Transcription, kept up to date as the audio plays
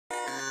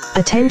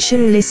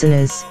Attention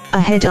listeners,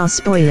 ahead are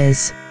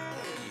spoilers.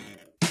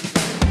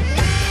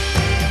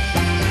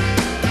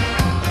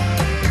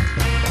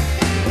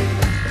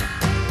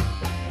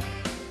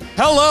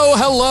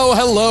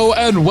 Hello,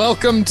 and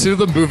welcome to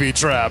the Movie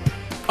Trap.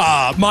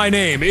 My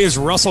name is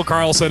Russell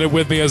Carlsen, and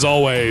with me as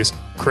always,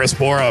 Chris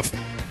Boruff.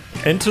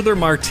 Enter the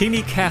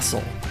Martini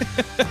Castle.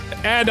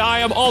 And I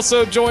am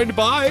also joined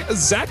by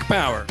Zach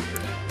Power.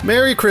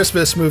 Merry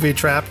Christmas, Movie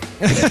Trap.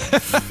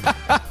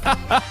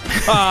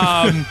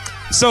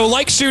 So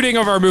like shooting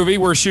of our movie,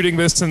 we're shooting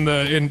this in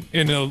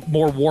a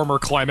more warmer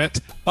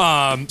climate.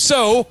 On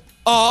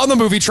the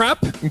Movie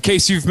Trap, in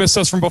case you've missed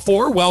us from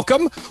before,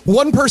 welcome.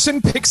 One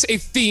person picks a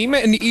theme,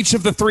 and each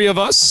of the three of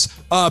us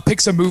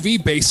picks a movie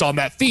based on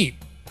that theme.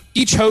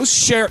 Each host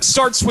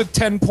starts with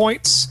 10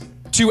 points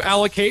to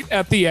allocate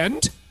at the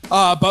end,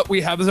 but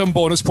we have some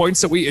bonus points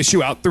that we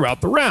issue out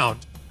throughout the round.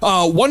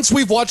 Once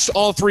we've watched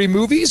all three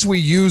movies, we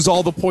use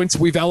all the points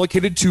we've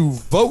allocated to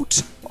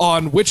vote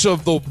on which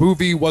of the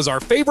movie was our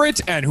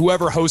favorite, and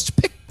whoever host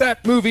picked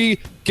that movie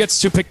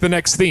gets to pick the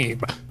next theme.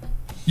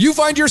 You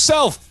find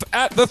yourself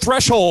at the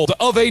threshold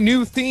of a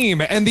new theme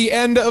and the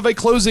end of a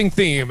closing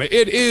theme.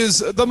 It is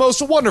the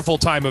most wonderful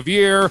time of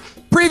year.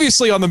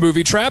 Previously on the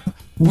Movie Trap,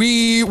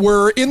 we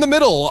were in the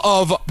middle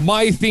of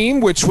my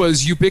theme, which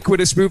was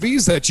ubiquitous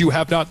movies that you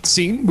have not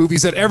seen,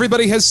 movies that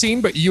everybody has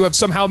seen, but you have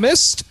somehow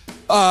missed.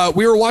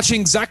 We were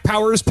watching Zach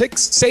Power's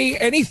picks, Say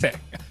Anything.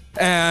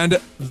 And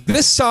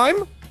this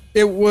time,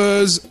 it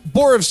was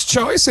Boruff's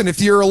choice. And if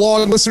you're a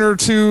long listener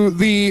to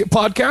the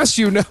podcast,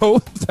 you know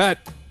that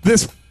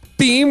this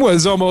theme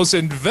was almost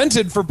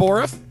invented for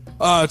Boruff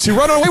to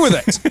run away with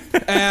it.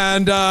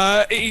 And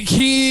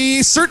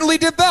he certainly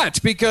did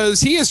that because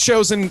he has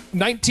chosen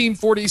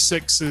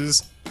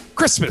 1946's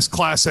Christmas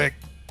classic,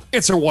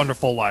 It's a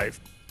Wonderful Life.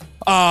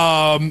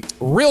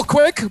 Real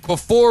quick,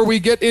 before we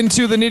get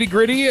into the nitty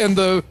gritty and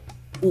the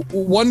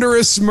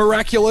wondrous,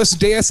 miraculous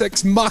deus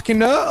ex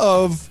machina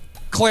of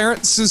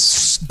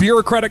Clarence's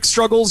bureaucratic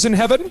struggles in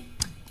heaven,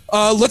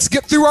 let's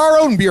get through our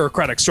own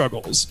bureaucratic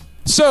struggles.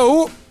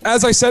 So,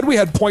 as I said, we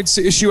had points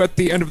to issue at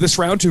the end of this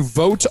round to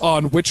vote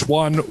on which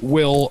one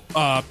will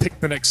pick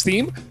the next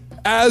theme.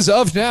 As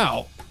of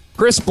now,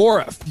 Chris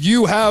Boruff,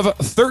 you have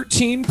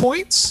 13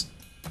 points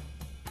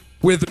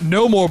with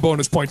no more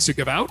bonus points to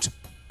give out.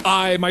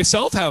 I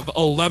myself have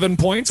 11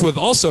 points with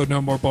also no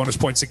more bonus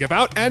points to give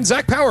out. And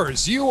Zach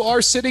Powers, you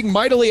are sitting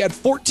mightily at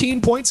 14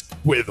 points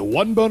with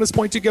one bonus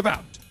point to give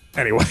out.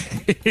 Anyway,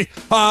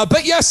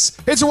 but yes,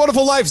 It's a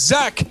Wonderful Life.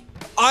 Zach,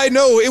 I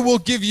know it will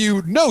give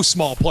you no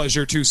small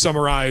pleasure to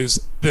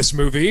summarize this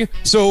movie,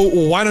 so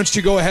why don't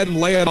you go ahead and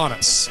lay it on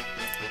us?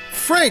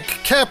 Frank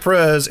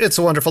Capra's It's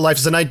a Wonderful Life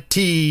is a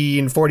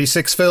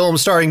 1946 film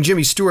starring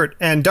Jimmy Stewart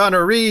and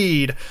Donna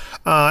Reed,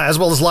 as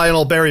well as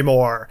Lionel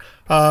Barrymore.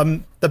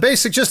 The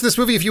basic gist of this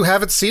movie, if you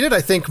haven't seen it, I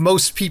think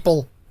most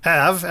people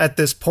have at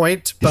this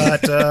point,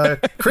 but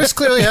Chris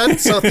clearly hadn't,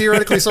 so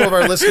theoretically some of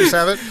our listeners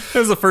haven't. It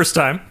was the first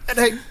time. And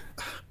hey,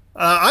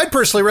 I'd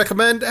personally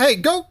recommend, hey,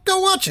 go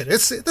watch it.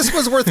 This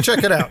was worth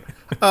checking out.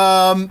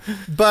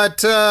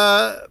 But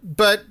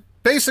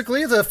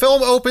basically, the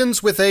film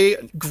opens with a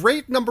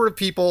great number of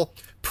people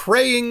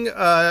praying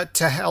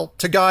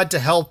to God to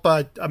help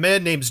a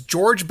man named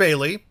George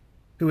Bailey,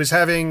 who is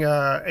having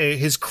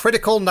his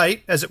critical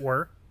night, as it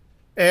were.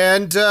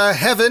 And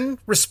heaven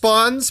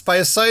responds by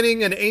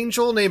assigning an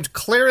angel named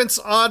Clarence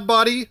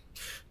Oddbody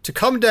to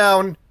come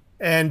down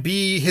and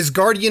be his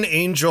guardian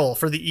angel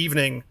for the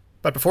evening.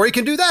 But before he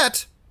can do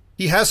that,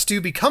 he has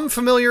to become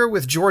familiar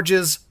with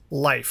George's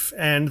life.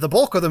 And the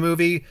bulk of the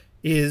movie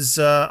is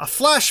a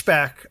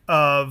flashback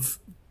of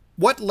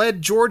what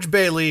led George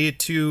Bailey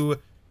to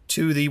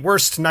the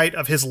worst night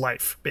of his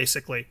life,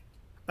 basically.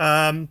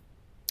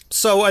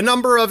 So a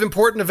number of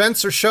important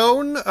events are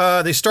shown.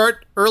 They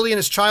start early in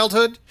his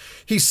childhood.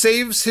 He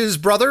saves his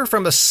brother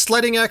from a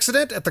sledding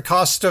accident at the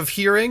cost of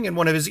hearing in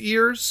one of his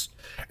ears.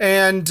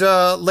 And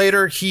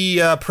later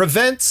he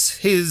prevents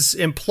his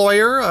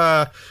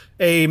employer,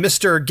 a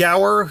Mr.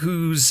 Gower,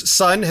 whose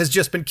son has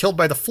just been killed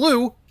by the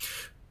flu.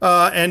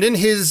 And in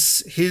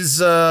his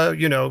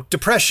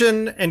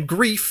depression and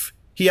grief,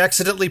 he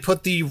accidentally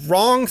put the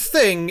wrong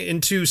thing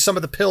into some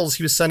of the pills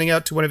he was sending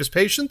out to one of his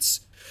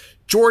patients.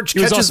 George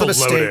catches a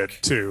mistake. Loaded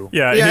too.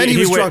 And he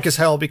was drunk as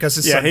hell because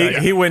his son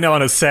died. He went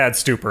on a sad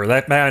stupor.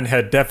 That man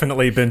had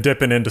definitely been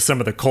dipping into some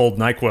of the cold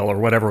NyQuil or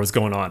whatever was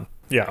going on.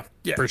 Yeah,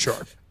 for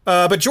sure.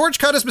 But George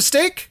caught his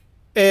mistake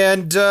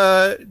and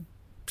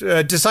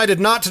decided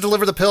not to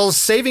deliver the pills,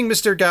 saving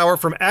Mr. Gower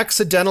from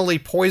accidentally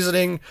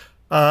poisoning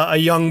a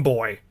young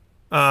boy.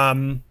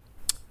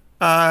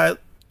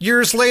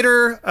 Years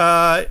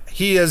later,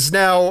 he is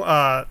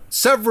now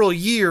several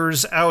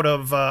years out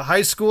of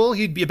high school.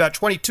 He'd be about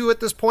 22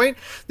 at this point.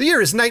 The year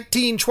is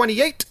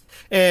 1928,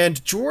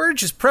 and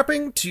George is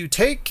prepping to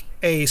take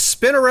a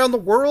spin around the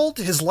world.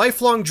 His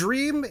lifelong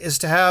dream is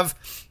to have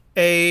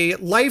a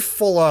life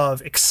full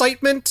of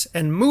excitement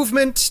and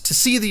movement, to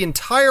see the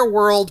entire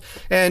world,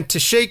 and to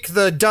shake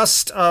the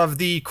dust of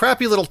the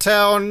crappy little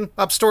town,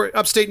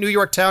 upstate New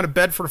York town of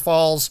Bedford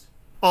Falls,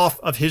 off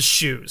of his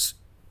shoes.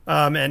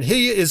 And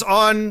he is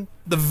on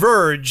the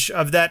verge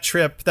of that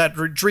trip, that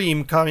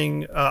dream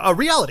coming a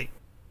reality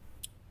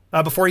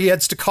before he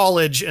heads to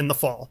college in the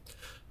fall.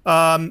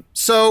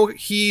 So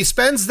he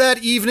spends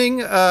that evening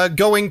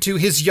going to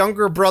his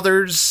younger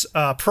brother's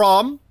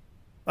prom,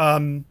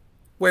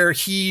 where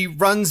he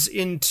runs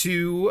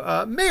into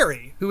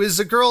Mary, who is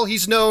a girl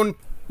he's known,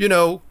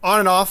 on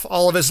and off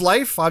all of his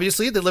life.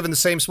 Obviously, they live in the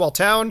same small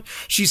town.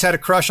 She's had a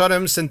crush on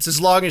him since as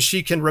long as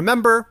she can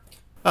remember.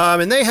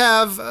 And they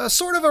have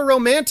sort of a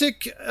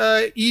romantic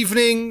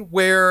evening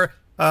where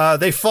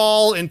they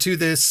fall into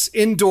this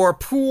indoor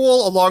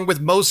pool along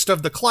with most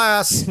of the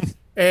class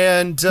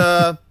and,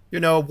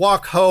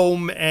 walk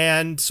home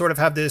and sort of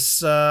have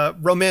this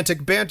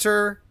romantic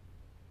banter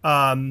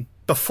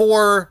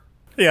before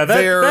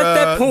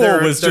that pool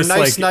was just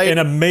nice like an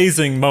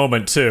amazing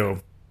moment,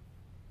 too.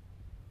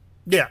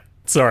 Yeah.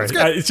 Sorry.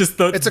 It's just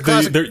it's a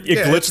classic.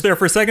 It glitched there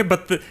for a second,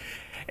 but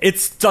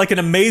it's like an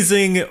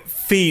amazing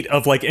feat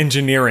of like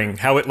engineering,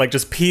 how it like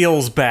just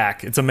peels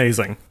back. It's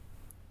amazing.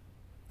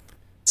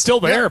 Still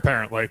there,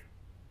 apparently.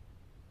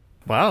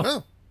 Wow.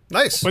 Oh,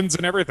 nice. Opens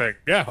and everything.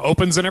 Yeah,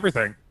 opens and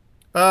everything.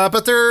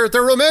 But their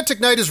romantic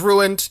night is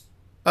ruined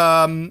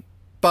by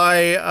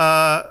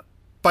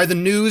the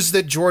news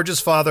that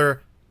George's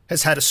father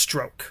has had a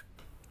stroke.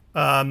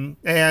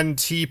 And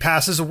he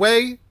passes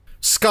away,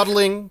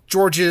 scuttling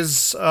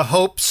George's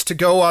hopes to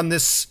go on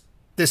this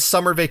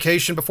summer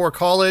vacation before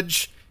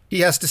college. He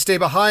has to stay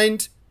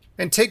behind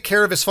and take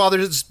care of his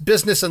father's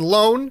business and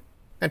loan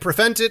and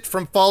prevent it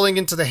from falling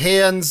into the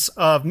hands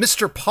of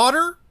Mr.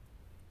 Potter,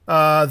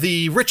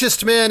 the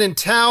richest man in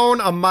town,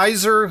 a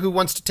miser who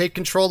wants to take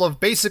control of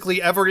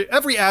basically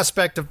every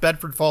aspect of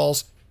Bedford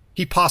Falls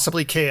he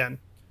possibly can.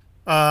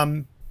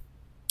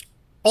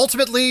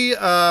 Ultimately,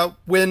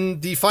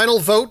 when the final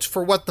vote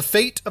for what the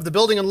fate of the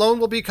building and loan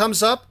will be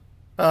comes up,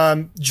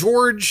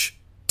 George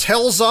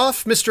tells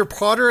off Mr.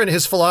 Potter and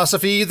his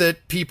philosophy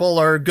that people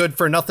are good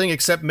for nothing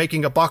except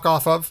making a buck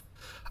off of.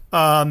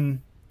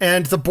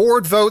 And the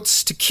board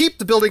votes to keep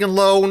the building and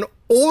loan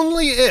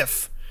only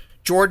if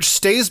George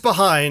stays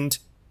behind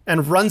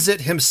and runs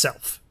it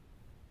himself.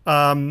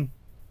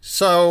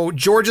 So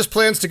George's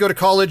plans to go to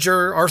college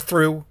are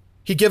through.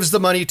 He gives the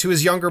money to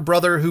his younger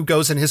brother who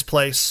goes in his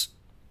place.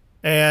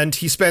 And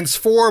he spends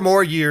 4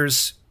 more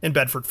years in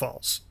Bedford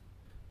Falls.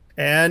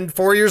 And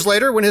 4 years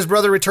later, when his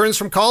brother returns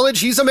from college,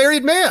 he's a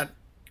married man.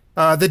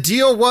 The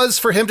deal was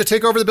for him to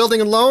take over the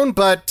building and loan,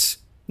 but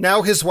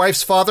now his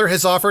wife's father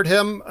has offered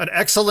him an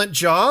excellent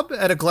job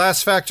at a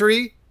glass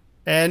factory,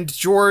 and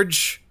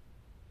George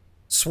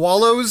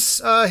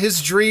swallows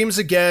his dreams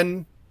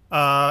again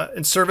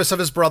in service of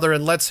his brother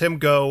and lets him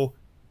go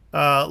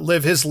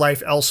live his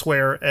life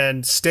elsewhere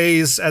and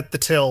stays at the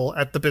till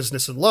at the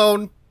business and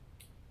loan.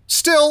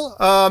 Still,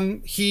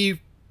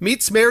 he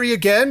meets Mary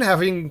again,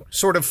 having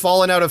sort of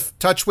fallen out of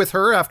touch with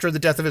her after the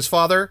death of his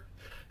father.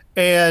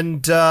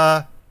 And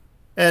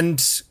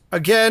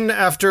again,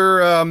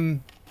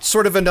 after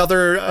sort of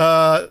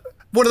another,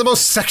 one of the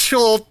most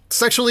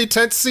sexually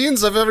tense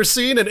scenes I've ever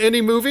seen in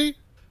any movie,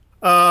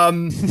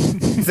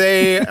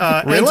 they end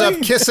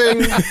up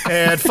kissing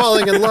and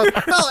falling in love.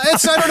 Well, I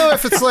don't know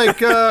if it's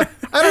like, I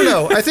don't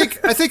know. I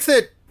think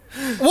that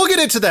we'll get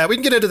into that. We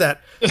can get into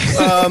that.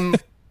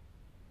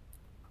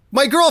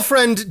 My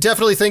girlfriend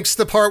definitely thinks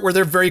the part where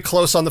they're very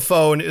close on the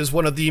phone is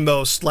one of the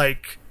most,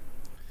 like,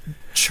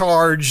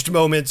 charged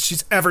moments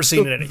she's ever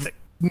seen in anything.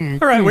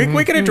 All right,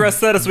 we can address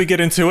that as we get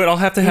into it. I'll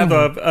have to have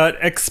an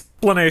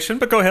explanation,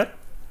 but go ahead.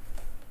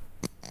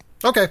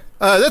 Okay.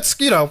 That's,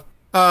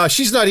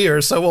 she's not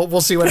here, so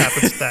we'll see what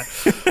happens with that.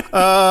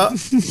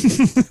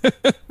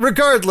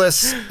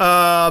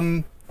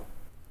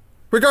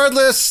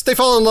 Regardless, they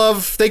fall in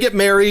love. They get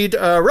married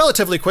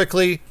relatively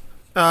quickly.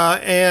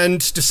 And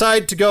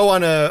decide to go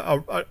on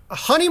a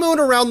honeymoon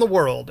around the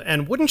world.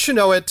 And wouldn't you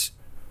know it,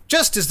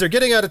 just as they're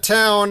getting out of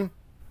town,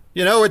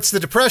 it's the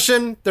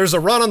Depression, there's a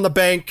run on the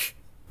bank,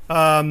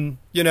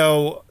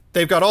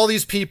 they've got all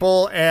these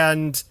people,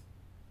 and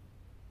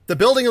the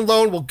building and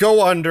loan will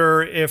go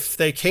under if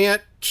they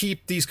can't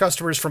keep these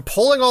customers from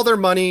pulling all their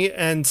money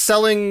and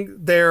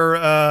selling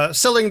their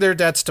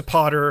debts to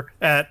Potter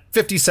at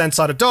 50 cents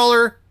on a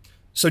dollar.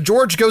 So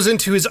George goes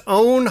into his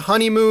own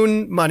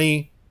honeymoon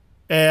money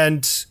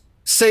and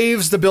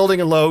saves the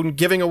building and loan,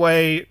 giving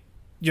away,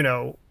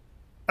 a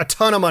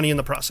ton of money in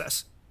the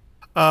process.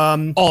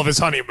 All of his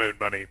honeymoon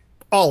money.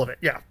 All of it,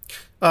 yeah.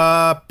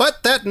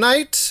 But that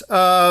night,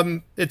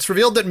 it's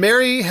revealed that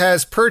Mary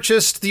has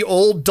purchased the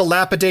old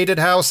dilapidated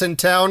house in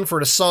town for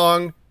a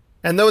song,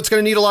 and though it's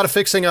going to need a lot of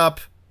fixing up,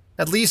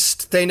 at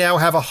least they now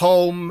have a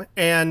home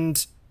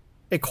and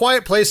a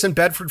quiet place in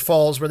Bedford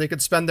Falls where they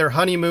could spend their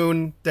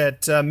honeymoon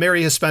that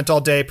Mary has spent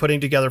all day putting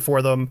together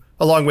for them,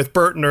 along with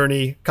Bert and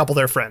Ernie, a couple of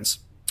their friends.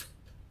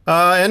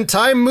 And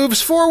time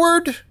moves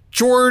forward.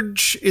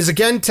 George is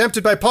again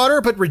tempted by Potter,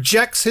 but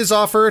rejects his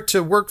offer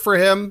to work for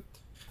him.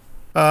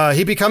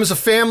 He becomes a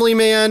family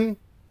man,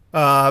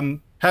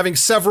 having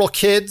several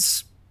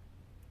kids.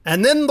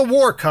 And then the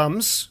war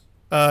comes,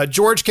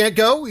 George can't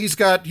go. He's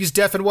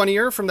deaf in one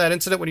ear from that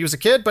incident when he was a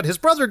kid, but his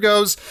brother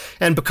goes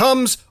and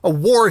becomes a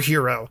war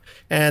hero.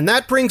 And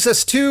that brings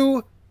us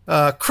to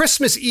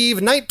Christmas Eve,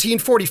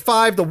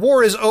 1945. The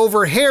war is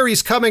over.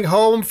 Harry's coming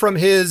home from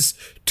his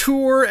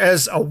tour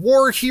as a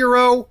war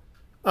hero.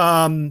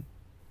 George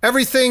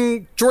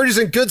is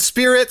in good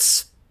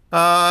spirits.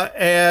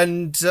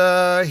 And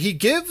he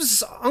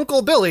gives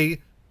Uncle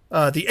Billy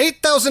the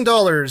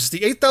 $8,000, the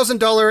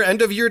 $8,000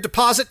 end-of-year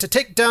deposit to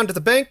take down to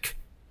the bank.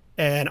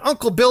 And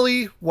Uncle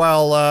Billy,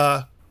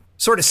 while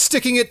sort of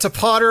sticking it to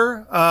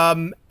Potter,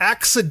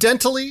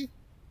 accidentally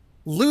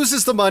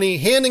loses the money,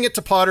 handing it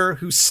to Potter,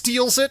 who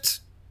steals it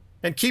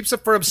and keeps it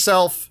for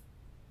himself.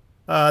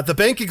 The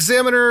bank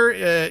examiner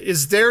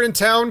is there in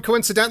town,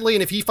 coincidentally,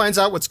 and if he finds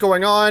out what's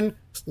going on,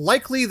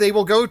 likely they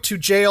will go to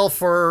jail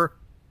for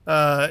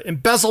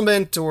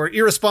embezzlement or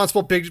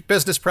irresponsible big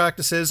business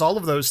practices, all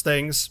of those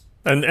things.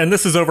 And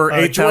this is over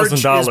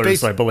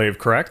 $8,000, I believe,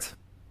 correct?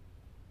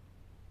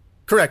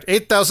 Correct,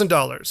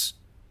 $8,000.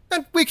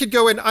 And we could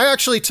go in. I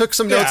actually took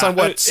some notes on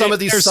what some of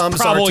these sums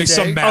are today.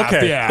 Some math,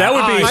 okay, yeah. that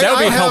would be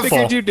helpful. I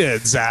figured you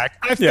did, Zach.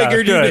 I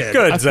figured you did.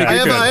 Good, Zach.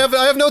 I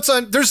have notes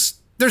on. There's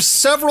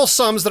several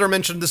sums that are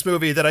mentioned in this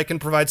movie that I can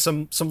provide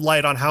some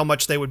light on how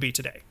much they would be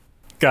today.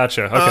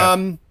 Gotcha.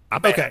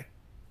 Okay. Okay.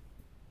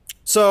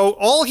 So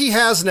all he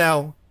has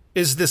now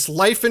is this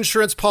life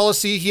insurance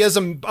policy. He has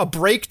a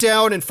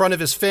breakdown in front of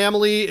his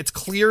family. It's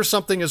clear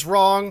something is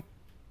wrong.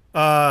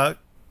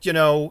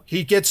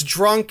 He gets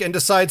drunk and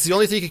decides the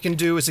only thing he can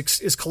do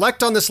is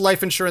collect on this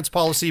life insurance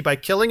policy by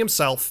killing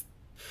himself.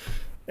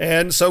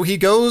 And so he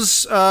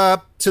goes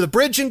to the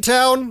bridge in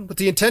town with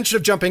the intention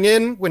of jumping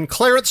in when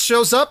Clarence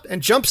shows up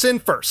and jumps in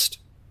first.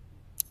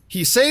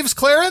 He saves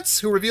Clarence,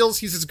 who reveals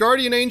he's his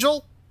guardian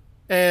angel.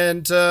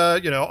 And,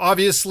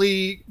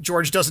 obviously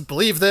George doesn't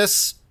believe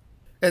this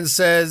and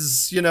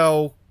says,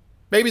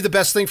 maybe the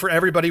best thing for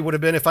everybody would have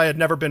been if I had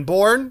never been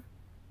born,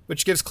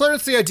 which gives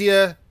Clarence the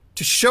idea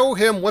to show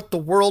him what the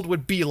world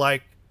would be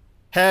like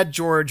had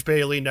George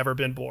Bailey never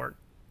been born.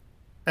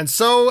 And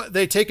so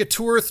they take a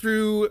tour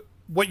through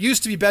what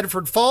used to be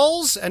Bedford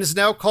Falls and is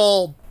now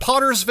called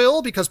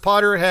Pottersville because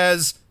Potter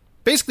has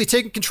basically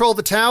taken control of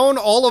the town.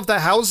 All of the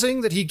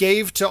housing that he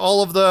gave to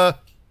all of the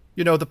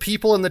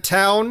people in the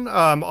town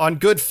on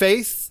good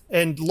faith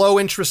and low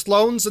interest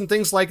loans and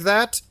things like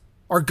that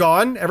are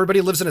gone. Everybody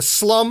lives in a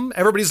slum.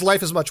 Everybody's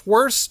life is much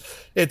worse.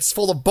 It's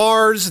full of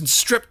bars and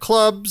strip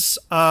clubs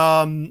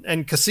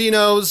and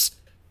casinos.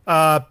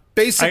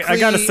 Basically, I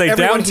gotta say,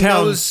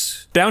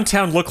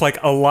 downtown looked like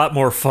a lot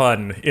more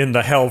fun in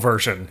the Hell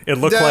version. It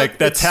looked like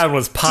that town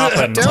was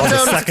popping on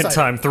the second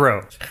time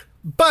through.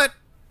 But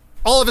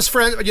all of his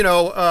friends,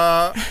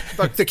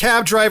 the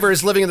cab driver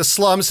is living in the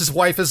slums. His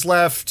wife is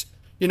left.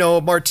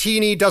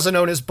 Martini doesn't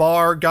own his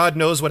bar. God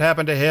knows what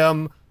happened to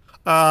him.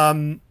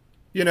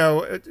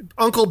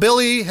 Uncle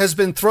Billy has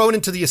been thrown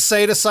into the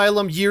insane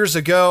asylum years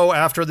ago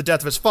after the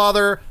death of his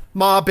father.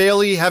 Ma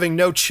Bailey having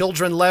no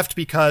children left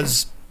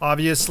because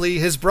obviously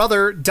his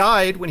brother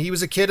died when he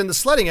was a kid in the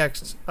sledding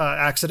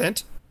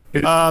accident.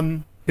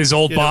 His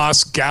old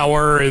boss,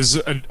 Gower,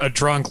 is a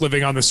drunk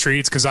living on the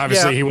streets because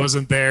obviously he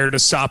wasn't there to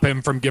stop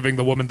him from giving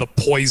the woman the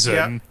poison.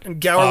 Yeah.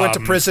 And Gower went to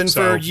prison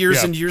for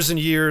years and years and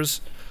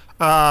years.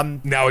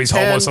 Now he's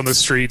homeless on the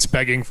streets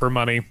begging for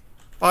money.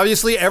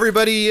 Obviously,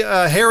 everybody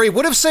Harry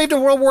would have saved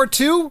in World War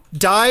II,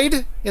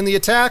 died in the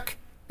attack,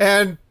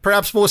 and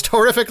perhaps most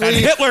horrifically... And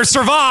Hitler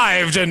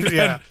survived, and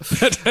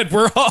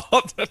we're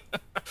all...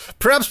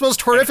 Perhaps most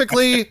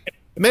horrifically,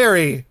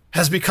 Mary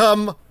has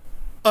become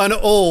an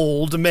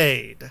old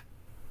maid.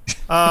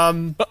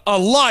 A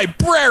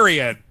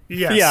librarian!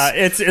 Yes. Yeah,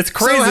 it's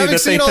crazy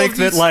that they think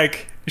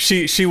that,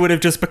 she would have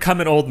just become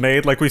an old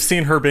maid. Like, we've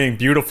seen her being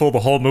beautiful the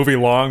whole movie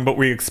long, but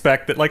we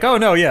expect that, oh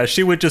no, yeah,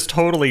 she would just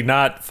totally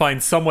not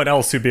find someone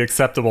else who'd be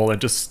acceptable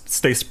and just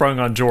stay sprung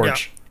on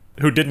George,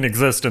 who didn't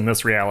exist in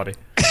this reality.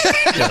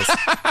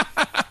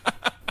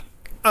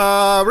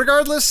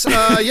 Regardless,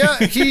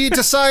 he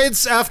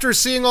decides after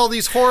seeing all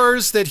these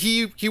horrors that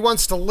he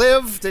wants to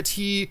live, that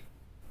he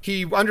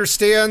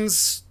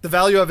understands the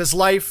value of his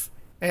life,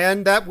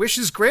 and that wish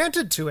is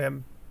granted to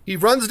him. He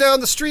runs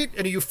down the street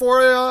in a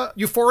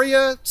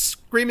euphoria,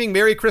 screaming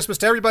Merry Christmas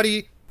to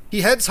everybody.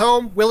 He heads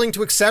home, willing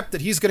to accept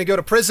that he's going to go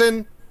to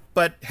prison,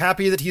 but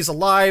happy that he's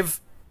alive.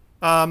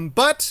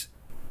 But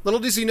little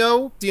does he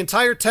know, the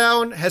entire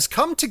town has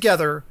come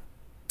together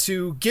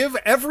to give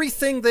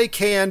everything they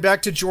can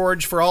back to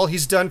George for all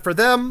he's done for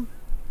them.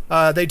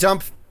 They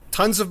dump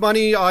tons of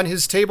money on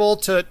his table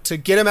to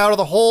get him out of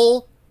the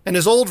hole, and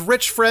his old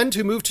rich friend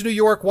who moved to New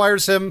York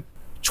wires him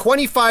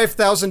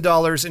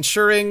 $25,000,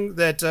 ensuring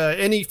that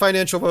any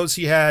financial woes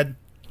he had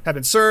have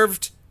been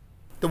served.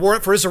 The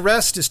warrant for his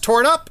arrest is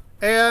torn up,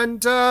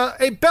 and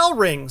a bell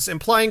rings,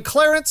 implying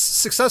Clarence,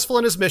 successful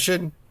in his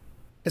mission,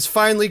 has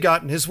finally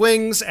gotten his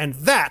wings, and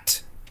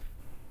that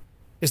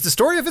is the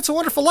story of It's a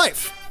Wonderful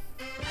Life.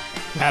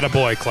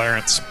 Attaboy,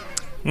 Clarence.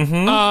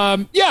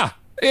 Mm-hmm.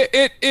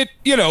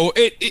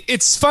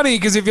 It's funny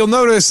because if you'll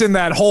notice in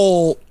that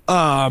whole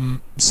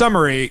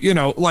summary,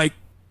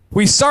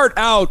 we start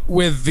out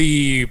with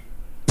the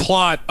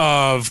plot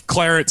of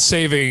Clarence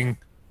saving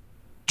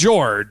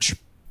George,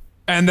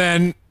 and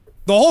then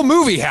the whole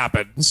movie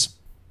happens,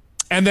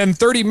 and then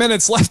 30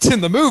 minutes left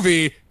in the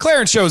movie,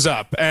 Clarence shows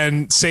up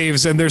and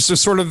saves, and there's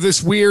just sort of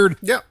this weird...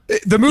 Yeah.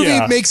 The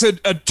movie makes a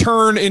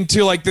turn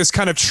into like this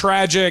kind of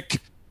tragic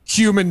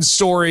human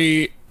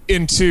story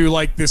into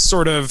like this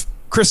sort of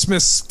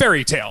Christmas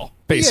fairy tale,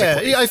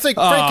 basically. Yeah, I think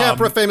Frank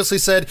Capra famously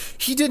said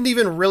he didn't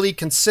even really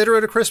consider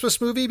it a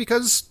Christmas movie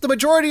because the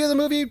majority of the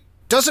movie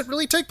doesn't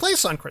really take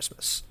place on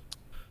Christmas.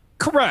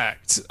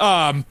 Correct.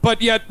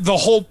 But yet the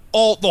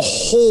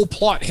whole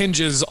plot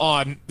hinges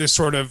on this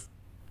sort of,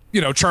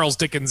 Charles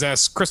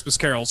Dickens-esque Christmas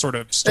Carol sort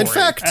of story. In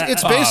fact,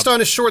 it's based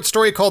on a short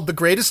story called The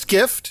Greatest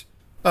Gift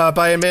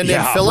by a man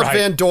named Philip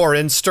Van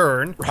Doren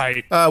Stern,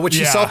 which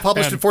he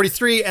self-published in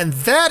 1943, and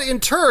that in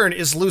turn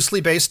is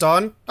loosely based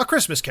on A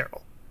Christmas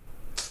Carol.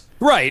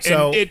 Right,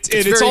 so and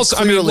it's also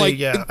clearly,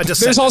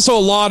 there's also a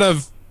lot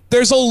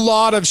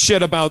of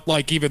shit about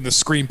like even the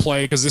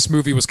screenplay, because this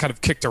movie was kind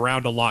of kicked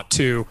around a lot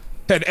too,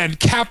 and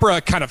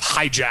Capra kind of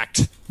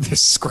hijacked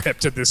this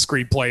script and this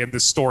screenplay and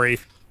this story.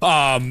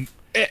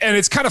 And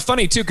it's kind of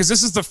funny too, because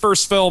this is the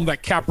first film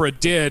that Capra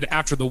did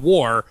after the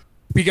war.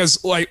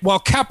 Because like, while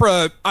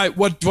Capra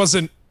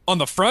wasn't on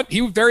the front,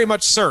 he very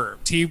much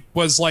served. He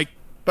was like,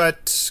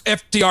 but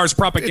FDR's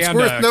propaganda it's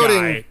worth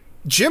noting, guy.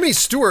 Jimmy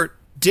Stewart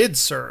did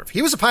serve.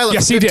 He was a pilot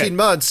for 15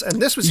 months,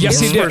 and this was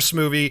his first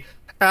movie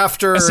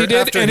after. Yes, he did,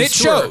 after and it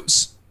tour.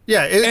 Shows.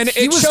 Yeah,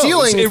 he was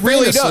dealing. It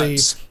really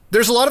does.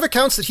 There's a lot of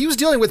accounts that he was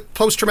dealing with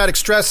post-traumatic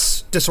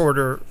stress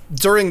disorder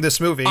during this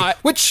movie,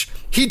 which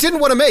he didn't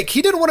want to make.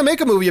 He didn't want to make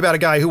a movie about a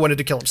guy who wanted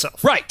to kill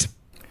himself. Right.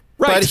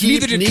 But he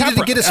needed to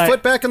get his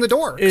foot back in the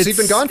door because he'd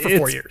been gone for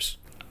 4 years.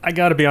 I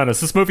gotta be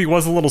honest, this movie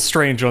was a little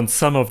strange on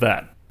some of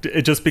that.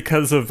 Just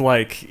because of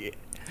like...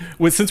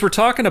 Since we're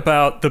talking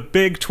about the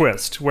big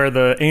twist where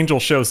the angel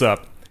shows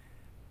up,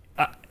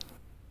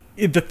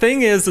 the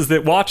thing is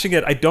that watching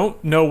it, I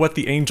don't know what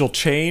the angel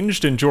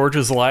changed in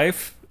George's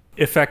life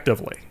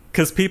effectively.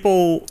 Because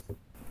people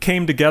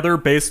came together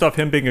based off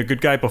him being a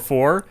good guy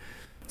before.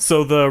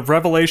 So the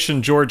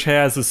revelation George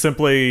has is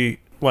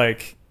simply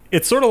like...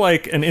 It's sort of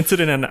like an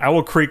incident in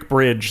Owl Creek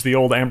Bridge, the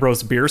old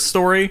Ambrose Bierce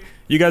story.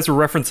 You guys were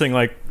referencing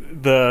like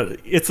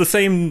it's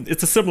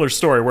a similar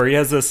story where he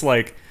has this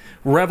like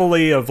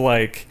reveille of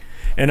like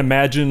an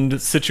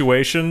imagined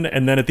situation,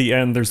 and then at the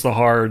end there's the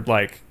hard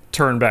like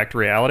turn back to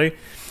reality.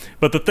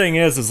 But the thing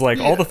is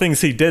like all the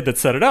things he did that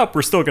set it up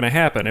were still going to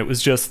happen. It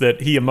was just that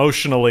he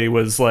emotionally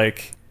was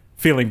like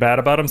feeling bad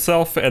about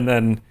himself, and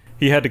then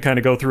he had to kind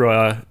of go through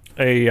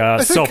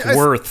a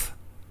self-worth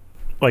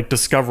like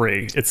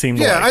discovery, it seemed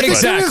like. I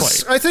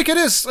think it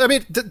is. I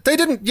mean, they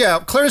didn't,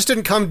 Clarence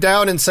didn't come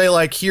down and say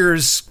like,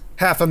 here's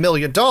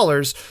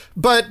 $500,000,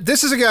 but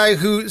this is a guy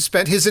who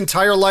spent his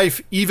entire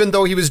life, even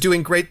though he was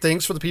doing great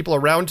things for the people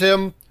around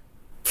him,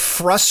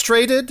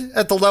 frustrated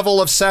at the level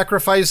of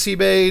sacrifice he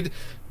made,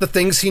 the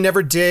things he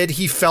never did.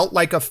 He felt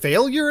like a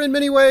failure in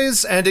many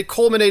ways, and it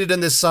culminated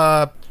in this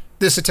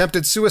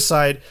attempted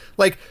suicide.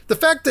 Like, the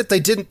fact that they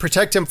didn't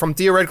protect him from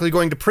theoretically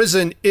going to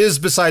prison is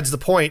besides the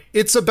point.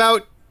 It's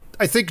about,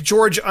 I think,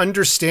 George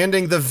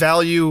understanding the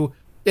value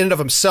in and of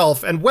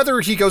himself, and whether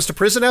he goes to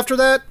prison after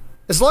that,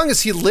 as long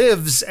as he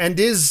lives and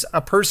is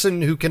a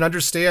person who can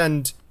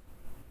understand,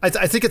 I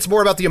think it's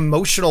more about the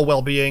emotional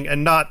well-being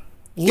and not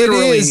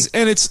literally. It is,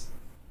 and it's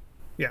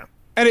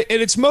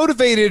it's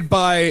motivated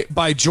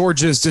by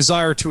George's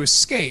desire to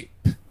escape.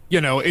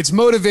 It's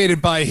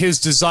motivated by his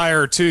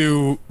desire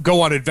to go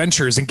on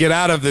adventures and get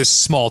out of this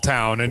small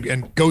town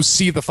and go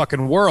see the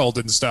fucking world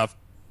and stuff.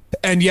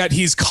 And yet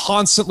he's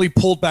constantly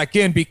pulled back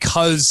in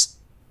because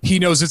he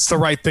knows it's the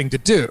right thing to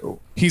do.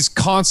 He's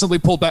constantly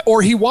pulled back,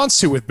 or he wants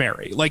to with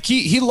Mary. Like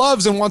he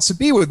loves and wants to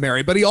be with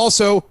Mary, but he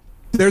also,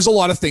 there's a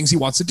lot of things he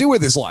wants to do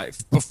with his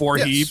life before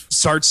he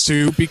starts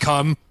to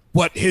become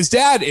what his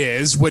dad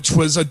is, which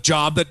was a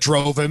job that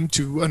drove him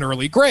to an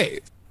early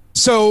grave.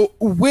 So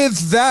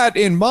with that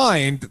in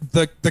mind,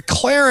 the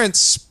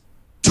Clarence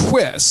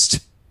twist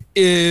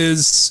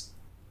is...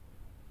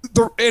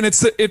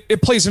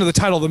 it plays into the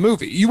title of the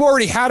movie. You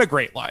already had a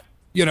great life,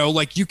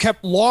 like you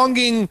kept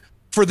longing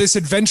for this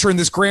adventure in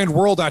this grand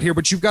world out here,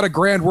 but you've got a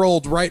grand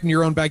world right in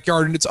your own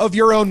backyard, and it's of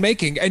your own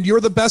making, and you're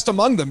the best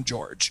among them,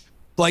 George.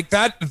 Like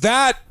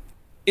that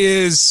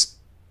is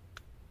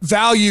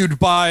valued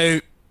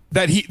by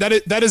that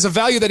is a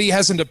value that he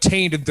hasn't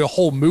obtained in the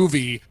whole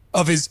movie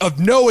of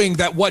knowing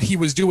that what he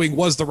was doing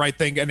was the right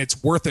thing and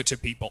it's worth it to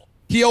people.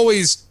 He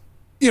always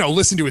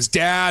listened to his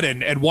dad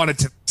and wanted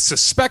to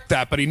suspect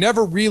that, but he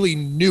never really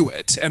knew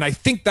it. And I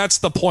think that's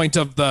the point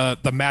of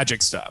the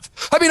magic stuff.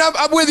 I mean,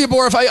 I'm with you,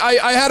 Boruff.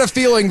 I had a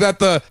feeling that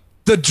the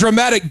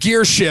dramatic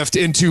gear shift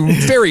into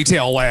fairy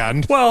tale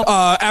land,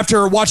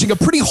 after watching a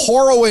pretty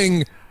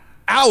harrowing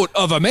out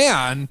of a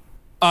man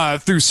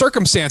through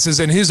circumstances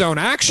and his own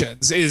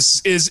actions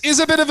is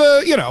a bit of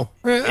a,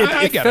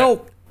 I get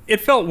it. It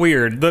felt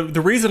weird.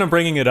 The reason I'm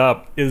bringing it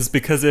up is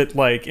because it,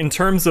 like, in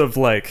terms of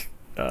like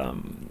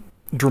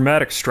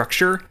dramatic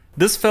structure,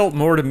 This felt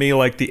more to me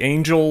like the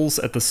angels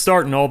at the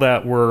start and all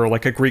that were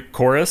like a Greek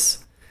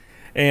chorus.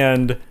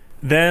 And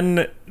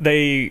then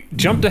they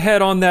jumped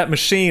ahead on that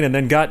machine and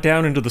then got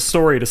down into the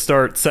story to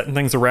start setting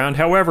things around.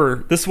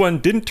 However, this one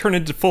didn't turn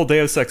into full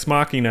Deus Ex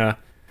Machina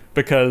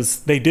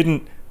because they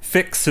didn't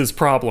fix his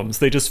problems.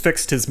 They just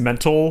fixed his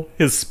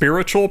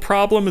spiritual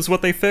problem is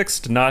what they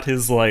fixed, not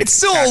his like. It's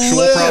still a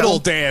little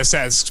Deus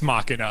Ex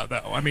Machina,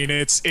 though. I mean,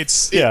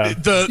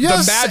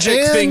 the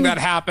magic thing that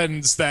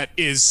happens that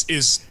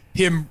is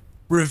him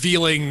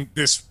revealing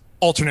this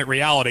alternate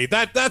reality.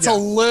 That's a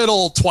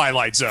little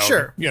Twilight Zone.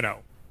 Sure. Yeah.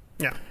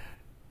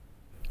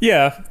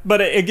 Yeah,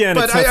 but again,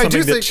 it's not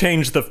something that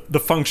changed the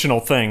functional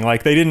thing.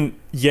 Like, they didn't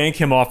yank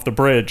him off the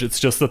bridge. It's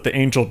just that the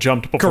angel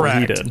jumped before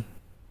he did.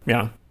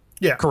 Yeah.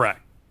 Yeah.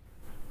 Correct.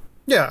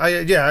 Yeah, I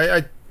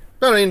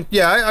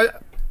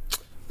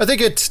think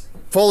it's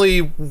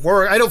fully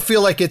work. I don't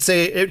feel like it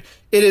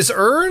is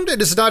earned.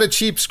 It is not a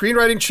cheap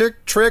screenwriting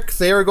trick.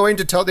 They are going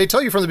to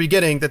tell you from the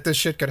beginning that this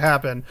shit could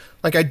happen.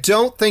 Like, I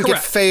don't think it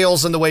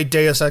fails in the way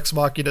Deus Ex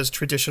Machinas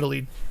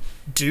traditionally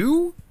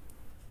do.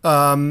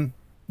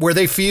 Where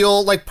they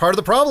feel like part of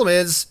the problem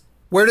is,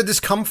 where did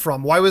this come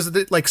from? Why was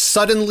it like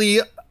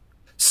suddenly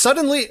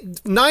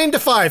 9 to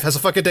 5 has a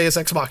fucking Deus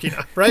Ex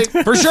Machina, right?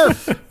 For sure.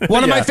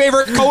 One of my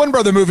favorite Coen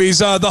brother movies,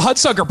 The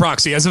Hudsucker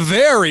Proxy, has a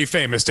very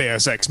famous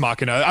Deus Ex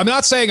Machina. I'm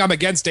not saying I'm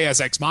against Deus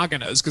Ex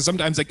Machinas, because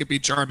sometimes they can be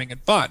charming and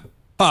fun.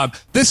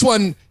 This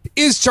one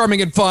is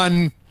charming and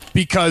fun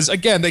because,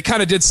 again, they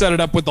kind of did set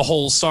it up with the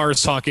whole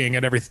stars talking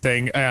and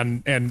everything,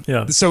 and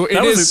so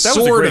it is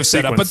sort of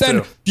set up.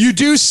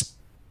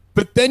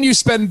 But then you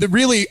spend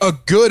really a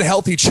good,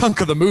 healthy chunk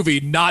of the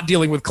movie not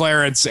dealing with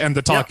Clarence and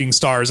the talking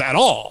stars at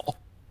all.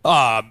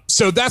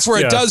 So that's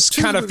where it does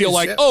kind of feel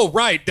like, oh,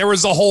 right, there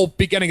was a whole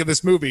beginning of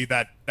this movie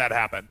that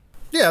happened.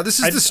 Yeah, this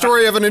is the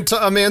story of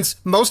a man's,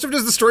 most of it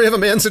is the story of a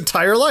man's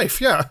entire life,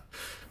 Yeah,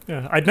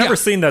 I'd never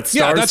seen that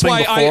stars thing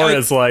before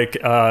as like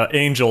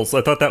angels.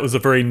 I thought that was a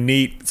very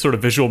neat sort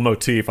of visual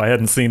motif. I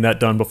hadn't seen that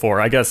done before.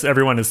 I guess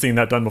everyone has seen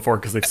that done before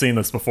because they've seen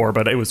this before,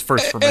 but it was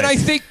first for me. And I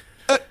think...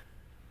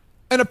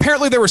 and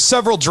apparently there were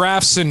several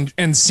drafts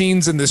and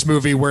scenes in this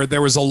movie where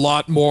there was a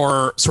lot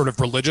more sort of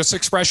religious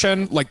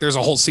expression. Like, there's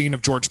a whole scene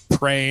of George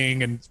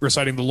praying and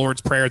reciting the Lord's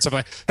Prayer and stuff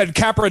like that. And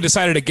Capra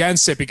decided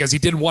against it because he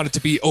didn't want it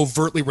to be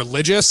overtly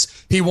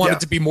religious. He wanted it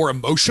to be more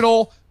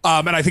emotional.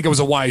 And I think it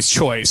was a wise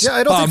choice. Yeah,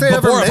 I don't think they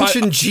ever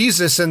mentioned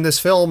Jesus in this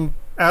film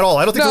at all.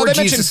 I don't think they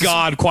Jesus mention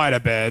God quite a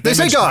bit. They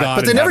say God,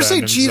 but they never say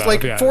Jesus.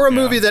 Like, for a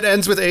movie that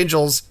ends with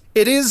angels,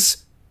 it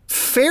is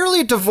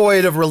fairly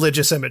devoid of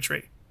religious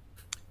imagery.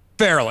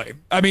 Fairly.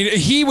 I mean,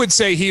 he would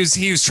say he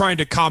was trying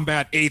to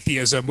combat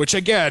atheism, which,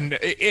 again,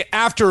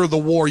 after the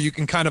war, you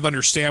can kind of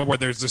understand where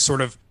there's this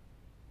sort of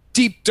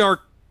deep,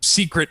 dark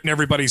secret in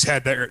everybody's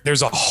head that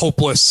there's a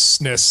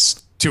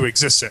hopelessness to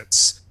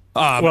existence.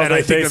 And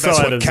I think that's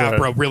what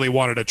Capra really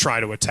wanted to try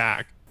to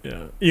attack.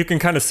 Yeah, you can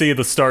kind of see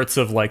the starts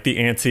of like the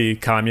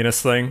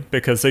anti-communist thing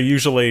because they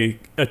usually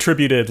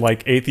attributed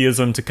like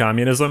atheism to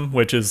communism,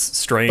 which is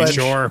strange.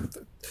 Sure.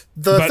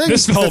 The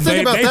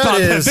thing about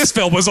that is this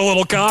film was a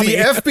little commie. The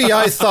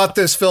FBI thought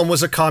this film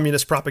was a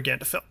communist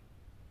propaganda film.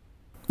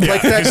 Yeah,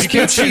 like that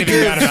speech he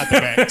gives about the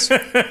banks.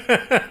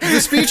 The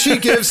speech he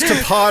gives to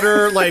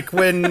Potter, like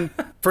when,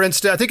 for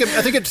instance, I think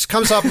it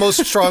comes off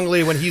most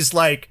strongly when he's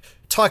like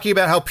talking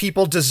about how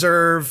people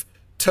deserve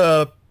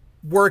to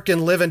work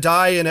and live and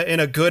die in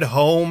a good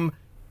home,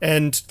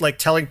 and like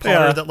telling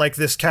Potter that like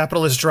this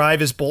capitalist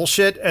drive is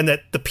bullshit and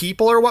that the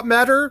people are what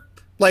matter.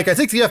 Like, I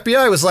think the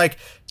FBI was like,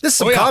 this is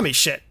some commie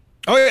shit.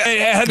 Oh, yeah,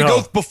 it had to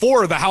go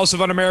before the House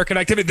of Un-American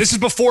Activity. This is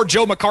before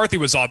Joe McCarthy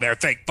was on there.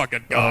 Thank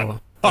fucking God.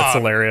 Oh, that's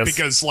hilarious.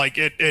 Because like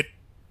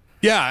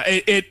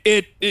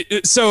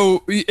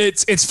so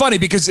it's funny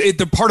because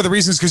the part of the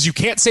reason is because you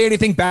can't say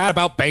anything bad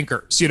about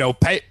bankers. You know,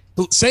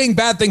 saying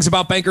bad things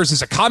about bankers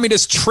is a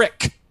communist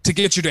trick to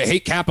get you to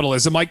hate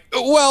capitalism. Like,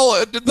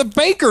 well, the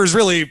bankers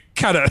really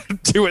kind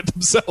of do it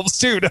themselves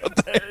too,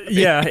 don't they?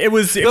 Yeah, it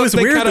was weird.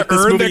 They kind of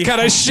earn their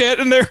kind of shit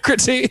in their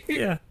critique.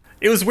 Yeah.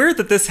 It was weird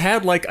that this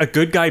had like a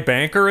good guy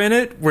banker in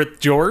it with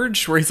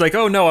George, where he's like,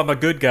 oh no, I'm a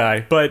good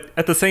guy. But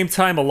at the same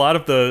time, a lot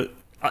of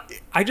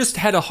I just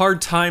had a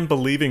hard time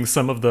believing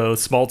some of the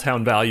small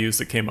town values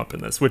that came up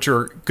in this, which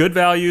are good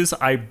values.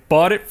 I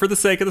bought it for the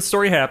sake of the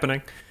story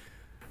happening.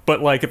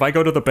 But like, if I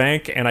go to the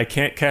bank and I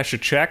can't cash a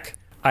check,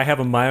 I have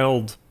a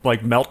mild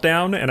like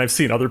meltdown, and I've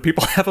seen other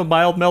people have a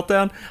mild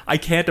meltdown. I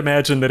can't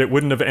imagine that it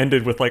wouldn't have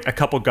ended with like a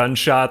couple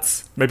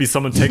gunshots, maybe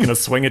someone taking a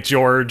swing at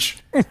George,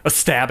 a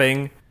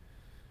stabbing.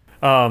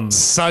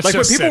 Such like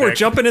when people were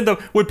jumping in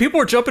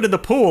the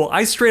pool,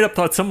 I straight up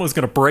thought someone was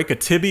going to break a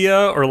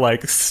tibia or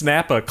like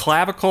snap a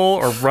clavicle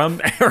or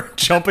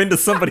jump into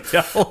somebody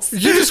else. You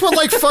just want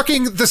like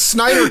fucking the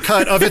Snyder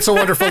cut of It's a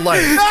Wonderful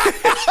Life.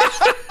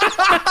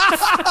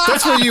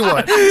 That's what you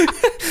want.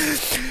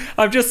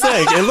 I'm just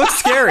saying, it looks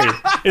scary.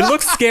 It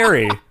looks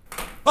scary.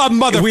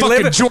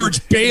 Motherfucking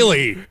George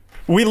Bailey.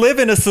 We live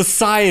in a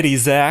society,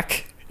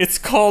 Zach. It's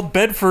called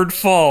Bedford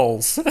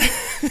Falls.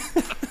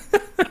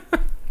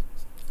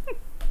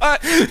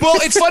 Well,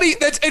 it's funny.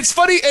 It's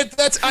funny.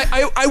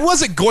 I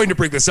wasn't going to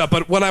bring this up,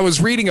 but when I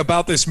was reading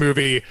about this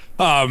movie,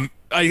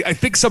 I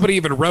think somebody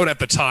even wrote at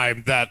the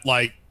time that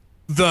like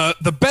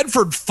the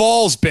Bedford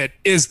Falls bit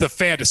is the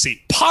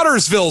fantasy.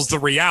 Pottersville's the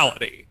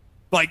reality.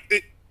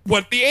 Like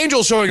what the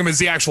angel's showing him is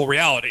the actual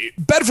reality.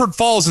 Bedford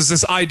Falls is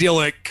this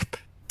idyllic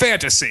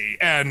fantasy,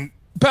 and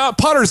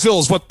Pottersville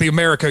is what the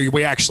America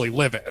we actually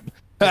live in.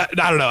 I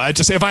don't know.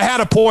 If I had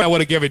a point, I would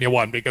have given you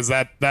one because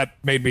that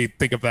made me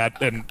think of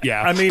that. And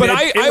yeah, I mean, but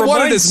I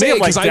wanted to say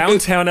like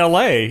downtown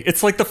LA.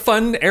 It's like the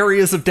fun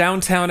areas of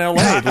downtown LA,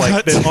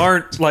 like that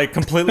aren't like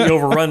completely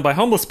overrun by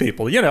homeless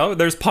people. You know,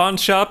 there's pawn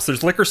shops,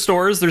 there's liquor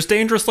stores, there's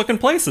dangerous looking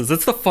places.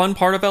 It's the fun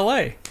part of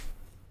LA.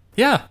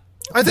 Yeah,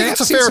 I think it's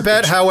a fair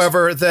bet,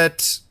 however,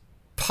 that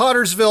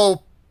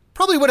Pottersville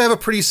probably would have a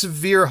pretty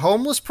severe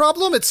homeless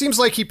problem. It seems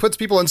like he puts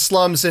people in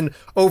slums and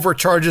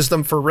overcharges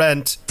them for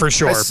rent. For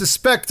sure. I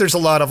suspect there's a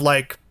lot of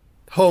like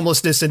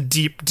homelessness and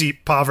deep,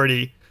 deep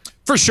poverty.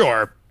 For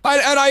sure.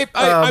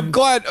 I'm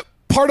glad.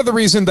 Part of the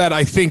reason that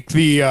I think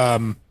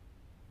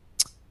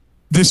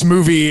this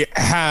movie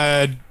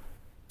had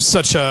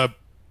such a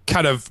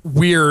kind of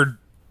weird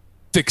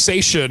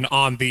fixation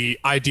on the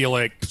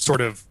idyllic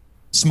sort of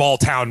small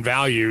town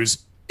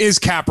values is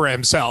Capra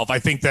himself. I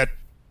think that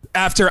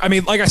after, I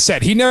mean, like I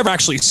said, he never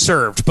actually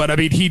served, but I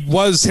mean, he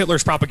was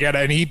Hitler's propaganda,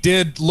 and he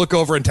did look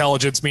over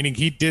intelligence, meaning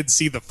he did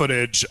see the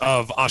footage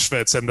of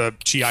Auschwitz and the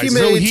GIs.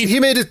 He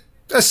made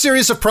a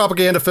series of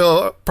propaganda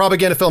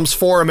films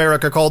for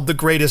America called the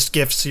Greatest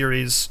Gift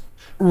series.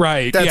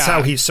 Right. That's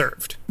how he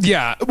served.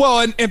 Yeah.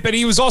 Well, but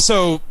he was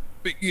also,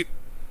 you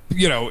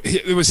know,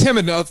 it was him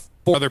and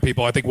four other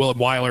people. I think Willem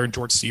Wyler and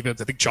George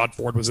Stevens. I think John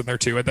Ford was in there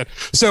too. And then,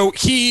 so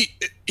he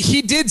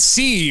did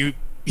see.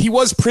 He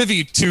was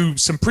privy to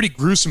some pretty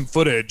gruesome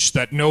footage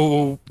that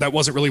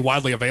wasn't really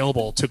widely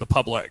available to the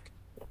public.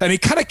 And he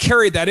kind of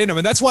carried that in him.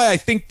 And that's why I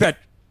think that,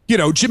 you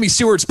know, Jimmy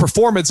Stewart's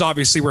performance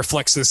obviously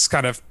reflects this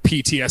kind of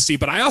PTSD,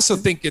 but I also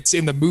think it's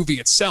in the movie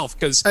itself.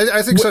 Because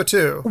I think so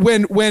too.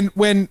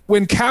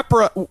 When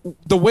Capra,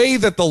 the way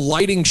that the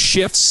lighting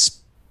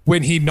shifts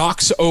when he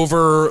knocks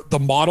over the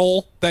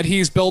model that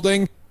he's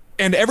building,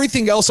 and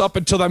everything else up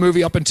until that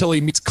movie, up until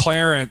he meets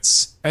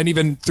Clarence, and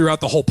even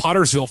throughout the whole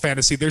Pottersville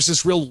fantasy, there's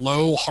this real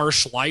low,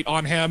 harsh light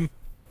on him,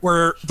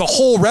 where the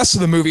whole rest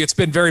of the movie, it's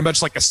been very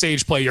much like a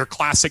stage play, your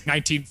classic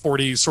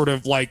 1940s sort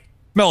of like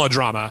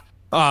melodrama.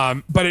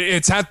 But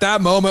it's at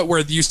that moment where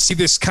you see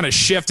this kind of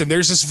shift, and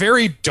there's this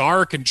very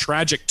dark and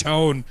tragic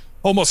tone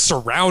almost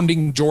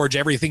surrounding George,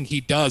 everything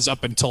he does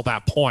up until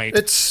that point.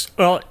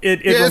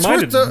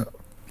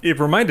 It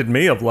reminded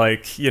me of,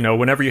 like, you know,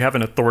 whenever you have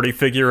an authority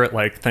figure at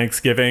like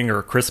Thanksgiving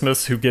or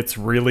Christmas who gets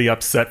really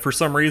upset for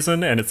some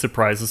reason and it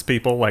surprises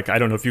people. Like, I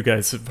don't know if you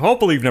guys,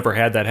 hopefully you've never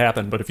had that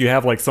happen, but if you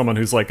have like someone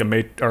who's like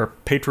or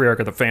patriarch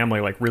of the family,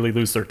 like really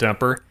lose their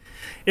temper,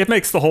 it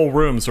makes the whole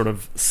room sort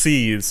of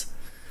seize.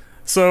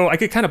 So I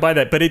could kind of buy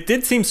that, but it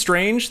did seem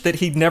strange that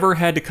he never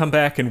had to come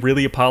back and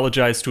really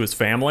apologize to his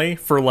family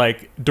for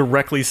like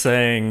directly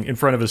saying in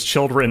front of his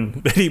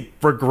children that he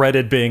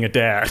regretted being a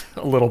dad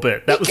a little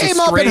bit. That was came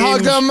up and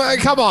hugged them.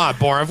 Come on,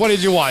 Boruff. What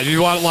did you want?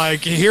 You want like,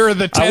 here are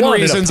the 10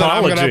 reasons that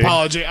I'm going to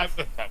apologize.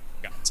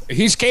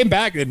 He's came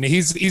back and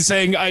he's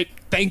saying, I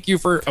thank you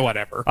for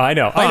whatever. I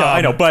know.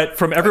 But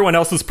from everyone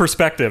else's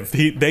perspective,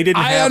 they didn't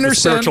have the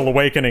spiritual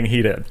awakening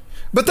he did.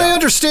 But they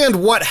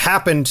understand what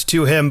happened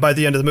to him by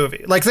the end of the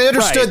movie. Like, they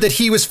understood that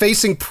he was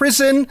facing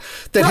prison,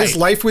 that his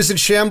life was in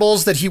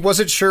shambles, that he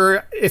wasn't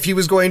sure if he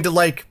was going to,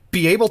 like,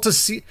 be able to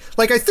see.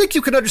 Like, I think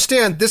you can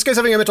understand this guy's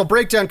having a mental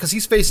breakdown because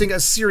he's facing a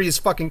serious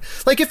fucking.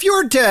 Like, if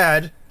your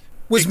dad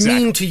was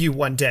mean to you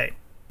one day,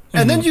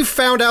 and then you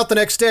found out the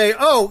next day,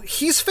 oh,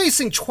 he's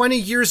facing 20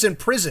 years in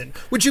prison,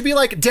 would you be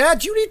like,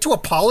 Dad, you need to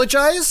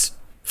apologize?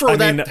 For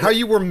how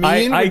you were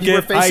mean when you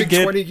were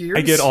facing 20 years?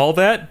 I get all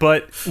that,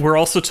 but we're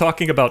also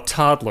talking about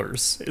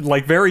toddlers,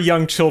 like very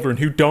young children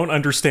who don't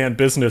understand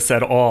business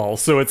at all.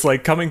 So it's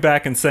like coming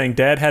back and saying,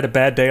 Dad had a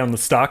bad day on the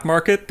stock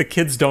market. The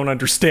kids don't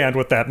understand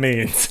what that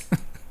means.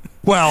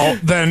 Well,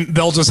 then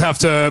they'll just have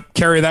to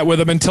carry that with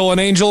them until an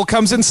angel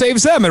comes and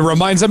saves them and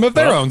reminds them of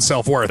their own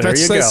self-worth.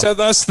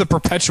 Thus the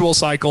perpetual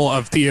cycle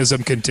of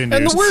theism continues.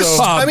 And the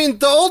worst, I mean,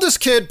 the oldest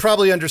kid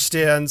probably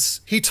understands.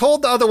 He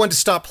told the other one to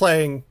stop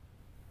playing.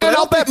 And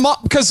I'll bet mom,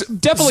 because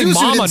definitely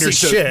Susan mom didn't see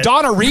understood. shit.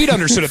 Donna Reed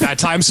understood at that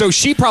time, so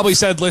she probably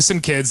said,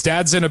 "Listen, kids,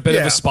 Dad's in a bit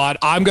of a spot.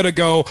 I'm gonna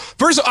go."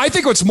 First, I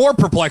think what's more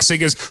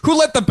perplexing is who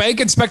let the bank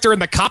inspector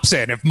and the cops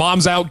in if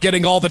Mom's out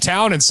getting all the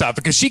town and stuff.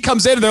 Because she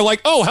comes in and they're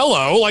like, "Oh,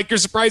 hello! Like, you're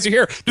surprised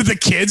you're here." Did the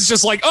kids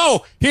just like,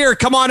 "Oh, here,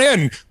 come on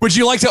in. Would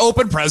you like to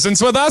open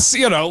presents with us?"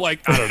 You know,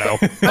 like, I don't know.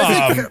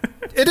 I think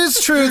it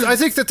is true. I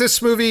think that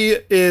this movie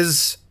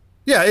is,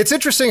 it's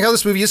interesting how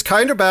this movie is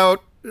kind of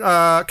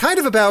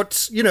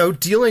about, you know,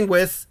 dealing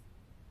with.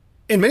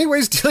 In many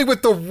ways, dealing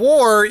with the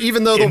war,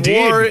 even though the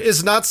war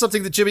is not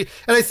something that Jimmy...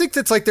 And I think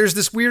that's like, there's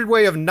this weird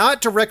way of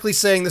not directly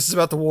saying this is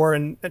about the war,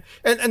 and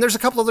there's a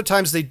couple other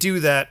times they do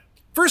that.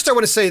 First, I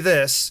want to say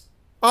this.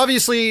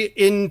 Obviously,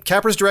 in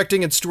Capra's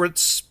directing and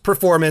Stewart's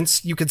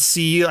performance, you could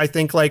see, I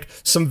think, like,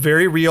 some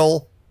very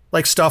real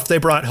like stuff they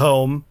brought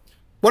home.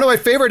 One of my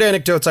favorite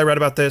anecdotes I read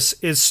about this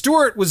is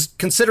Stewart was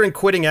considering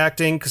quitting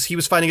acting because he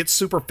was finding it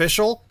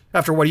superficial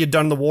after what he had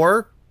done in the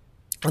war.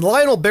 And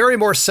Lionel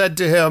Barrymore said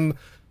to him,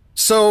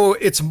 so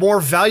it's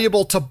more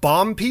valuable to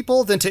bomb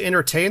people than to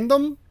entertain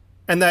them?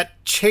 And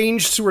that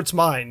changed Stewart's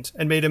mind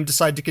and made him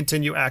decide to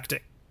continue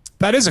acting.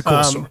 That is a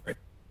cool story.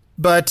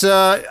 But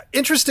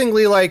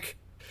interestingly, like,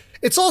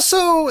 it's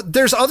also,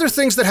 there's other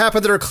things that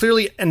happen that are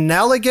clearly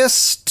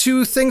analogous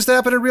to things that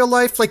happen in real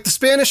life, like the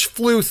Spanish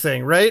flu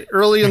thing, right?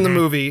 Early in the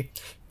movie.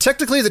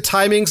 Technically, the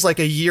timing's like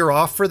a year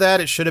off for that.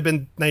 It should have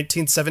been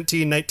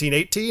 1917,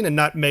 1918, and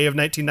not May of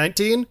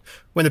 1919,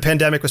 when the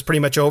pandemic was pretty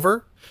much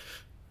over.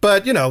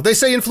 But, you know, they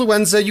say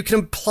influenza, you can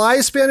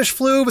imply Spanish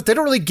flu, but they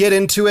don't really get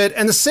into it.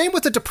 And the same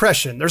with the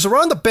Depression. There's a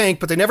run on the bank,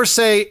 but they never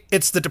say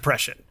it's the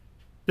Depression.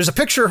 There's a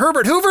picture of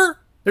Herbert Hoover,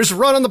 there's a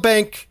run on the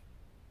bank.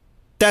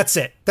 That's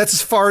it. That's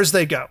as far as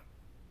they go.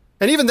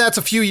 And even that's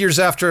a few years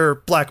after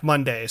Black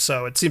Monday,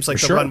 so it seems like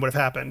the run would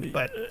have happened.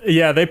 But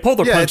yeah, they pull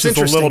their punches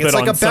a little bit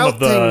on some of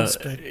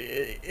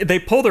the... They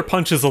pull their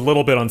punches a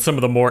little bit on some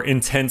of the more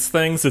intense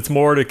things. It's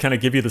more to kind of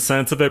give you the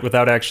sense of it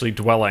without actually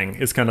dwelling,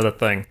 is kind of the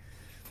thing.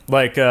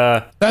 Like,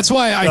 that's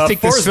why I think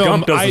Forrest this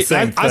film Gump does the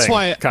same that's thing,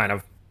 why kind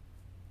of.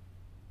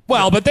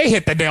 Well, but they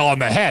hit the nail on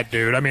the head,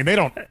 dude. I mean, they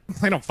don't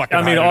fucking.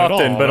 I mean,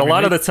 often, but a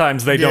lot of the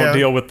times they don't Yeah.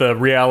 deal with the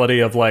reality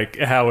of like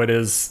how it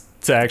is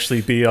to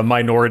actually be a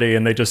minority,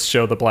 and they just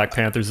show the Black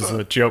Panthers as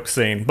a joke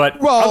scene.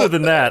 But other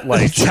than that,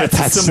 like it's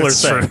a similar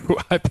thing. True.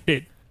 I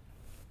mean,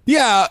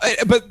 yeah,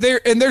 but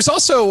there's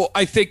also,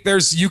 I think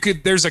there's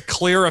a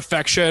clear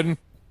affection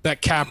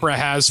that Capra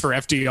has for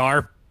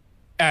FDR,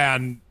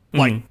 and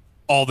like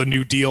all the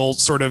New Deal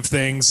sort of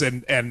things,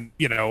 and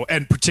you know,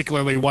 and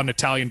particularly one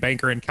Italian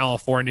banker in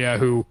California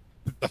who,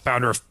 the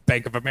founder of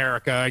Bank of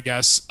America, I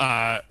guess,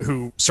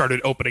 who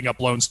started opening up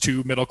loans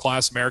to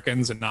middle-class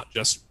Americans and not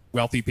just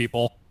wealthy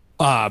people.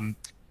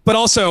 But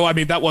also, I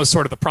mean, that was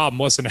sort of the problem,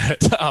 wasn't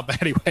it?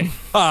 Anyway,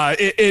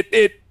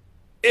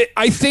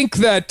 I think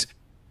that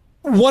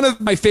one of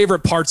my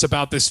favorite parts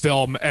about this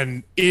film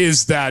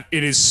is that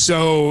it is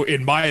so,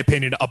 in my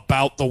opinion,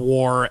 about the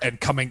war and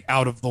coming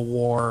out of the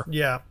war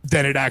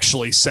than it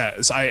actually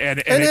says. And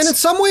in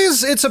some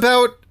ways, it's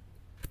about,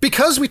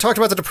 because we talked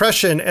about the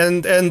Depression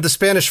and the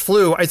Spanish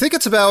flu, I think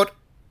it's about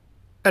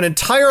an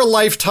entire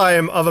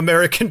lifetime of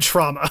American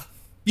trauma.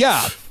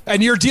 Yeah.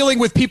 And you're dealing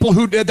with people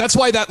who, that's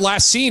why that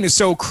last scene is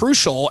so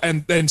crucial.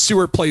 And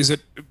Stewart plays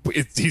it,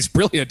 he's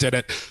brilliant in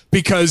it,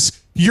 because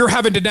you're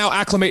having to now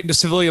acclimate into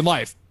civilian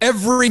life.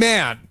 Every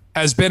man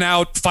has been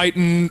out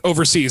fighting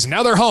overseas, and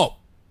now they're home,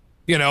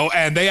 you know,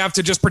 and they have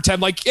to just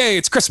pretend like, hey,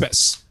 it's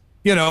Christmas,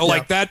 you know,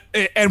 like that.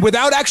 And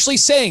without actually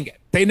saying it,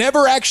 they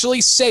never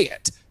actually say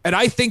it. And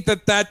I think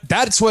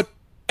that's what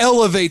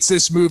elevates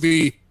this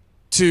movie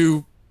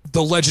to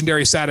the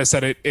legendary status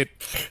that it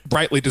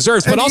rightly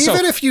deserves. But also,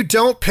 even if you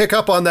don't pick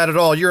up on that at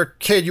all, you're a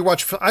kid, you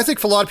watch, I think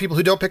for a lot of people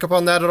who don't pick up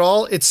on that at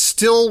all, it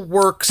still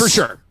works for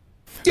sure.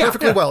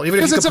 Perfectly well, even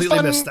if you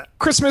completely missed that.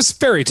 Christmas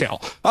fairy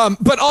tale.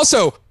 But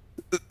also,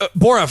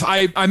 Boruff,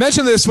 I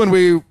mentioned this when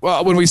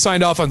we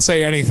signed off on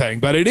Say Anything,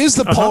 but it is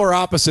the polar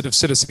opposite of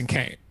Citizen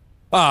Kane.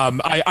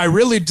 I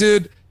really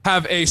did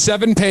have a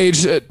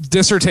 7-page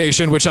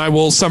dissertation, which I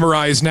will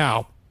summarize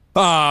now.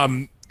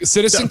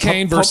 Citizen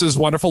Kane versus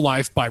Wonderful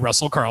Life by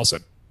Russell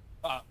Carlsen.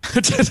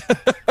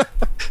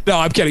 No,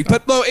 I'm kidding.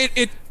 But no,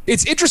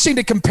 it's interesting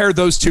to compare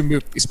those two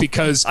movies,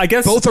 because I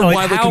guess both are like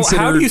widely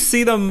considered. How do you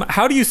see them?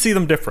 How do you see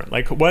them different?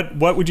 Like, what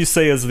would you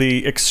say is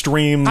the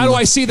extreme? How do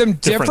I see them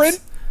different?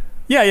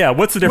 Yeah.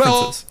 What's the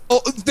differences?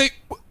 Well,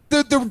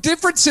 the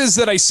differences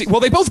that I see. Well,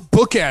 they both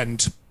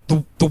bookend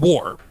the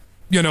war.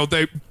 You know,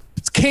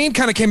 Kane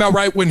kind of came out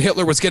right when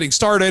Hitler was getting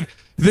started.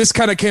 This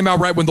kind of came out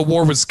right when the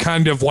war was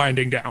kind of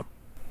winding down.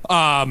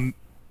 I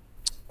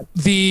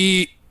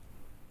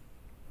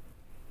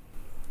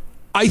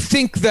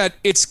think that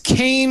it's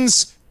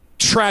Kane's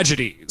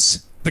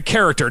tragedies, the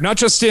character, not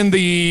just in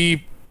the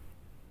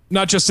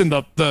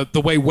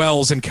way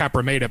Wells and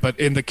Capra made it, but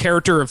in the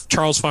character of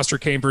Charles Foster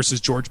Kane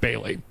versus George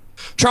Bailey.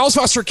 Charles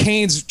Foster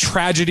Kane's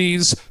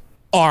tragedies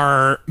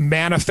are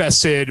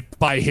manifested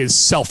by his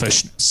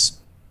selfishness.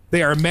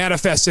 They are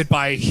manifested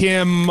by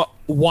him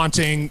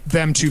wanting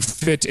them to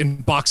fit in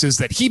boxes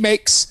that he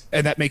makes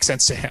and that make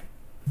sense to him.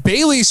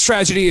 Bailey's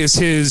tragedy is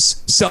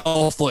his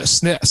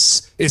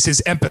selflessness, is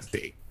his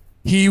empathy.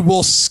 He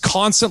will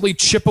constantly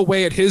chip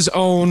away at his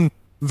own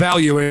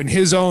value and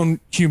his own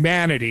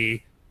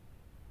humanity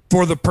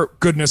for the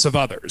goodness of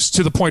others,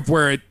 to the point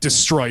where it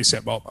destroys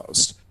him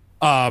almost.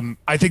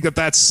 I think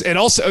that's, and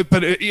also,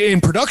 but in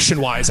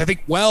production wise, I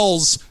think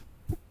Wells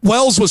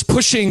was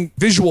pushing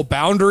visual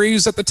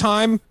boundaries at the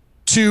time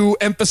to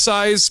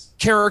emphasize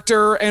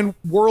character and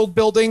world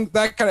building,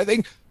 that kind of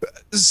thing.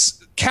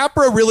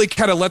 Capra really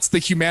kind of lets the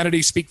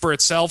humanity speak for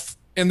itself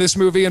in this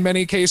movie. In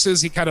many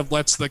cases, he kind of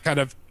lets the kind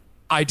of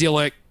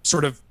idyllic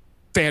sort of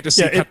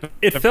fantasy. Yeah,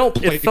 it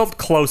felt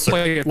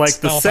closer, like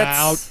the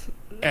sets.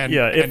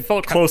 It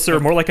felt closer,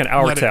 more like an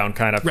Our Town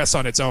kind of. Rests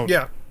on its own.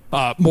 Yeah.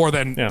 More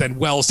than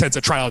Wells tends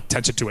to try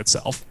attention to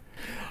itself.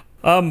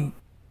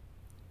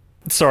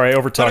 Sorry, I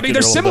overtalked you. I mean,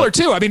 they're similar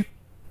too. I mean,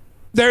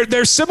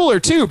 they're similar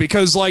too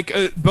because like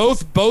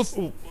both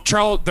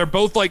Charles, they're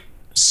both like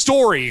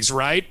stories,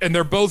 right? And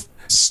they're both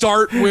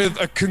start with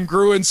a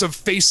congruence of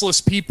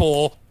faceless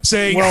people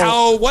saying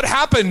what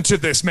happened to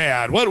this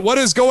man? What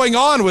is going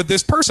on with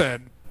this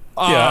person?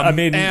 Yeah, I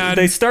mean,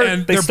 they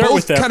start both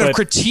with that, kind of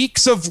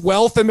critiques of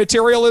wealth and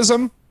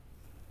materialism.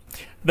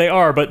 They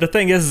are, but the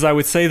thing is I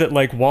would say that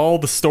like while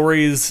the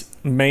story's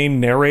main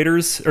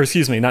narrators, or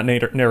excuse me, not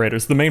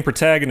narrators, the main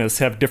protagonists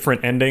have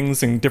different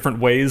endings and different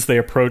ways they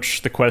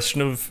approach the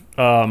question of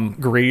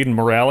greed and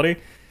morality.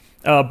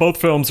 Both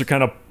films are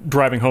kind of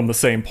driving home the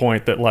same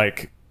point that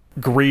like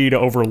greed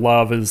over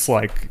love is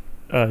like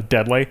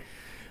deadly.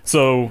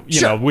 So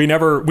you know, we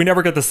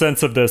never get the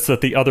sense of this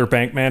that the other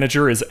bank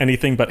manager is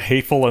anything but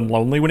hateful and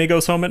lonely when he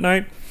goes home at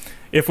night.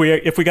 If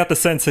we got the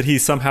sense that he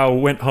somehow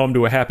went home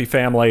to a happy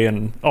family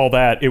and all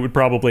that, it would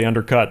probably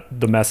undercut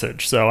the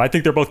message. So I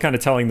think they're both kind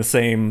of telling the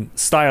same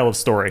style of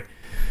story.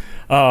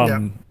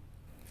 But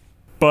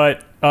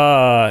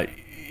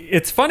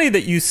it's funny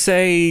that you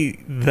say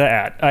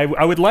that.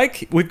 I would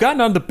like, we've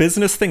gotten on the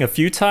business thing a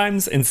few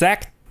times, and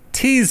Zach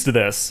teased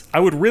this.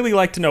 I would really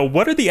like to know,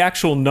 what are the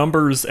actual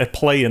numbers at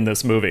play in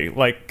this movie?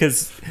 Like,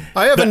 because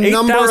I have a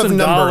number of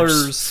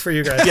numbers for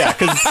you guys. Yeah,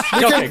 because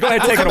okay, go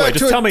ahead, take it away.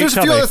 Just tell me.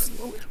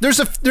 There's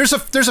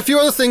a few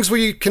other things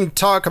we can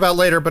talk about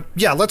later, but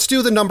yeah, let's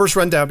do the numbers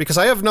rundown because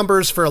I have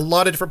numbers for a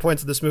lot of different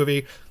points of this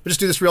movie. We'll just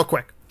do this real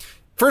quick.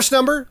 First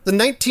number, the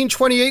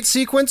 1928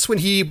 sequence when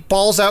he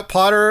balls out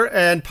Potter,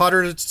 and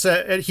Potter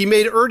said he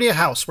made Ernie a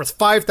house worth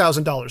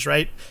 $5,000,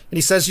 right? And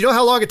he says, you know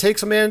how long it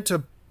takes a man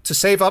to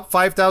save up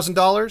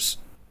 $5,000?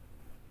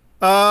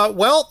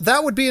 Well,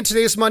 that would be in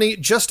today's money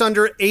just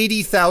under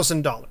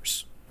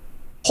 $80,000.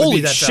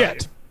 Holy shit! Value.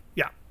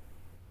 Yeah.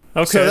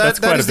 Okay, so that's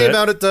quite that is a bit. the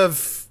amount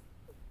of.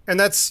 And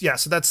that's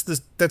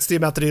the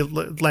amount that he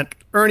lent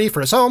Ernie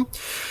for his home.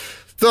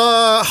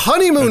 The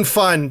honeymoon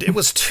fund, it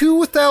was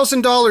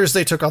 $2,000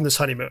 they took on this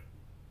honeymoon.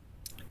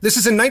 This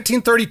is in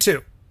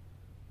 1932.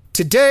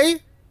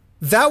 Today,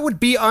 that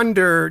would be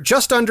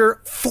just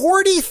under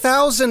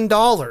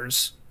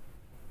 $40,000,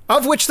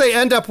 of which they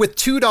end up with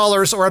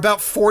 $2 or about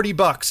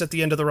 $40 at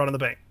the end of the run on the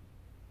bank.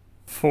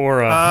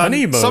 For a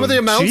honeymoon, some of the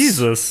amounts,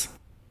 Jesus.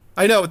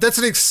 I know, that's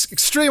an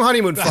extreme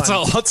honeymoon fund. That's a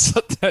lot.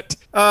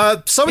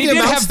 Some of he the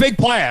did amounts have big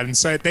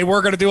plans. They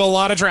were going to do a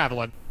lot of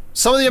traveling.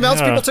 Some of the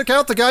amounts people took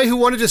out, the guy who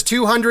wanted his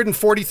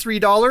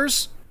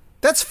 $243,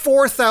 that's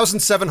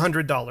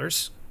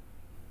 $4,700.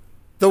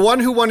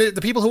 The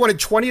people who wanted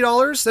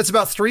 $20, that's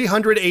about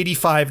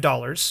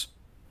 $385.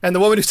 And the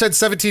woman who said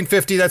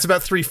 $1,750, that's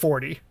about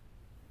 $340.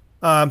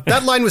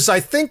 That line was,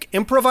 I think,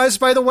 improvised,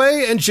 by the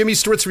way, and Jimmy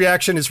Stewart's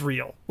reaction is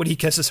real when he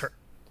kisses her.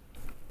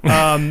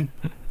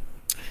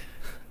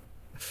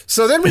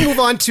 So then we move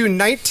on to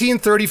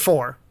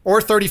 1934,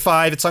 or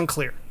 35, it's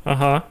unclear.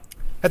 Uh-huh.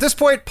 At this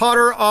point,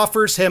 Potter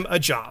offers him a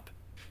job.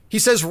 He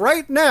says,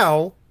 right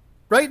now,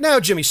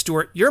 Jimmy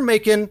Stewart, you're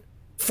making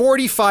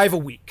 $45 a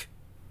week.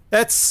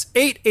 That's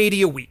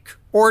 $880 a week,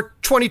 or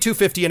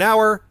 $22.50 an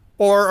hour,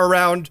 or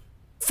around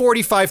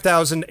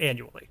 $45,000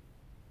 annually,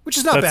 which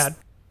is not bad.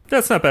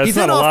 That's not bad. It's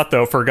not a lot,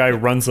 though, for a guy who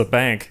runs a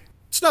bank.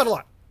 It's not a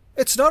lot.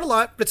 It's not a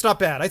lot, but it's not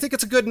bad. I think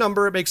it's a good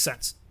number. It makes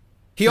sense.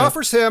 He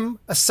offers him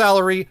a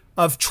salary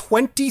of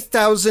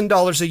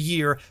 $20,000 a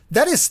year.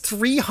 That is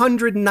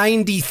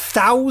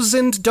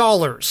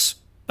 $390,000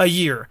 a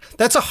year.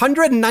 That's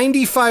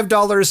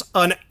 $195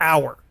 an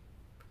hour.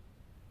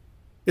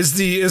 Is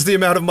the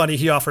amount of money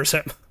he offers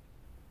him.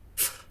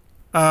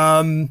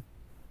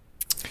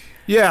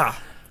 Yeah.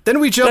 Then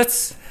we jump.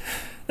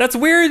 That's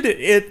weird.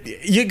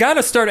 You got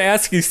to start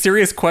asking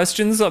serious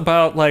questions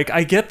about, like,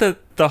 I get that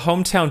the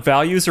hometown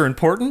values are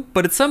important,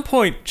 but at some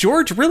point,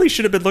 George really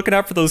should have been looking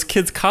out for those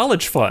kids'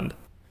 college fund.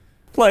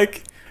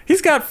 Like,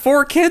 he's got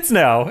 4 kids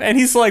now, and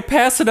he's, like,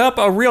 passing up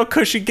a real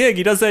cushy gig.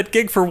 He does that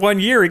gig for 1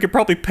 year. He could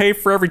probably pay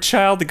for every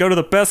child to go to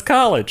the best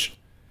college.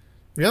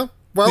 Yeah.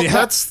 Well,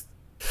 that's...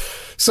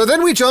 So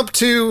then we jump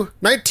to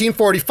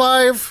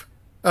 1945...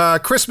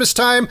 Christmas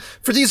time.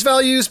 For these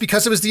values,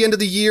 because it was the end of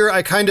the year,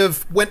 I kind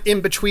of went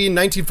in between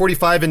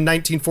 1945 and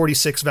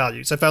 1946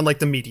 values. I found like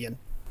the median.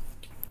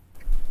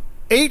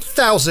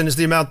 8,000 is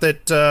the amount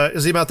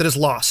that is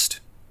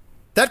lost.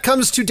 That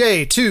comes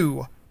today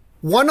to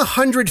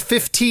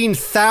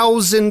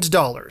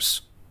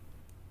 $115,000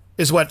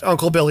 is what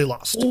Uncle Billy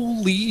lost.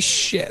 Holy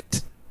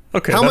shit.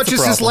 Okay. How much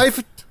is his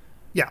life?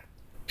 Yeah.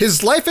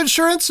 His life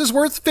insurance is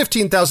worth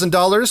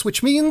 $15,000,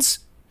 which means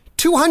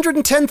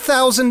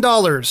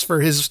 $210,000 for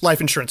his life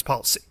insurance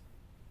policy.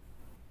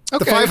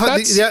 Okay,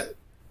 the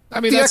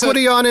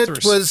equity on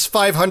it was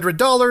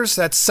 $500.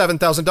 That's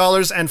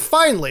 $7,000. And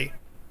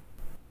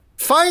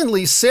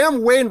finally,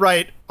 Sam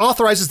Wainwright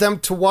authorizes them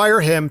to wire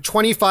him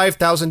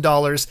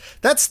 $25,000.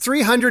 That's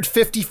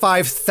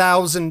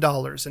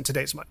 $355,000 in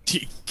today's money.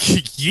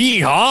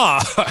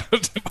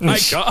 Yeehaw! My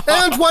God.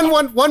 And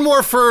one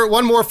more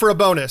for a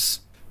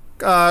bonus.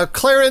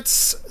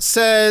 Clarence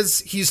says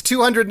he's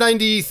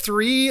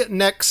 293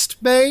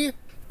 next May.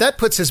 That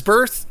puts his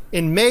birth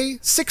in May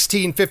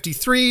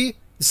 1653,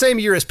 the same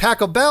year as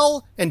Paco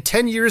Bell, and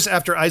 10 years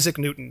after Isaac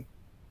Newton.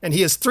 And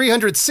he is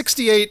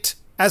 368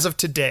 as of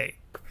today.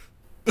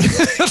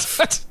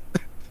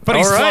 But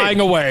he's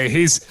flying away.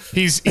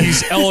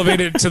 He's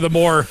elevated to the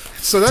more.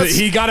 So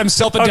he got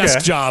himself a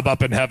desk job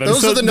up in heaven.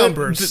 Those are the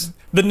numbers.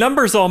 The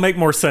numbers all make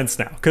more sense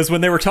now, because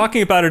when they were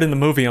talking about it in the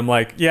movie, I'm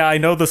like, yeah, I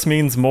know this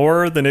means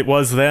more than it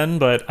was then,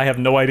 but I have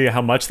no idea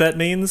how much that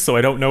means. So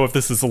I don't know if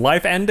this is a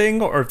life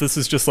ending or if this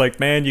is just like,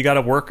 man, you got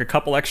to work a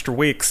couple extra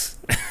weeks.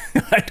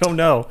 I don't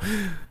know.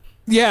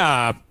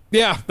 Yeah,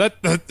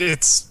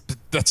 that's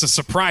a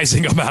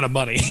surprising amount of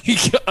money.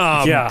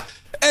 Yeah,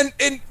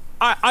 and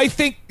I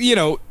think, you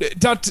know,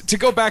 to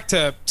go back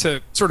to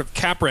sort of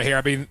Capra here,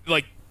 I mean,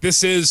 like,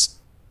 this is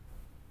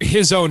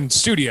his own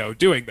studio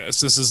doing this.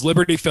 This is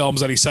Liberty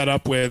Films that he set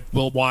up with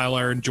Will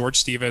Wyler and George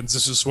Stevens.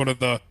 This is one of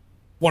the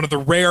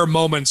rare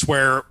moments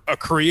where a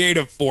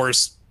creative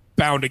force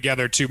bound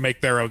together to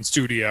make their own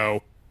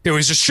studio. It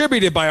was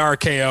distributed by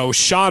RKO,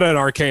 shot at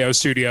RKO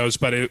Studios,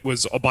 but it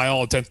was, by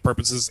all intents and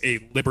purposes, a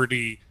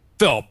Liberty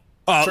film.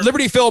 Sure.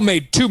 Liberty Film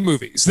made 2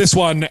 movies, this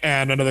one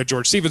and another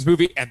George Stevens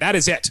movie, and that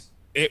is it.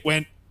 It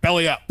went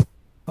belly up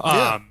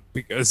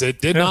because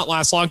it did not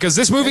last long, because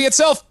this movie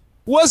itself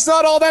was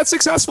not all that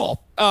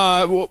successful.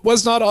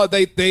 Was not all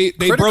they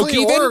broke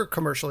even, or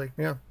commercially.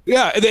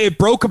 Yeah, it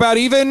broke about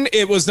even.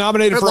 It was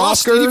nominated for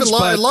Oscars.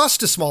 It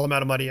lost a small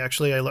amount of money,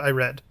 actually. I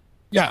read.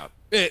 Yeah,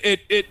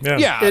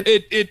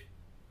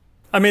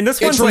 I mean,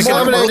 this one's like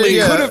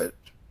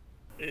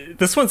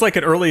this one's like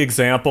an early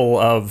example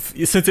of,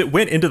 since it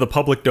went into the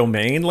public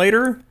domain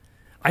later,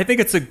 I think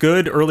it's a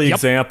good early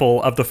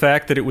example of the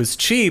fact that it was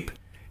cheap,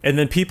 and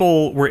then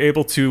people were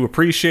able to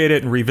appreciate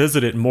it and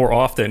revisit it more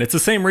often. It's the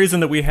same reason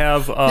that we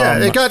have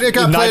it got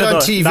played on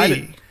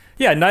TV.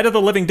 Night of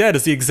the Living Dead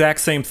is the exact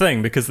same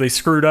thing, because they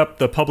screwed up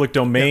the public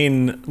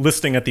domain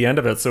listing at the end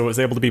of it, so it was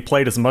able to be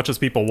played as much as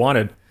people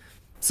wanted.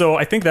 So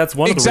I think that's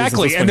one of the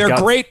reasons this one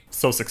got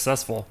so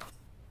successful.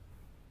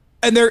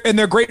 And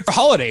they're great for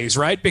holidays,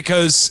 right?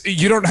 Because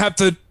you don't have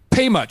to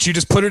pay much. You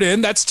just put it in.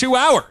 That's 2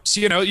 hours.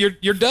 You know,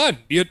 you're done.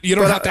 You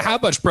don't have to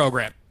have much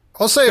program.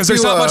 I'll say, because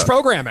there's not much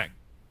programming.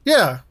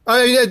 Yeah.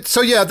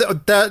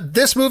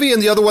 This movie and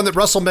the other one that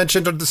Russell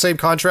mentioned under the same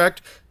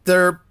contract,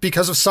 they're,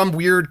 because of some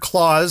weird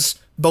clause,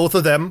 both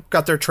of them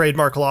got their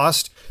trademark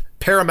lost.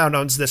 Paramount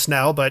owns this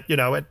now, but, you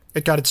know,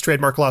 it got its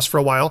trademark lost for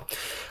a while.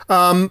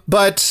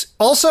 But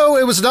also,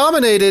 it was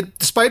nominated,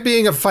 despite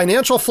being a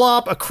financial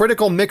flop, a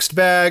critical mixed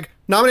bag,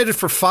 nominated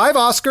for 5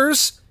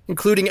 Oscars,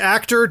 including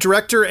actor,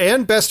 director,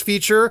 and best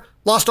feature.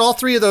 Lost all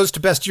 3 of those to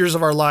Best Years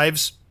of Our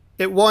Lives.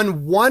 It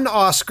won 1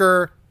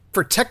 Oscar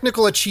for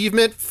technical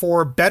achievement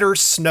for better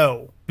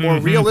snow, more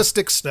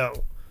realistic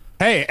snow.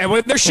 Hey, and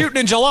when they're shooting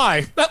in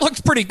July, that looks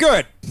pretty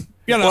good.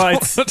 You know? Well,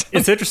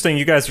 it's interesting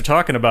you guys are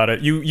talking about it.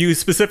 You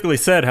specifically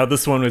said how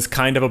this one was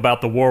kind of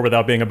about the war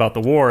without being about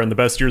the war, and The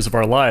Best Years of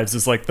Our Lives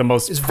is like the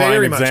most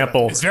prime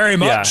example. It's very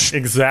much. Yeah,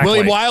 exactly.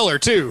 William Wyler,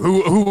 too,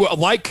 who,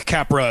 like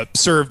Capra,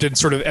 served in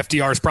sort of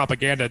FDR's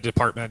propaganda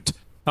department.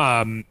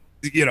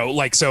 You know,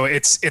 like, so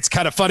it's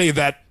kind of funny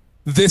that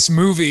this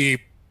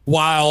movie,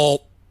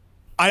 while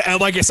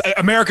I said,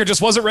 America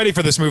just wasn't ready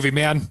for this movie,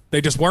 man.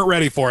 They just weren't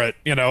ready for it,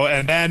 you know,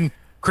 and then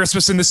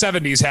Christmas in the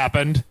 70s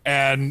happened,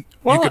 and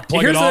you could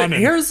plug it on,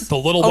 and the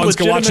little ones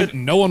can watch it,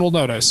 and no one will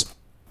notice.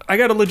 I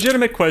got a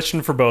legitimate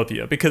question for both of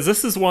you, because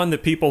this is one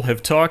that people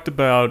have talked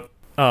about,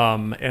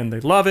 and they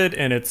love it,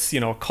 and it's,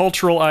 you know, a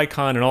cultural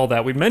icon and all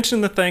that. We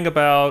mentioned the thing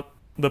about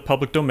the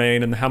public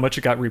domain and how much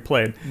it got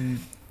replayed.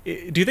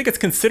 Do you think it's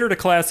considered a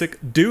classic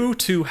due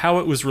to how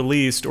it was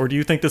released, or do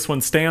you think this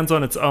one stands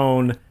on its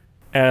own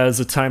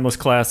as a timeless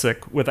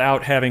classic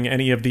without having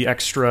any of the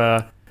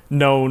extra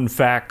known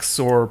facts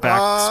or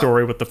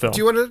backstory with the film? Do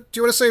you want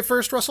to say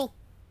first, Russell?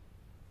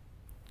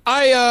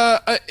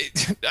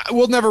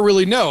 We'll never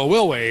really know,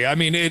 will we? I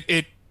mean,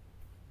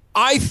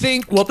 I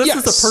think. Well, this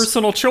is a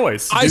personal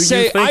choice. I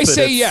say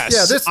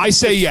yes. Yeah, I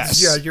say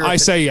yes. Yeah, I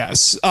say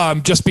yes.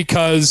 Just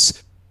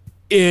because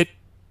it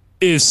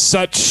is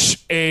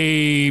such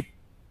a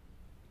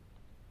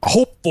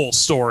hopeful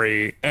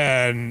story,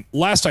 and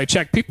last I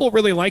checked, people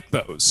really like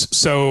those.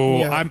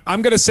 So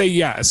I'm going to say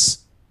yes.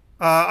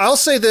 I'll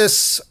say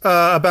this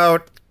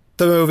about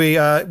the movie,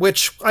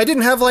 which I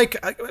didn't have,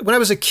 like, when I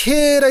was a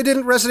kid, I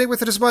didn't resonate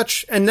with it as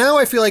much. And now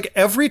I feel like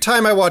every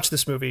time I watch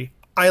this movie,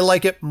 I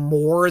like it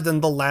more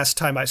than the last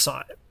time I saw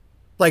it.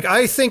 Like,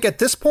 I think at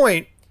this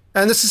point,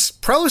 and this is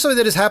probably something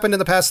that has happened in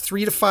the past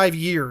 3 to 5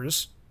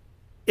 years,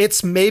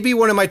 it's maybe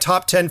one of my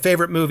top 10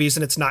 favorite movies,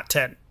 and it's not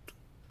 10.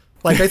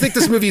 Like, I think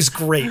this movie's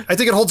great. I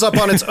think it holds up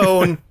on its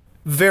own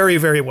very,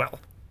 very well.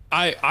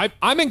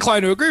 I'm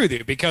inclined to agree with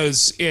you,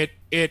 because it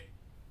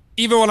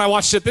even when I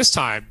watched it this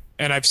time,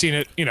 and I've seen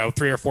it, you know,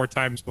 3 or 4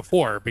 times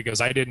before, because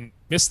I didn't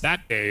miss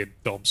that day in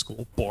film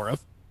school, Boruff.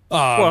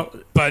 But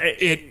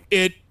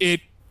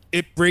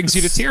it brings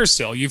you to tears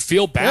still. You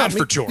feel bad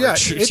for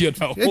George. You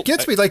know? It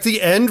gets me. Like,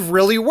 the end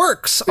really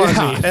works on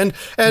me.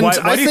 And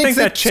why do you think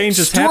that change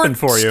has happened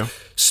for you?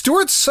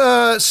 Stuart's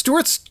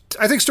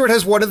Stewart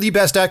has one of the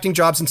best acting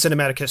jobs in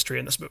cinematic history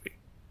in this movie.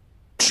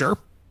 Sure.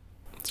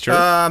 It's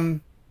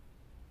true.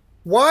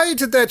 Why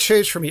did that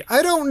change for me?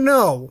 I don't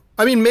know.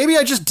 I mean, maybe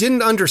I just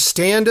didn't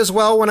understand as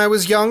well when I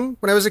was young,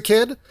 when I was a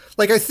kid.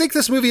 Like, I think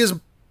this movie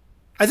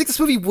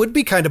would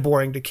be kind of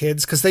boring to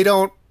kids because they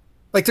don't,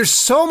 like, there's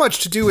so much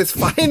to do with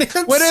finance.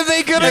 When are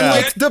they gonna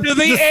get to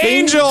the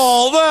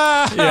angel?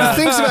 The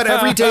things about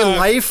everyday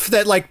life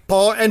that, like,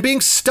 Paul, and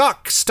being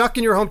stuck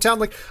in your hometown.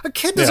 Like, a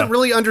kid doesn't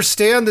really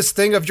understand this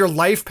thing of your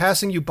life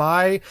passing you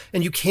by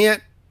and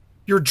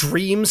your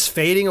dreams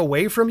fading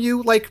away from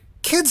you. Like,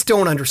 kids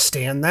don't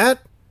understand that.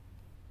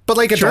 But,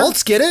 like,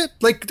 adults get it.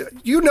 Like,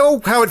 you know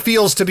how it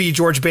feels to be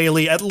George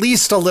Bailey, at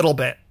least a little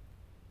bit.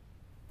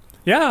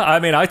 Yeah, I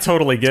mean, I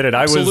totally get it.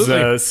 Absolutely.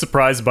 I was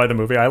surprised by the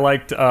movie. I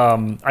liked,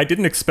 I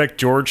didn't expect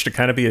George to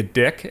kind of be a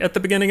dick at the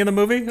beginning of the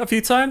movie a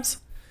few times.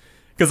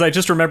 Because I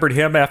just remembered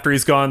him after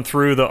he's gone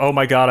through the, oh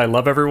my God, I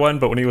love everyone,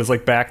 but when he was,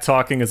 like, back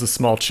talking as a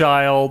small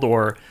child,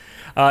 or...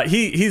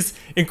 he's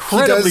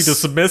incredibly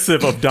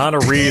dismissive of Donna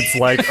Reed's,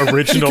 like,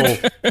 original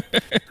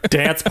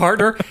dance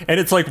partner, and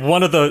it's like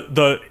one of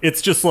the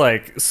it's just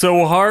like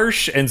so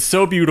harsh and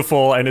so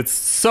beautiful, and it's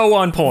so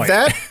on point.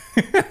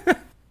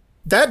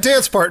 That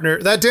dance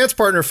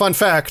partner, fun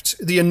fact,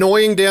 the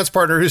annoying dance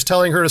partner who's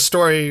telling her a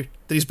story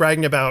that he's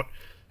bragging about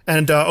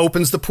and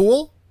opens the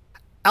pool,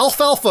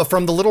 Alfalfa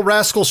from the Little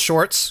Rascals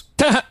shorts.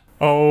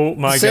 Oh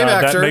my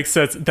God, that makes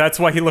sense. That's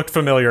why he looked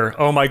familiar.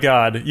 Oh my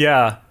God,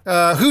 yeah.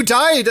 Who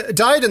died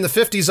in the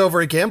 50s over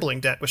a gambling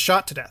debt, was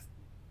shot to death.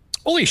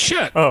 Holy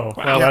shit. Oh,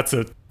 wow. Well, that's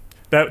it.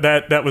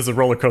 That was a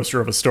roller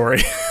coaster of a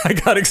story. I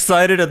got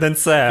excited and then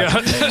sad. Yeah.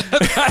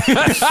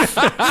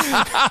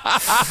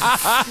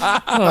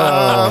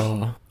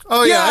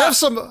 I have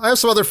some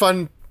other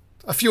fun,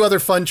 a few other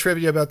fun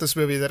trivia about this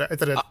movie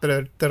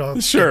that I'll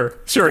sure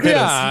hit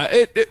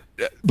us.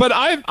 But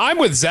I'm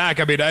with Zach.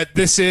 I mean,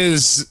 this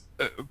is.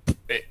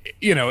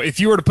 If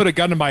you were to put a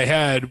gun to my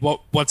head,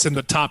 what's in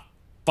the top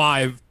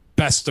 5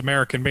 best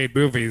American-made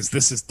movies,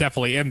 this is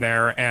definitely in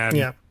there,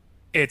 and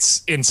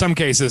it's in some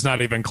cases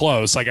not even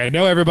close. Like, I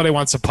know everybody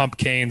wants to pump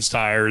Kane's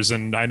tires,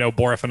 and I know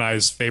Boruff and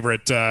I's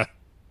favorite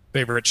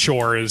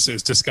chore is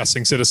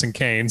discussing Citizen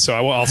Kane,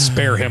 so I'll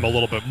spare him a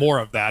little bit more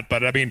of that.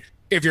 But I mean,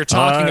 if you're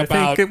talking about,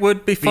 I think it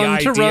would be fun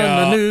to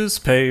run a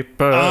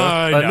newspaper.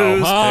 I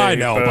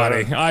know,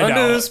 buddy. I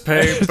know. A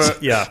newspaper.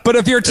 Yeah. But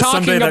if you're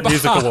talking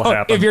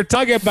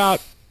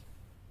about,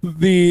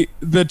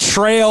 the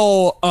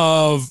trail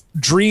of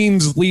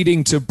dreams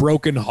leading to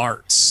broken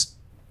hearts,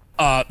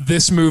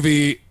 this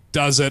movie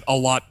does it a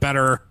lot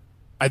better.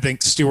 I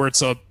think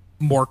Stewart's a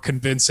more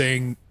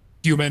convincing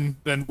human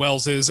than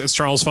Wells is as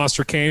Charles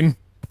Foster Kane,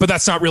 but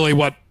that's not really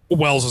what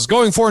Wells was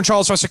going for in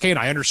Charles Foster Kane.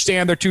 I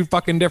understand they're two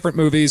fucking different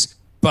movies,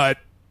 but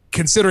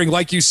considering,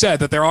 like you said,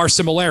 that there are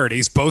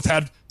similarities, both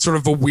had sort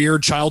of a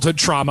weird childhood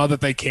trauma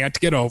that they can't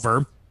get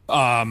over.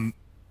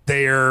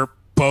 They're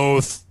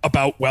both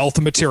about wealth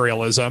and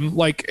materialism.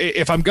 Like,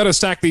 if I'm going to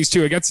stack these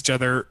two against each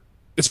other,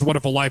 It's a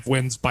Wonderful Life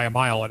wins by a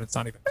mile, and it's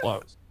not even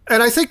close.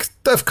 And I think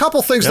a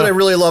couple things that I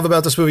really love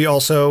about this movie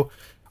also.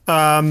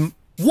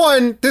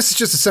 One, this is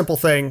just a simple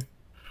thing.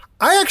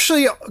 I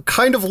actually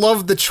kind of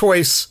love the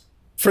choice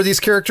for these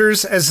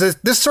characters, as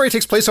this story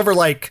takes place over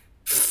like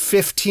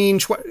 15,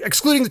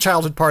 excluding the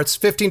childhood parts,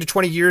 15 to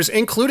 20 years,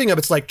 including them,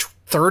 it's like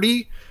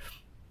 30.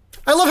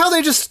 I love how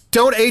they just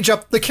don't age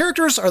up. The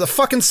characters are the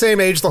fucking same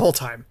age the whole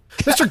time.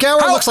 Mr. Gower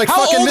looks like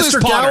fucking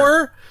Mr.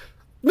 Gower.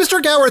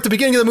 Mr. Gower at the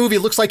beginning of the movie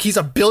looks like he's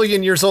 1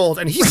 billion years old,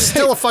 and he's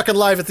still fucking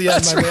alive at the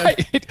end, my man.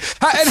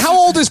 And how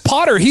old is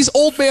Potter? He's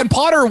old man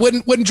Potter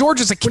when George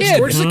is a kid. When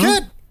George is a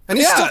kid. And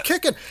he's still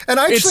kicking. And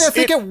actually, I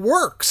think it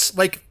works.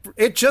 Like,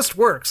 it just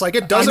works. Like,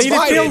 it doesn't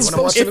bother me when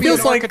I'm watching it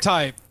feels like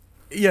archetype.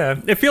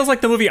 Yeah, it feels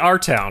like the movie Our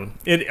Town.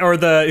 It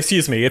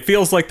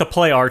feels like the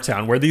play Our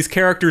Town, where these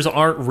characters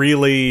aren't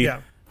really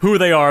who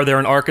they are. They're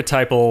an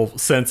archetypal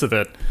sense of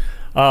it.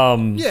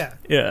 Yeah.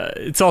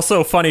 It's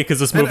also funny because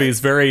this movie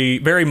is very,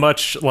 very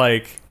much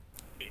like...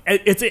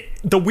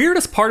 the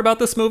weirdest part about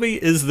this movie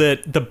is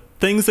that the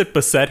things that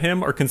beset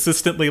him are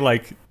consistently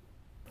like...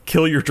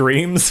 kill your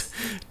dreams,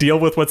 deal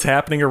with what's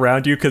happening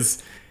around you,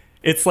 because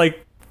it's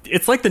like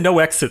the no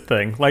exit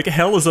thing. Like,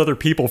 hell is other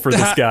people for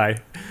this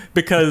guy,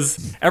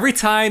 because every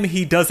time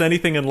he does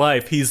anything in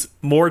life, he's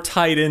more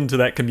tied into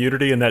that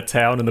community and that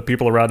town and the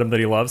people around him that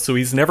he loves, so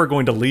he's never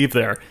going to leave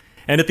there.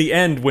 And at the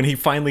end, when he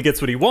finally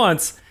gets what he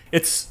wants,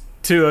 it's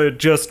to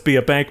just be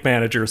a bank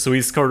manager. So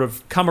he's sort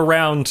of come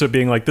around to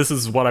being like, this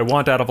is what I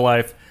want out of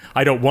life.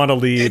 I don't want to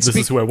leave. This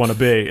is who I want to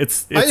be.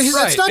 It's not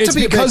to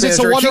be because it's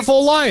a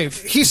wonderful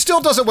life. He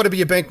still doesn't want to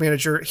be a bank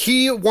manager.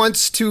 He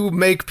wants to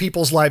make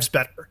people's lives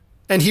better.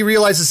 And he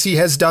realizes he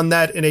has done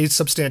that in a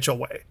substantial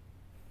way.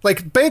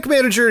 Like, bank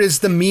manager is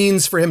the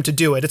means for him to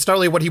do it. It's not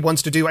really what he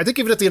wants to do. I think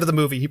even at the end of the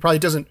movie, he probably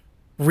doesn't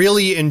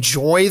really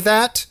enjoy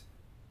that.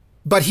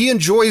 But he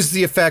enjoys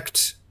the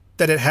effect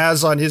that it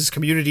has on his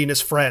community and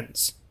his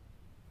friends.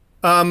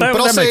 That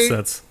makes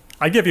sense.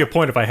 I'd give you a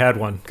point if I had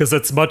one, because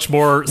it's much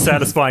more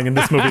satisfying in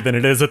this movie than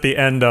it is at the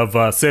end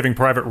of Saving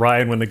Private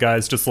Ryan, when the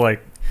guy's just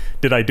like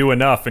did I do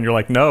enough? And you're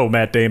like, no,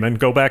 Matt Damon,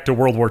 go back to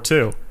World War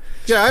II.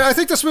 Yeah, I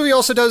think this movie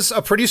also does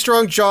a pretty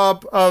strong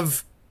job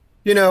of,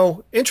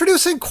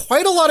 introducing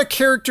quite a lot of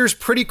characters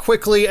pretty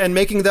quickly and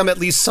making them at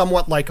least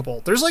somewhat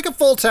likable. There's like a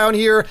full town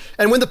here,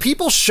 and when the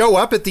people show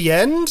up at the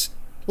end,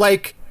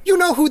 like, you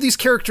know who these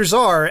characters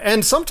are,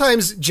 and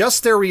sometimes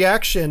just their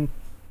reaction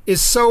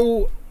is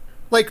so,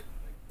 like,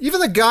 even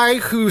the guy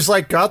who's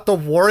like got the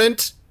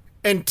warrant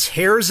and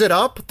tears it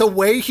up, the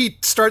way he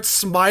starts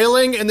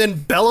smiling and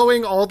then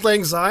bellowing Auld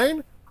Lang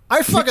Syne,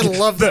 I fucking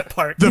love that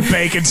part. The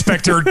bank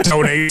inspector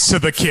donates to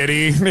the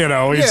kitty.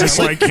 He's just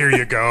like, here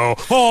you go.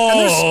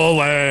 Auld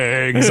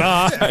Lang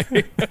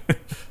Syne.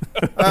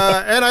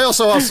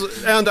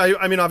 And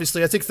I mean,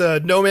 obviously, I think the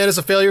no man is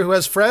a failure who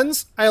has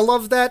friends. I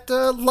love that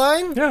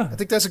line. Yeah. I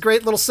think that's a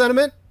great little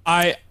sentiment.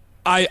 I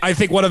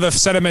think one of the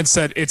sentiments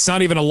that it's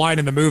not even a line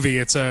in the movie.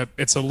 It's a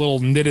little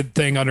knitted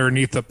thing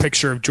underneath a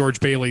picture of George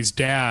Bailey's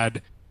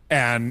dad.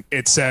 And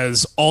it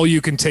says, all you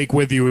can take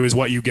with you is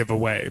what you give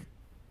away.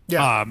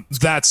 Yeah.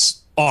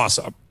 That's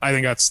awesome. I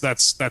think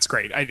that's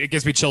great. It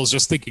gives me chills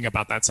just thinking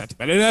about that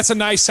sentiment. And that's a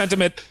nice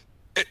sentiment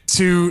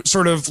to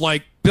sort of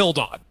like build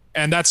on.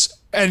 And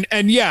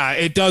yeah,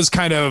 it does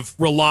kind of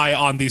rely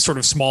on these sort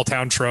of small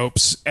town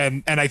tropes.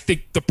 And I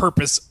think the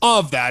purpose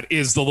of that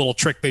is the little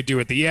trick they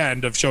do at the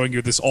end of showing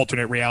you this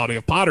alternate reality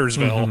of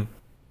Pottersville.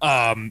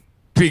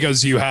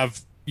 Because you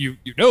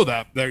know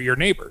that they're your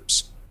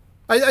neighbors.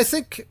 I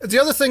think the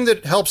other thing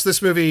that helps this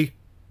movie,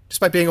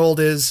 despite being old,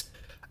 is,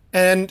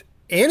 and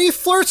Annie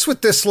flirts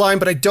with this line,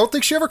 but I don't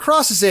think she ever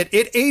crosses it.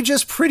 It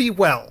ages pretty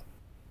well.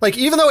 Like,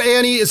 even though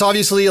Annie is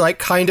obviously like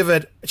kind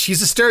of she's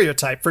a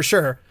stereotype for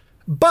sure.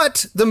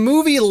 But the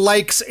movie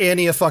likes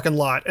Annie a fucking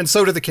lot, and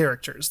so do the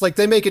characters. Like,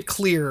 they make it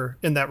clear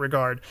in that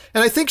regard.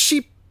 And I think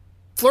she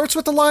flirts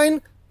with the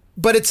line,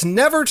 but it's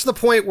never to the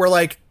point where,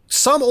 like,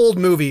 some old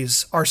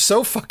movies are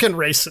so fucking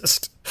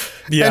racist.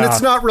 Yeah. And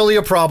it's not really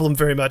a problem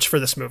very much for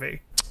this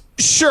movie.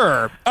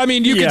 Sure. I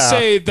mean, you could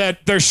say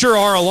that there sure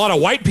are a lot of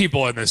white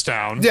people in this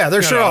town. Yeah,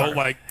 there sure are.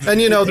 Like,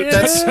 and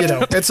that's,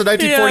 it's a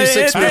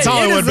 1946 movie. That's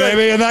Hollywood,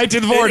 baby, in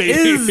 1940.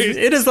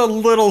 It is a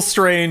little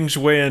strange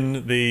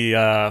when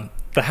the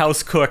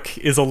house cook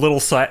is a little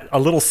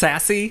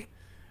sassy.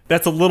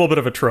 That's a little bit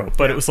of a trope,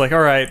 but it was like,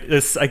 all right,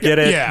 I get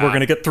it. Yeah. We're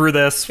going to get through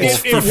this. We'll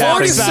keep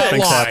having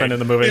things happen in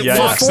the movie.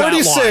 For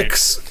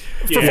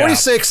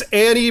 46,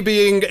 Annie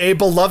being a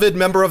beloved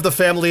member of the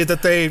family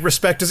that they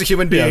respect as a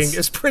human being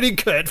is pretty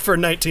good for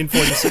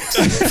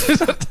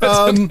 1946.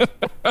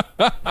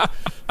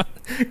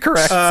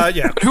 Correct.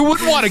 Yeah. Who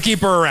wouldn't want to keep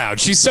her around?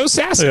 She's so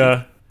sassy.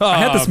 Yeah. I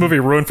had this movie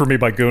ruined for me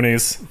by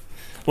Goonies.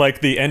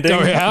 Like the ending,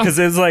 because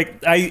it's like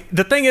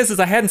the thing is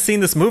I hadn't seen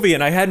this movie,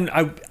 and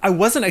I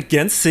wasn't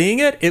against seeing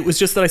it. It was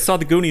just that I saw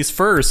the Goonies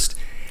first,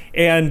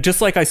 and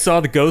just like I saw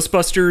the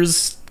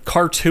Ghostbusters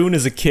cartoon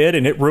as a kid,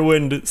 and it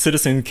ruined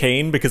Citizen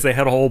Kane because they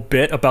had a whole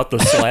bit about the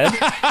sled.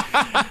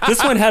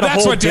 This one had a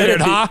whole bit.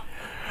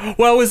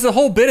 Well, it was the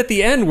whole bit at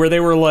the end where they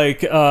were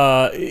like,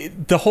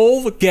 the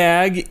whole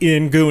gag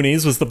in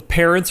Goonies was the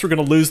parents were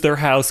going to lose their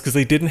house because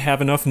they didn't have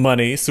enough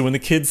money. So when the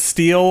kids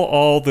steal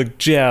all the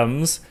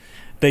gems,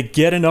 they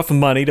get enough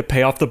money to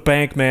pay off the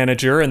bank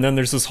manager, and then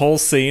there's this whole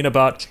scene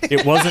about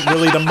it wasn't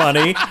really the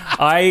money.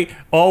 I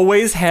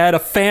always had a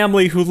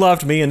family who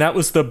loved me, and that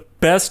was the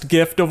best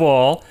gift of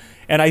all.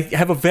 And I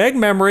have a vague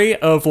memory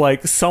of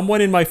like someone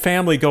in my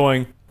family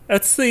going,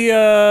 "That's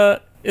the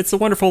It's a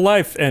Wonderful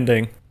Life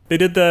ending." They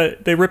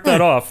ripped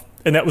that off,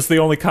 and that was the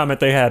only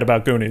comment they had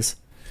about Goonies.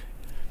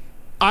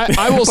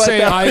 I will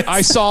say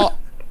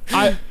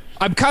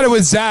I'm kind of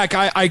with Zach.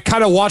 I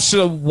kind of watched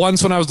it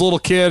once when I was a little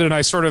kid, and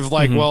I sort of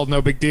like, well,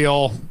 no big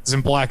deal. It's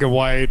in black and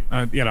white.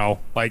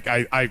 Like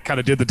I kind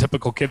of did the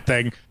typical kid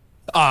thing.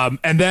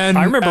 And then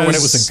I remember when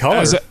it was in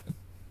color.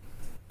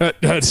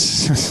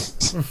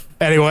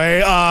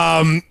 Anyway,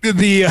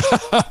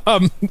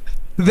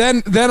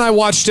 then I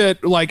watched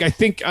it, like, I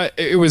think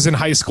it was in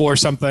high school or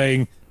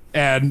something,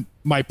 and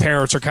my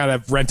parents are kind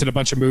of rented a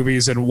bunch of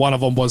movies, and one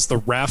of them was The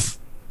Ref.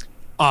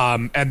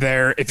 And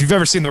if you've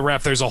ever seen The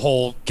Ref, there's a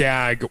whole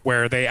gag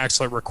where they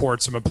actually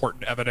record some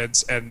important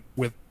evidence, and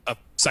with a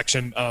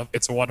section of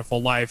It's a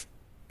Wonderful Life.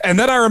 And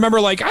then I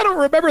remember, like, I don't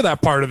remember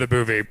that part of the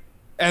movie.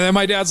 And then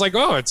my dad's like,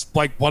 oh, it's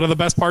like one of the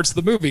best parts of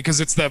the movie because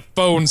it's the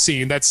phone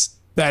scene. That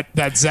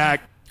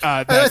Zach.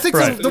 I think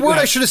the word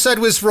I should have said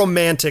was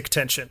romantic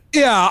tension.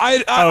 Yeah,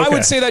 I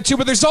would say that too.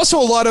 But there's also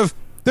a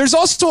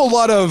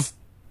lot of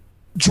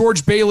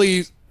George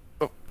Bailey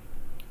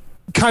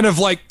kind of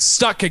like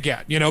stuck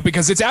again,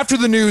 because it's after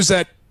the news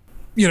that,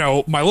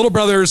 my little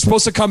brother is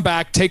supposed to come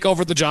back, take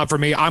over the job for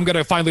me. I'm going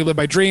to finally live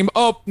my dream.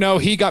 Oh, no,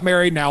 he got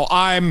married. Now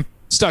I'm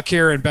stuck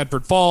here in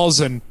Bedford Falls,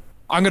 and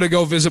I'm going to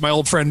go visit my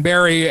old friend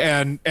Mary.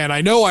 And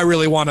I know I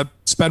really want to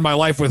spend my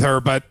life with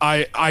her, but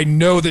I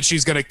know that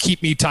she's going to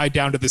keep me tied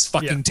down to this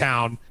fucking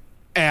town.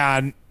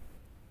 And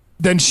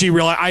then he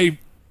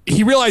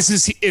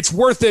realizes it's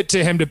worth it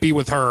to him to be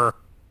with her,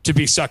 to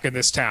be stuck in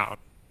this town.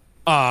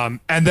 And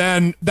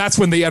then that's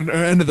when the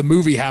end of the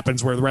movie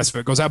happens, where the rest of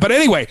it goes out. But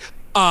anyway,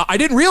 I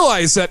didn't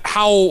realize that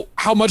how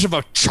much of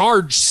a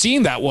charged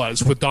scene that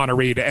was with Donna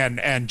Reed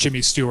and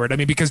Jimmy Stewart. I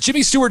mean, because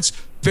Jimmy Stewart's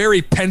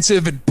very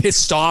pensive and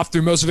pissed off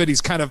through most of it.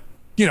 He's kind of,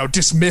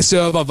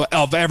 dismissive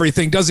of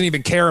everything, doesn't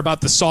even care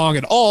about the song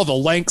and all the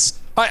lengths.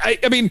 I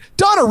mean,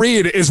 Donna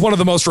Reed is one of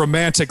the most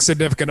romantic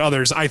significant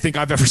others I think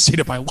I've ever seen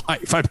in my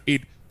life. I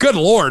mean, good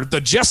Lord,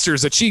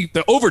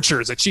 the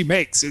overtures that she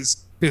makes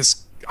is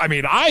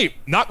I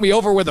knock me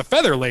over with a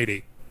feather,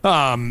 lady.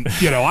 I'm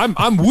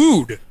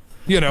wooed.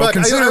 But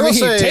consider me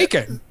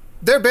taken.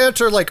 Their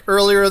banter, like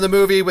earlier in the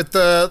movie with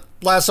the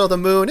Lasso of the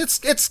Moon,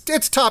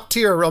 it's top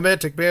tier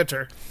romantic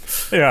banter.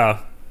 Yeah.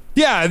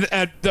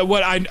 Yeah,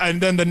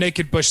 and then the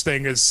naked bush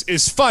thing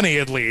is funny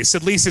at least.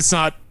 At least it's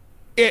not.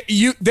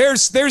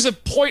 There's a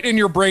point in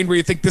your brain where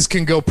you think this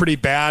can go pretty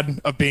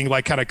bad of being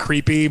like kind of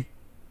creepy,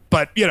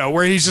 but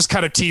where he's just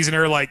kind of teasing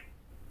her like,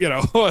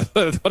 what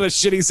a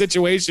shitty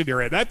situation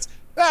you're in.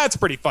 That's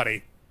pretty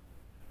funny.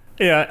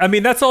 Yeah, I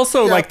mean, that's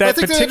also like that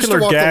particular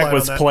gag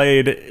was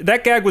played.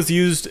 That gag was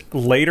used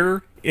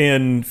later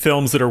in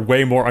films that are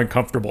way more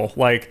uncomfortable.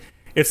 Like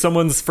if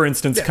someone's, for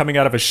instance, coming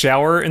out of a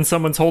shower and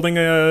someone's holding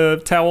a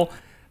towel,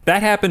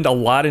 that happened a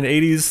lot in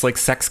 80s, like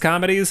sex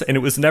comedies, and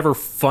it was never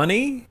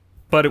funny,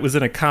 but it was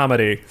in a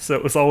comedy. So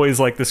it was always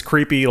like this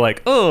creepy,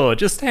 like, oh,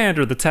 just hand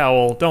her the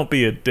towel, don't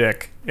be a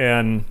dick.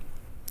 And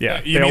yeah,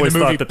 you mean the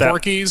movie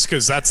Porky's?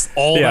 Because that's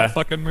all that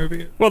fucking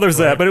movie is. Well, there's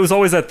that, but it was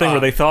always that thing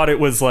where they thought it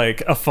was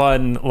like a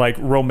fun, like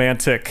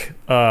romantic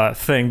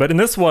thing. But in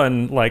this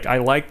one, like I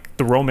like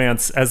the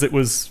romance as it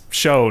was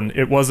shown.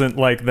 It wasn't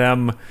like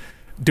them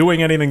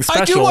doing anything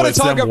special.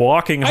 It's them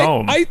walking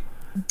home.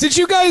 Did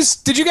you guys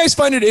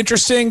find it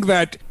interesting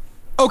that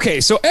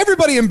so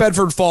everybody in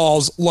Bedford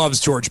Falls loves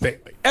George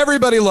Bailey.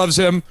 Everybody loves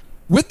him,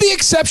 with the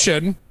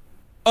exception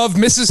of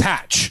Mrs.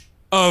 Hatch,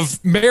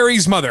 of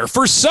Mary's mother.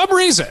 For some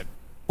reason,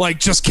 like,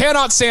 just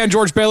cannot stand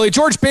George Bailey.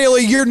 George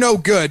Bailey, you're no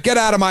good. Get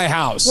out of my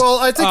house. Well,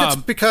 I think it's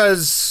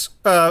because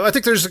I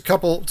think there's a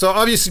couple. So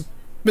obviously,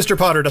 Mr.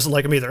 Potter doesn't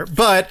like him either.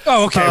 But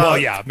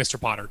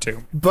Mr. Potter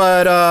too.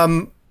 But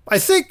I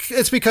think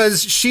it's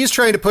because she's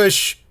trying to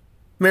push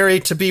Mary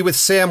to be with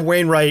Sam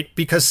Wainwright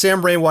because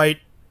Sam Wainwright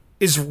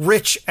is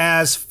rich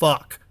as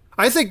fuck.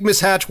 I think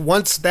Miss Hatch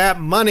wants that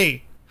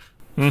money.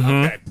 Mm-hmm.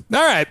 Okay.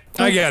 All right.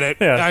 I get it.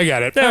 Yeah. I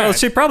get it. Yeah, well,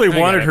 she probably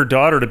wanted her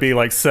daughter to be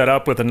like set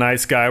up with a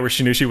nice guy where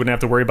she knew she wouldn't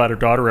have to worry about her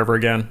daughter ever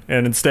again.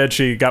 And instead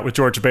she got with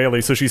George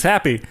Bailey, so she's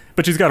happy,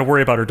 but she's got to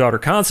worry about her daughter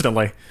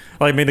constantly.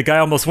 Like, I mean, the guy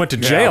almost went to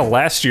jail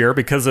last year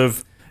because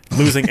of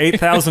losing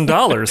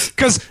 $8,000.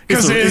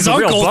 Because his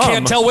uncle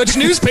can't tell which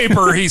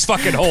newspaper he's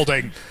fucking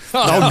holding.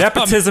 No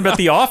nepotism at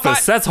the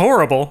office. That's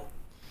horrible.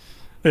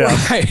 Yeah.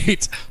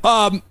 Right.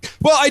 Well,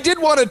 I did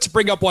want to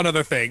bring up one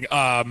other thing.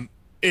 No,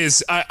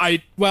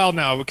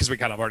 because we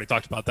kind of already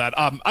talked about that.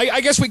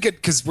 I guess we could,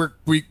 because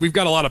we've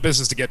got a lot of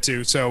business to get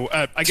to. So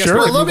I guess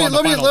sure.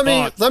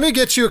 Let me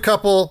get you a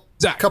couple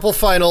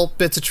final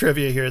bits of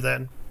trivia here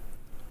then.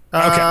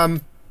 Okay.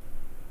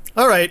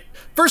 All right.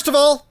 First of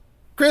all,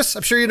 Chris,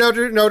 I'm sure you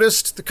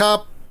noticed the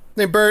cop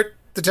named Bert,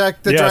 the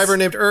driver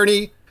named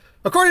Ernie.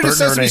 According to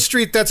Sesame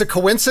Street, that's a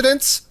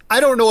coincidence. I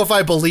don't know if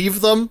I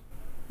believe them,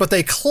 but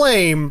they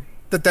claim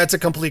that that's a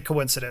complete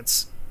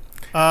coincidence.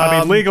 I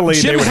mean, legally,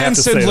 Jim they would have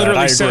to say Henson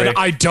literally that. said,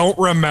 "I don't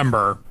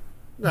remember."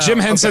 Jim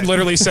Henson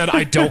literally said,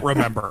 "I don't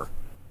remember."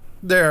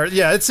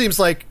 It seems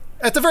like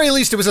at the very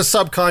least it was a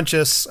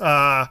subconscious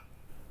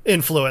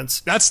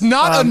influence. That's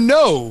not a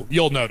no.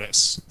 You'll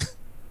notice.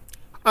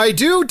 I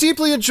do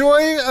deeply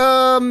enjoy,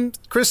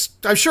 Chris.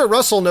 I'm sure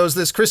Russell knows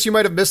this. Chris, you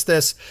might have missed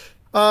this.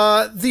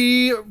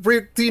 The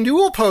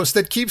newel post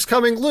that keeps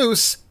coming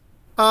loose.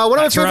 One of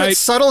my favorite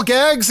subtle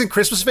gags in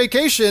Christmas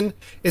Vacation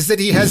is that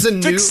he has a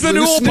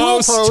newel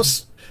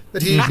post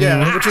that he,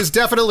 which is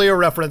definitely a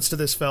reference to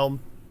this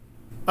film.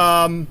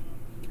 And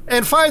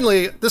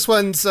finally, this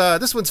one's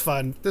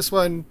fun. This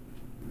one,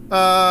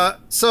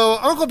 so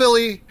Uncle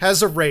Billy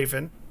has a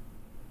raven,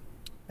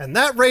 and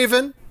that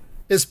raven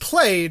is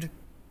played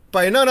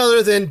by none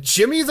other than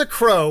Jimmy the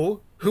Crow,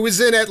 who is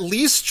in at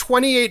least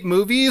 28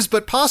 movies,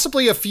 but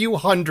possibly a few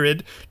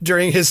hundred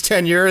during his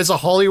tenure as a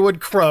Hollywood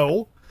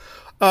crow.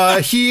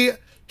 He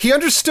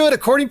understood,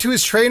 according to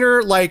his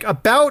trainer, like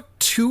about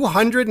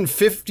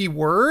 250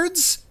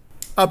 words,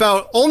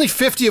 about only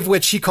 50 of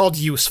which he called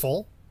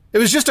useful. It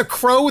was just a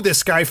crow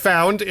this guy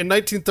found in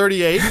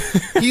 1938.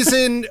 He's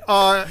in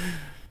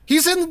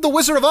The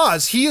Wizard of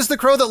Oz. He is the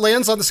crow that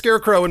lands on the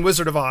scarecrow in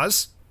Wizard of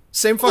Oz.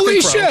 Same fucking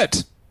Holy crow.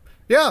 shit!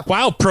 Yeah.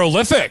 Wow,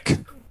 prolific.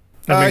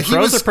 I mean,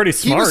 crows are pretty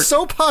smart. He was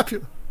so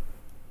popular.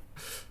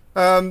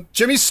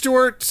 Jimmy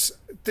Stewart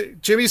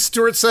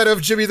said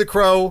of Jimmy the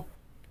Crow,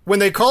 when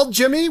they called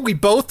Jimmy, we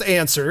both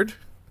answered,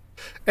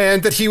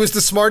 and that he was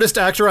the smartest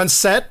actor on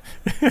set,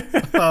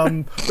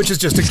 which is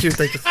just a cute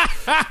thing.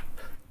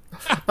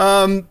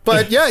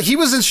 But yeah, he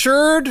was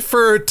insured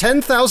for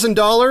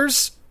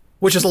 $10,000,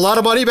 which is a lot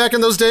of money back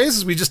in those days,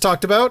 as we just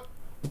talked about.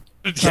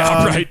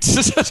 Yeah,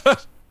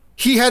 right.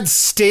 He had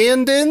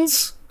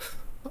stand-ins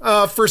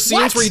for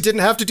scenes where he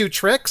didn't have to do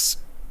tricks.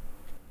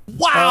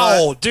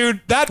 Wow,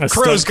 dude, that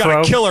crow's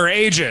got a killer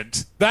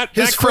agent. That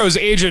crow's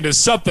agent is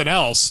something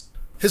else.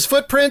 His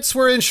footprints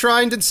were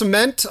enshrined in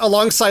cement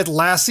alongside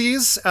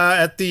Lassie's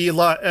at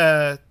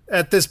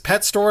this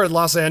pet store in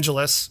Los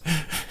Angeles.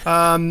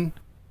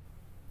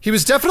 He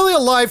was definitely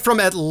alive from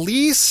at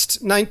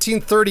least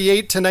 1938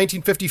 to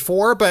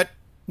 1954, but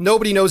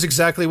nobody knows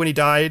exactly when he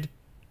died.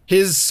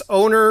 His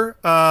owner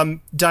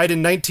died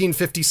in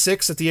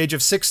 1956 at the age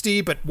of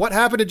 60, but what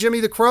happened to Jimmy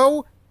the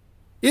Crow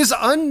is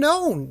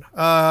unknown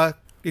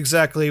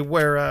exactly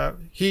where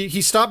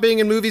he stopped being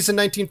in movies in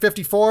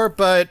 1954,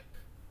 but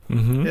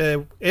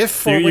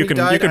if or when he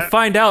died... You can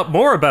find out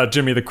more about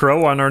Jimmy the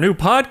Crow on our new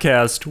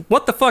podcast,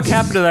 What the Fuck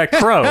Happened to That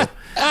Crow?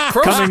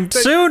 Coming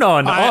soon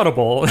on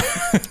Audible.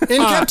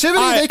 In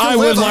captivity, they can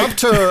live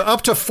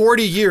up to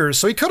 40 years,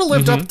 so he could have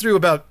lived up through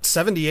about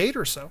 78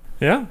 or so.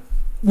 Yeah.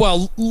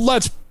 Well,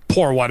 let's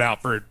pour one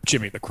out for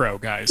Jimmy the Crow,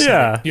 guys.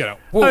 Yeah.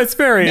 It's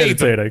very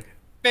entertaining.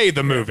 Made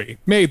the movie.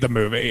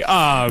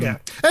 Yeah.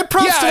 And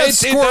props to that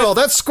squirrel.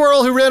 That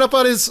squirrel who ran up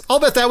on his... I'll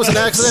bet that was an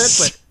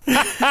accident,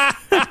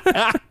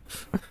 but...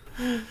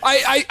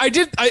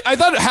 I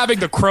thought having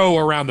the crow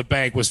around the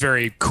bank was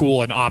very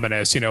cool and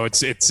ominous.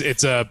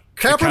 It's a...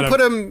 Capra put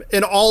him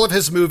in all of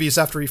his movies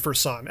after he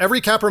first saw him. Every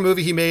Capra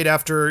movie he made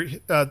after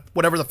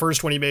whatever the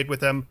first one he made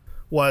with him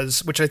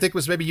was, which I think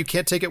was maybe You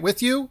Can't Take It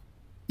With You.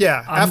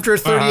 Yeah, after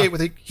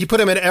 38, he put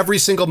him in every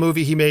single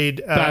movie he made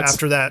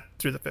after that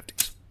through the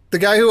 50s. The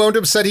guy who owned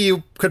him said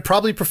he could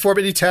probably perform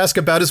any task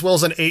about as well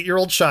as an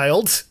 8-year-old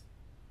child.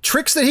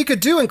 Tricks that he could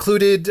do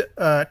included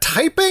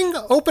typing,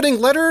 opening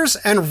letters,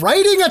 and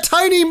riding a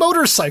tiny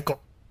motorcycle.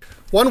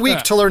 1 week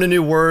to learn a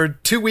new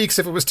word, 2 weeks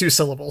if it was 2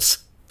 syllables.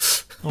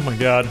 Oh my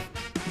God.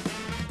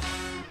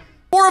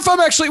 Boruff,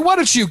 why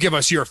don't you give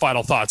us your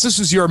final thoughts? This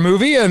was your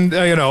movie, and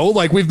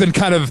we've been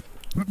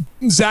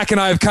Zach and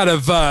I have kind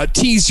of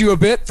teased you a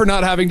bit for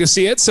not having to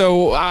see it,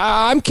 so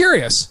I'm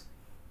curious.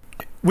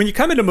 When you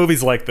come into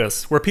movies like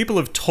this, where people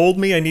have told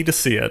me I need to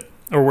see it,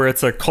 or where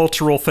it's a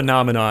cultural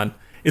phenomenon,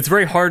 it's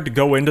very hard to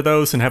go into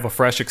those and have a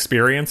fresh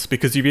experience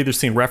because you've either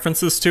seen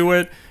references to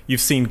it,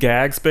 you've seen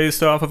gags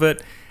based off of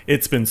it,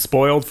 it's been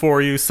spoiled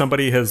for you,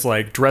 somebody has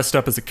dressed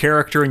up as a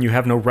character and you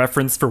have no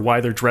reference for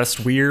why they're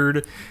dressed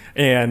weird,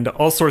 and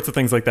all sorts of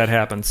things like that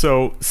happen.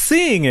 So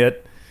seeing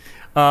it,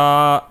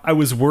 I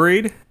was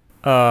worried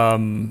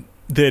that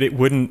it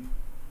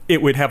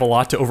would have a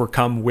lot to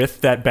overcome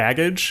with that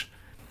baggage.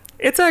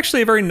 It's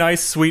actually a very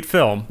nice, sweet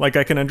film. I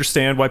can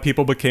understand why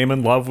people became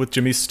in love with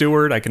Jimmy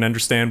Stewart. I can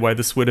understand why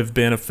this would have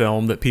been a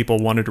film that people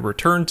wanted to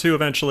return to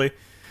eventually.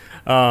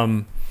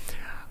 I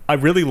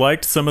really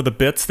liked some of the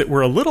bits that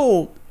were a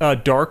little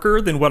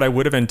darker than what I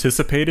would have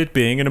anticipated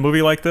being in a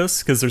movie like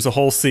this, because there's a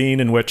whole scene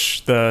in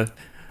which the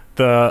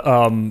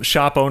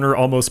shop owner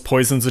almost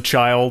poisons a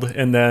child,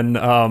 and then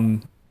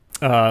the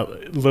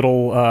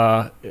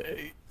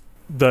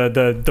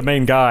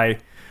main guy,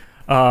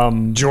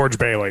 George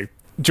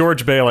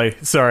Bailey,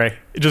 sorry.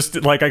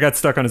 Just I got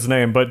stuck on his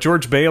name, but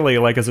George Bailey,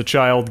 as a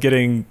child,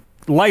 getting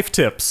life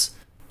tips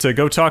to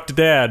go talk to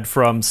dad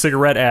from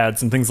cigarette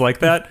ads and things like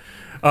that,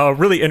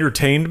 really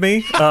entertained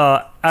me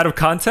out of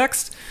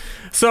context.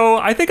 So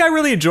I think I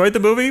really enjoyed the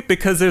movie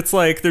because it's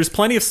there's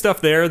plenty of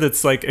stuff there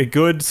that's a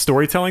good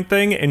storytelling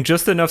thing, and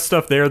just enough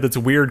stuff there that's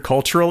weird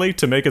culturally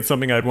to make it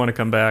something I'd want to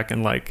come back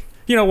and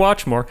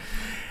watch more.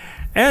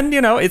 And,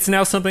 it's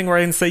now something where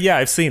I can say, yeah,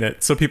 I've seen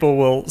it. So people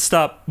will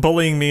stop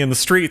bullying me in the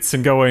streets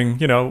and going,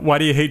 why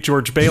do you hate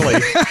George Bailey?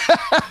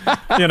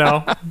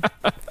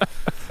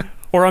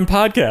 Or on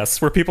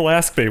podcasts where people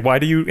ask me, why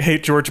do you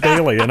hate George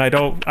Bailey? And I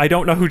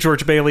don't know who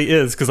George Bailey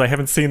is because I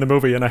haven't seen the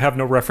movie and I have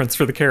no reference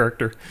for the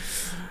character.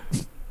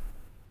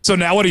 So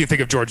now what do you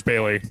think of George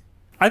Bailey?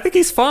 I think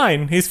he's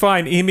fine. He's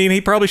fine. He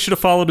probably should have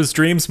followed his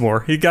dreams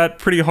more. He got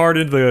pretty hard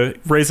into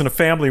raising a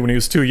family when he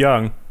was too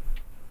young.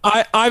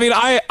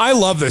 I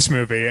love this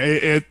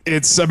movie.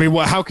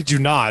 How could you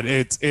not?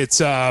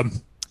 It's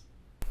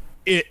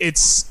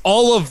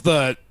all of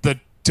the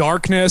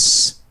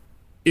darkness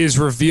is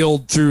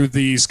revealed through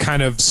these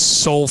kind of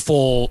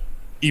soulful,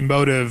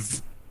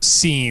 emotive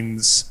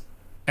scenes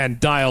and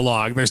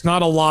dialogue. There's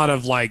not a lot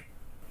of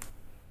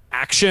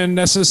action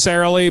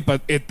necessarily,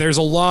 but there's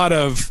a lot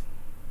of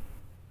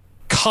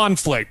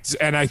conflict,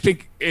 and I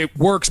think it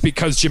works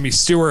because Jimmy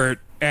Stewart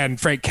and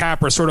Frank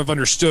Capra sort of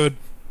understood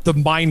the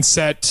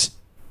mindset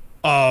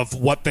of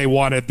what they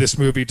wanted this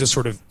movie to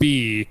sort of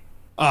be.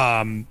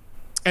 And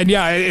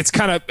yeah, it's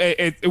kind of,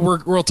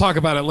 we'll talk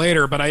about it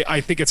later, but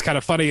I think it's kind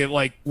of funny,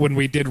 when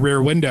we did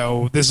Rear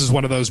Window, this is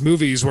one of those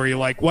movies where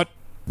you're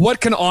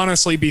what can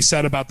honestly be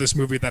said about this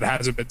movie that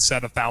hasn't been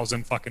said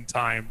 1,000 fucking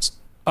times?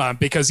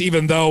 Because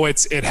even though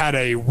it had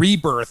a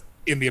rebirth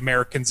in the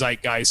American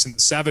zeitgeist in the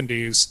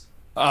 70s,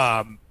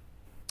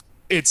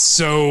 it's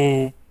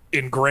so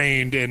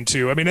ingrained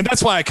into, and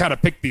that's why I kind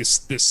of picked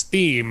this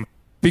theme,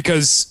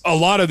 because a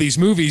lot of these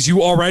movies,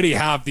 you already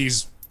have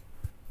these,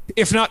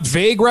 if not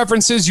vague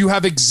references, you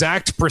have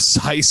exact,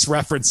 precise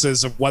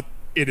references of what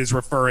it is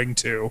referring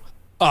to.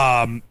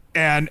 And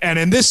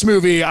in this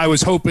movie, I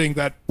was hoping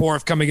that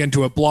Boruff coming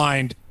into it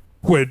blind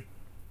would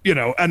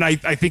and I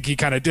think he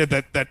kind of did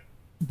that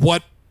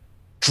what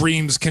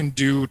dreams can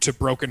do to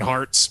broken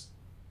hearts,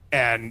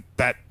 and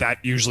that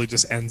usually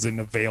just ends in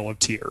a veil of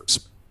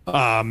tears.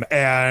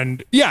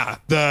 And yeah,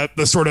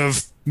 the sort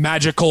of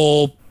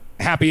magical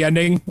happy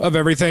ending of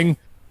everything.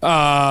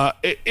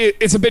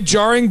 It's a bit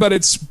jarring, but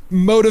it's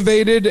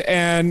motivated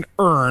and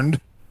earned,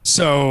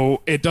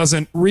 so it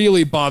doesn't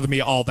really bother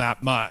me all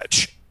that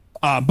much.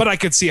 But I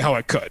could see how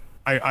it could.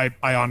 I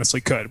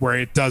honestly could, where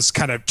it does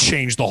kind of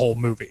change the whole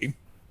movie.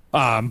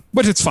 But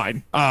it's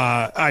fine.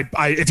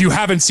 If you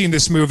haven't seen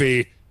this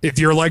movie, if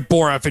you're like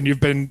Boruff and you've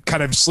been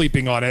kind of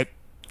sleeping on it,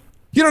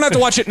 you don't have to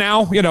watch it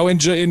now,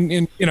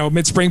 in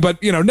mid-spring,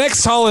 but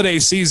next holiday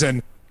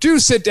season, do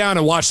sit down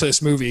and watch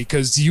this movie,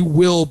 because you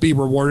will be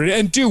rewarded.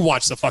 And do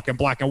watch the fucking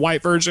black and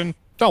white version.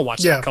 Don't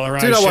watch the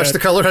colorized. Do not watch the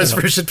colorized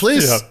version,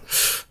 please. Yeah.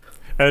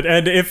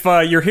 And if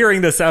you're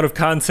hearing this out of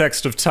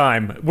context of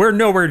time, we're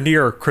nowhere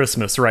near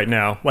Christmas right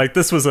now. Like,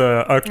 this was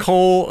a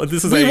cold.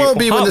 This is hot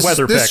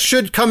weather pick. This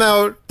should come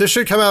out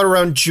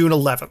around June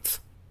 11th.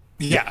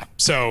 Yeah.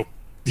 So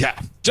yeah,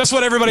 just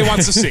what everybody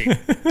wants to see.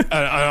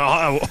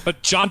 A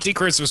jaunty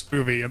Christmas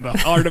movie in the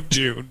heart of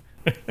June.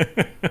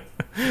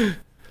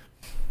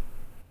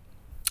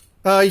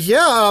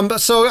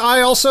 So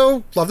I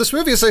also love this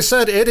movie. As I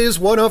said, it is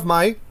one of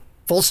my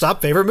full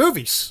stop favorite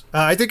movies.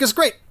 I think it's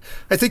great.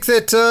 I think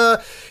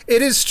that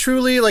it is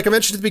truly, like I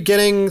mentioned at the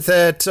beginning,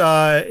 that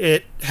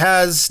it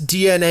has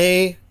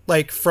DNA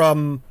like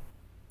from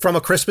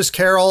A Christmas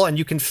Carol, and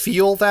you can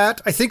feel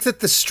that. I think that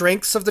the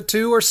strengths of the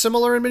two are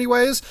similar in many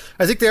ways.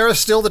 I think they are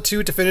still the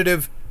two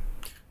definitive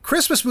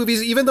Christmas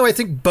movies, even though I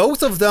think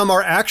both of them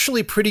are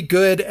actually pretty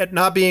good at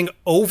not being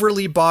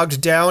overly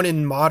bogged down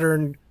in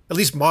modern, at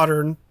least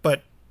modern,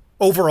 but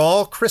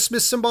overall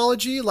Christmas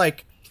symbology.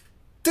 Like,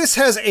 this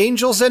has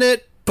angels in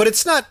it, but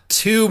it's not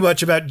too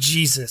much about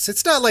Jesus.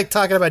 It's not like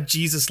talking about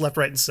Jesus left,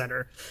 right, and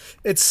center.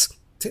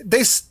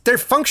 They're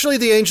functionally,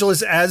 the angel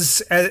is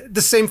as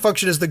the same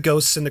function as the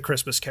ghosts in the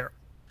Christmas Carol.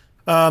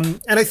 And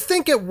I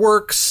think it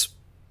works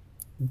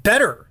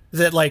better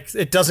that, like,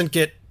 it doesn't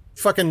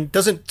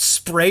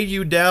spray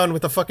you down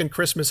with a fucking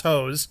Christmas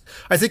hose.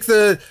 I think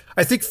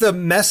the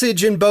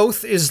message in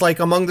both is like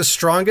among the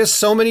strongest.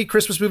 So many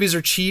Christmas movies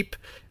are cheap.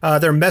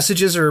 Their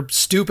messages are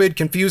stupid,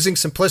 confusing,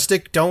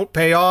 simplistic, don't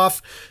pay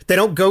off. They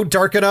don't go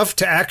dark enough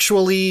to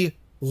actually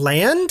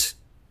land.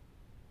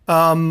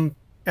 And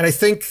I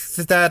think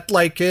that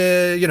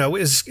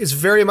is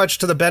very much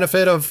to the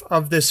benefit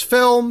of this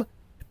film.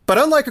 But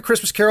unlike A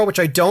Christmas Carol, which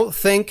I don't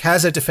think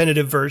has a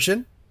definitive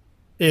version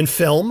in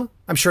film,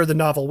 I'm sure the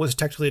novel was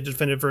technically a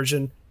definitive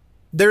version,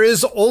 there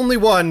is only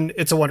one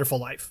It's a Wonderful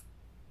Life.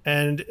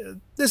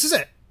 And this is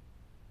it.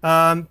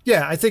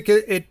 I think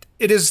it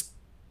is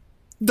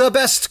the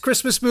best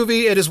Christmas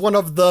movie. It is one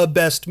of the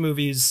best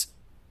movies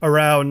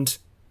around,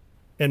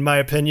 in my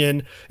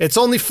opinion. Its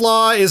only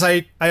flaw is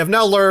I have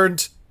now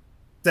learned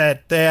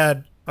that they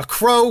had a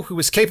crow who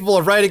was capable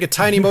of riding a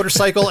tiny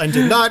motorcycle and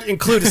did not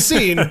include a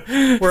scene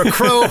where a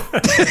crow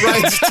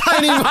rides a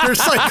tiny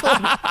motorcycle.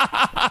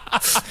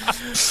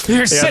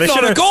 You're sitting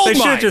on a gold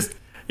mine.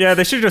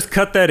 They should have just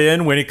cut that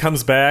in when he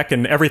comes back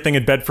and everything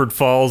in Bedford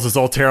Falls is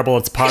all terrible.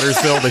 It's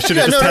Pottersville. They should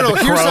have just had the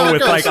crow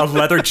with like a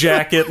leather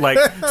jacket, like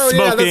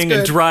smoking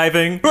and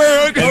driving.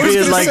 And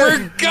being like,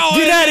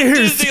 get out of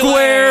here,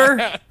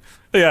 Square.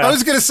 Yeah. I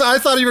was gonna say, I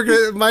thought you were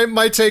gonna.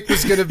 My take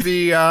was gonna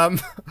be,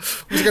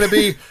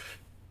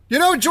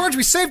 George,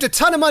 we saved a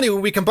ton of money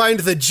when we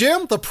combined the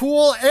gym, the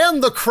pool,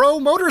 and the crow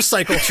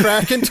motorcycle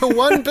track into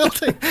one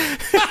building.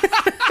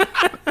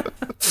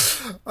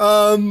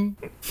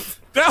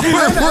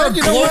 We're a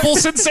global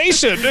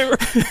sensation.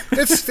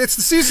 It's the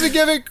season of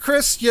giving,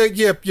 Chris.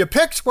 You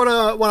picked one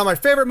of my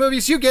favorite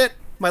movies. You get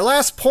my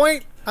last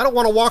point. I don't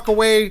want to walk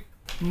away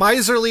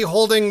miserly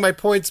holding my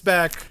points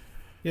back.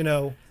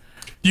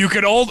 You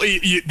could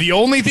the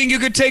only thing you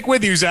could take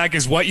with you, Zach,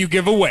 is what you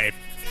give away.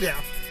 Yeah.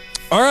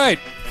 All right,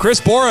 Chris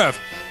Boruff,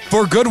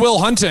 for Good Will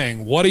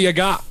Hunting, what do you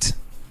got?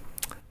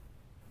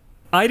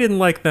 I didn't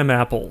like them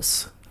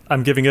apples.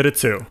 I'm giving it a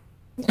 2.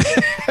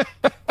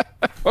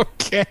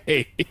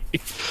 Okay.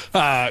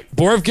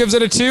 Boruff gives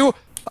it a 2.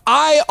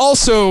 I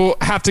also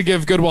have to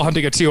give Good Will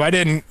Hunting a 2. I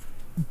didn't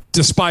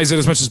despise it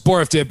as much as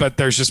Boruff did, but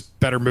there's just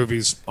better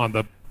movies on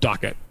the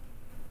docket.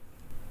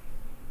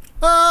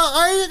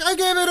 I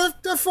gave it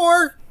a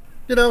 4.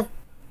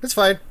 It's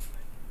fine.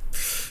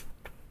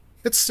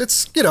 It's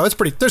it's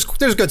pretty. There's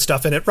good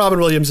stuff in it. Robin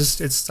Williams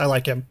is I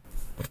like him.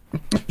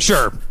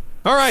 Sure.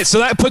 All right, so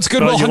that puts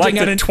Good Will Hunting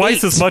at an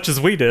twice 8. as much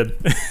as we did.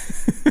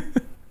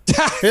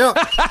 Yeah.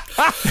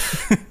 I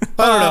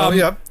don't know.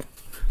 Yeah.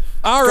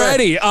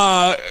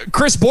 Alrighty.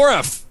 Chris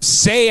Boruff,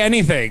 say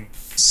anything.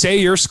 Say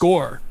your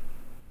score.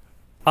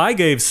 I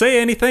gave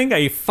Say Anything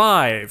a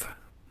 5.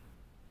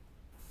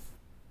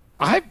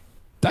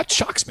 That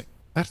shocks me.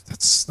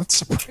 That's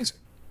surprising.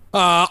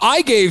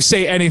 I gave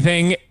Say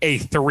Anything a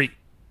 3.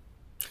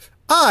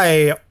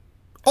 I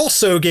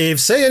also gave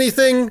Say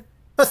Anything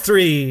a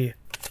 3.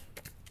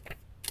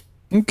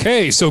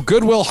 Okay, so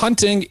Good Will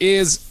Hunting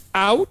is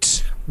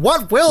out.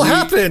 What will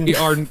happen?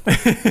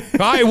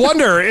 I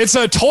wonder. It's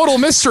a total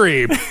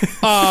mystery.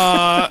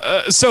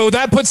 So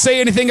that puts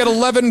Say Anything at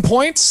 11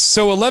 points.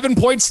 So 11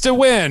 points to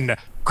win.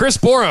 Chris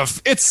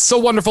Boruff, It's a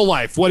Wonderful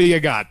Life. What do you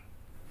got?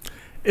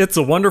 It's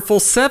a Wonderful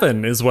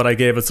 7 is what I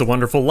gave It's a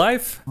Wonderful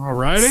Life.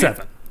 Alrighty.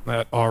 7.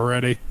 That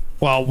already.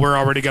 Well, we're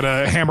already going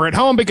to hammer it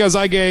home because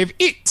I gave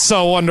It's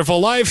a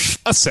Wonderful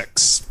Life a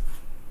 6.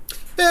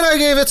 And I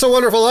gave It's a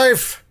Wonderful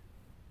Life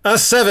a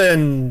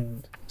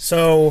 7.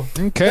 So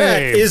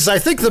that is, I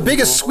think, the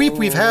biggest sweep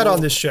we've had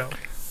on this show.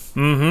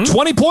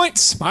 20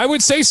 points. I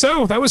would say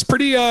so. That was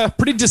pretty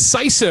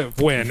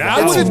decisive win.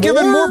 I would have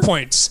given more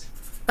points.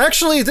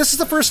 Actually, this is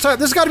the first time.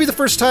 This has got to be the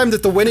first time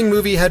that the winning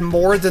movie had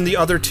more than the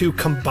other two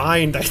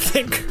combined, I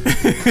think.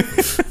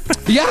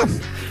 Yeah,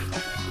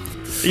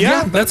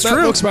 that's true.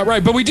 That looks about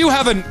right. But we do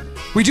have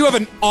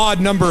an odd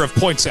number of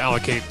points to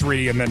allocate,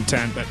 3 and then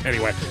 10. But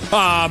anyway,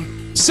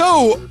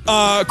 so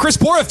Chris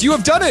Boruff, you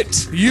have done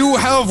it. You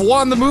have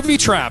won the movie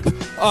trap.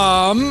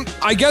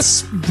 I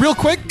guess real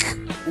quick,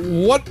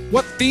 what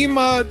theme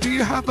do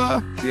you have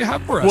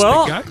for us, big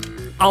guy?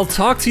 I'll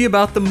talk to you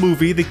about the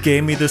movie that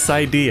gave me this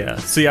idea.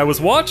 See, I was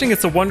watching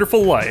It's a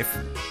Wonderful Life,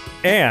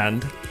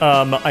 and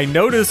I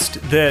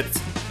noticed that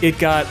it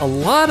got a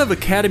lot of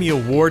Academy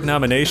Award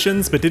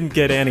nominations, but didn't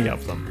get any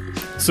of them.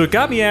 So it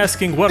got me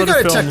asking what other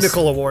films... got a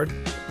technical award.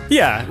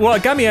 Yeah, well,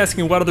 it got me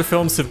asking what other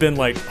films have been,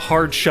 like,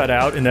 hard shut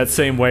out in that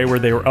same way where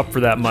they were up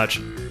for that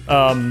much.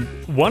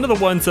 One of the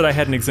ones that I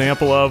had an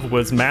example of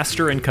was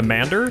Master and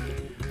Commander,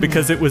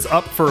 because it was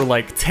up for,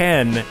 like,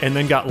 10, and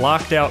then got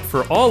locked out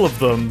for all of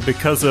them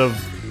because of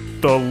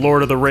the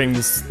Lord of the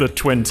Rings, the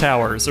Twin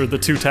Towers, or the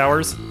Two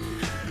Towers.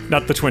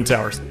 Not the Twin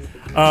Towers.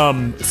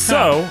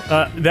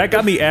 That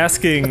got me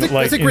asking,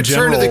 I think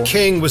Return of the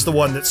King was the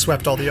one that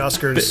swept all the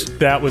Oscars.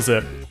 That was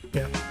it.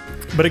 Yeah.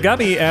 But it got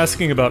me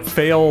asking about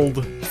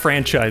failed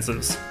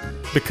franchises,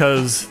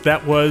 because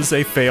that was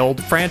a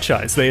failed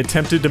franchise. They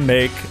attempted to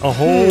make a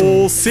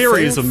whole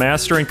series of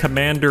Master and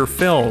Commander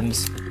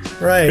films.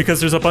 Right. Because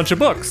there's a bunch of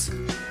books.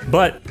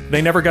 But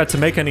they never got to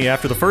make any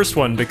after the first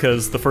one,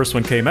 because the first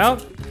one came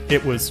out,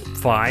 it was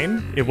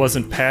fine, it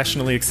wasn't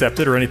passionately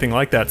accepted or anything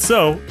like that.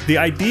 So the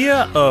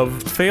idea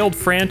of failed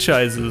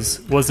franchises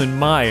was in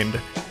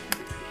mind,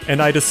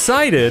 and I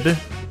decided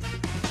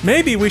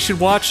maybe we should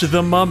watch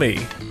The Mummy.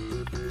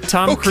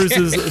 Tom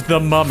Cruise's The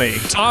Mummy.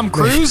 Tom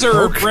Cruise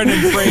or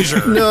Brendan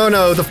Fraser?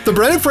 No, the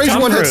Brendan Fraser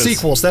Tom one Cruise. had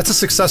sequels. That's a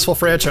successful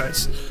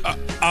franchise.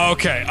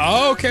 Okay.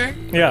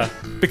 Yeah,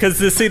 because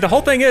see, the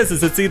whole thing is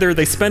it's either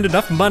they spend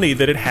enough money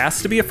that it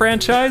has to be a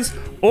franchise,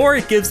 or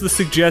it gives the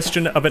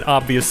suggestion of an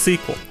obvious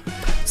sequel.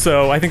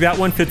 So I think that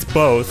one fits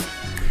both.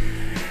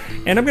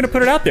 And I'm going to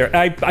put it out there.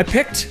 I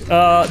picked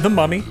The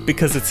Mummy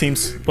because it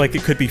seems like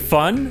it could be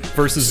fun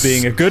versus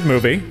being a good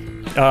movie.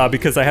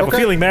 Because I have a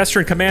feeling Master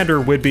and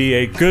Commander would be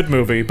a good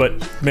movie, but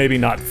maybe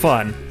not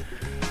fun.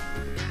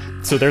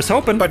 So there's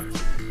hoping. But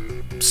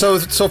so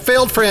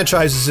failed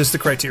franchises is the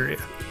criteria.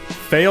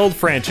 Failed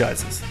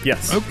franchises,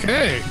 yes.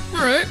 Okay,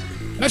 all right.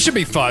 That should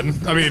be fun.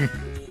 I mean,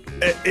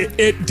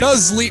 it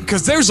does lead,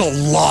 because there's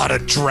a lot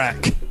of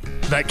Drek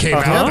that came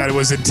out that it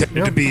was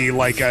intended to be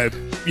like a,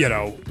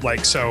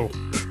 so...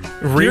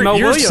 Remo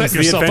Williams,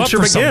 The Adventure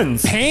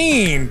Begins.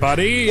 Pain,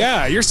 buddy.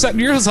 Yeah, you're setting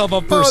yourself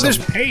up for some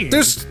pain.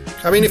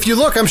 If you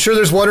look, I'm sure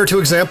there's one or two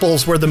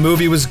examples where the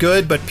movie was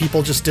good, but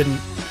people just didn't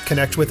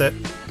connect with it.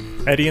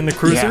 Eddie and the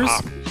Cruisers.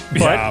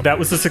 But that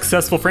was a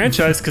successful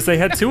franchise because they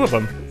had 2 of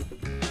them.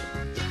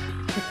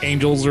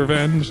 Angel's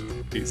Revenge.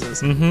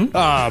 Jesus.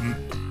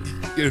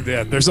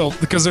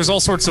 Because there's all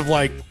sorts of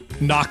like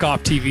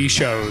knockoff TV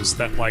shows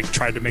that like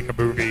tried to make a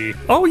movie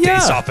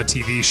based off a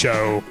TV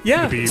show.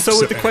 Yeah.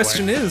 So the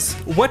question is,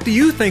 what do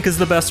you think is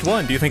the best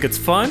one? Do you think it's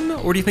fun,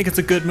 or do you think it's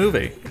a good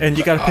movie? And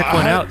you got to pick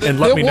one out and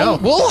let me know.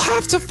 We'll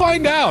have to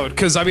find out,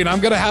 because I'm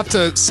gonna have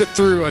to sit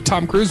through a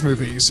Tom Cruise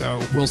movie,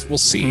 so we'll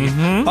see.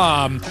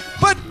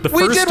 But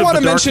we did want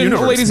to mention,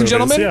 ladies and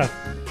gentlemen. Yeah.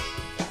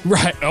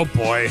 Right. Oh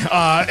boy.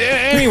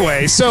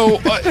 Anyway, so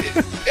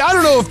I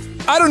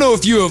don't know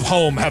if you of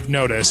home have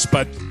noticed,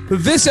 but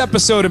this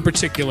episode in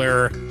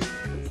particular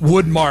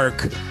would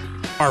mark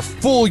our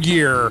full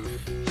year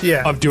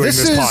of doing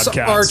this podcast. This is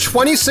our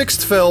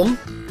 26th film.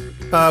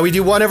 We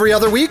do one every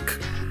other week.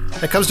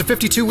 It comes to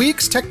 52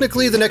 weeks.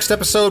 Technically, the next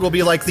episode will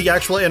be like the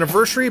actual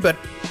anniversary, but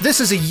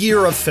this is a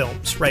year of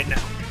films right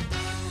now.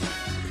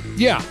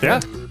 Yeah.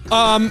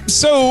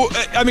 So,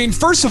 I mean,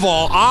 first of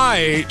all,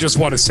 I just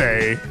want to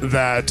say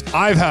that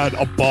I've had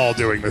a ball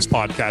doing this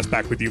podcast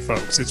back with you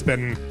folks. It's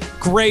been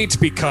great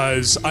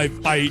because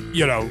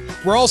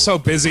we're all so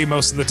busy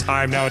most of the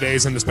time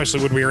nowadays, and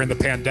especially when we are in the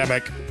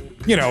pandemic,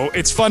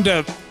 it's fun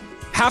to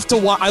have to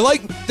watch. I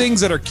like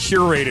things that are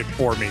curated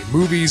for me,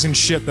 movies and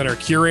shit that are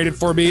curated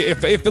for me.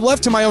 If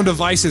left to my own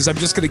devices, I'm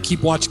just going to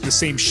keep watching the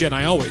same shit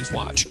I always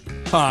watch.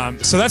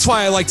 So that's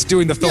why I liked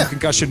doing the film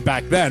concussion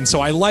back then. So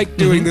I like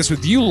doing this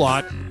with you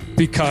lot.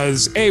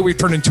 because we've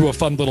turned into a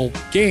fun little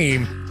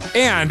game,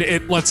 and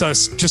it lets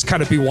us just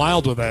kind of be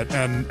wild with it,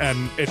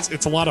 and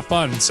it's a lot of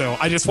fun. So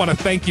I just want to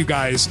thank you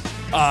guys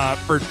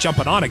for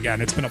jumping on again.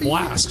 It's been a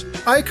blast.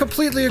 I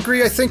completely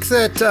agree. I think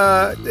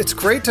that it's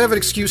great to have an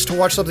excuse to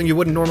watch something you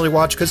wouldn't normally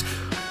watch, because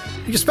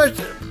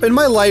especially in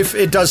my life,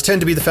 it does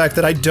tend to be the fact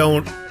that I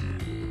don't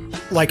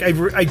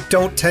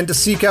tend to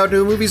seek out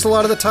new movies a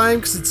lot of the time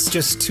because it's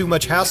just too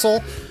much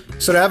hassle.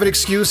 So to have an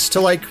excuse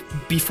to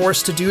be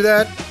forced to do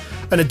that.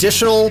 An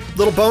additional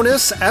little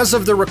bonus, as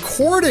of the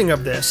recording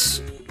of this,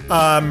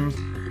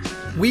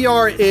 we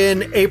are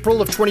in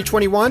April of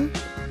 2021,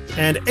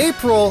 and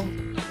April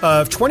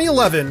of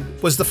 2011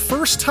 was the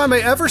first time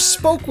I ever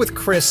spoke with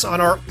Chris on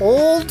our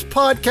old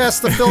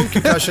podcast, The Film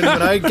Concussion,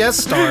 when I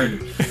guest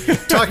starred,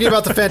 talking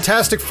about the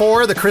Fantastic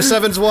Four, the Chris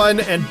Evans one,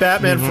 and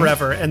Batman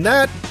Forever. And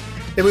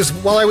it was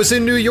while I was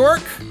in New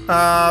York.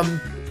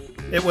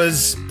 It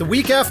was the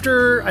week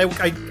after,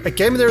 I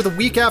came there the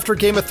week after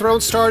Game of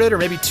Thrones started, or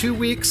maybe 2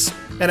 weeks,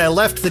 and I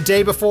left the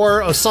day before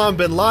Osama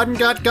bin Laden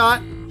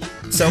got.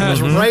 So it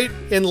was right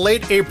in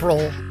late April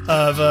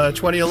of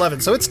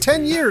 2011. So it's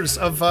 10 years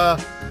of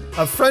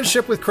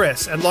friendship with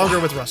Chris, and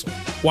longer with Russell.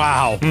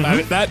 Wow,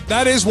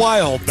 that is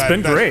wild. It's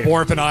been great.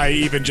 Boruff and I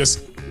even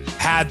just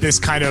had this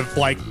kind of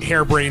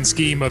harebrained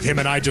scheme of him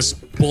and I just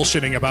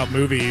bullshitting about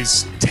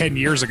movies 10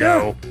 years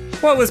ago. Yeah.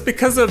 Well, it was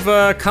because of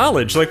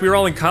college. We were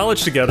all in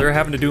college together,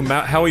 having to do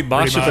Howie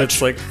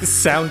Boshevich's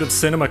Sound of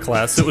Cinema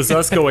class. It was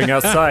us going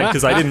outside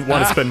because I didn't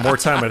want to spend more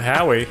time with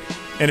Howie.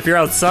 And if you're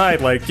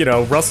outside,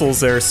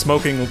 Russell's there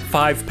smoking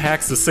 5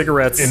 packs of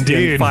cigarettes in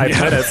 5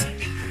 minutes.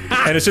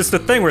 And it's just a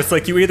thing where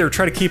it's you either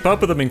try to keep up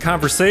with him in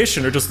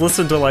conversation or just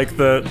listen to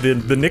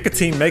the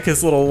nicotine make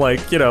his little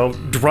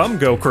drum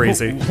go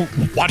crazy.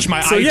 Watch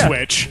my eye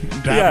twitch.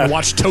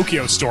 Watch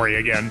Tokyo Story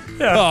again.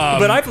 Yeah,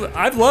 but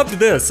I've loved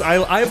this.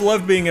 I've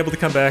loved being able to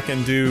come back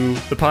and do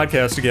the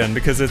podcast again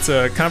because it's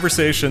a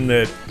conversation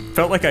that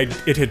felt like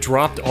it had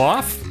dropped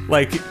off.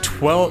 In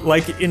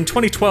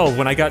 2012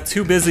 when I got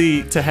too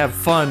busy to have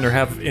fun or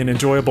have an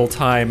enjoyable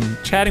time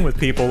chatting with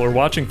people or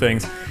watching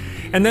things,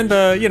 and then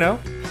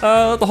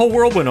the whole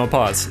world went on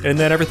pause, and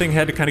then everything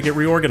had to kind of get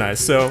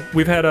reorganized. So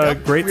we've had a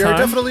great time. We are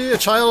definitely a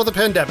child of the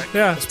pandemic.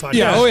 Yeah,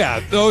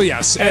 yeah, oh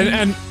yes,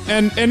 and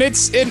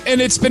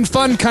it's been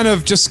fun, kind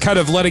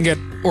of letting it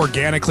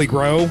organically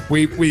grow.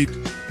 We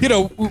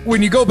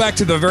when you go back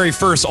to the very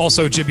first,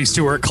 also Jimmy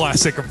Stewart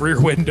classic of Rear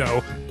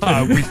Window,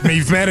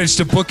 we've managed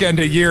to bookend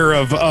a year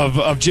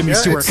of Jimmy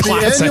Stewart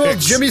classics. The annual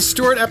Jimmy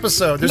Stewart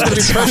episode. There's going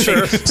to be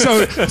pressure.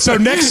 So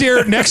next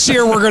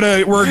year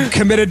we're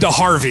committed to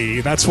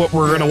Harvey. That's what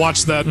we're gonna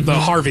watch, the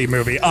Harvey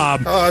movie. I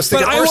was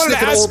thinking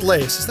Arsenic and Old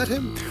Lace. Is that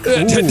him?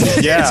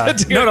 Yeah.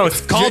 No,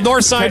 it's called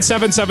Northside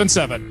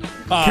 777.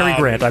 Cary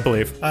Grant, I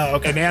believe.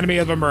 Okay. Anatomy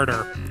of a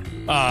Murder.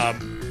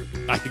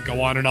 I could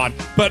go on and on,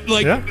 but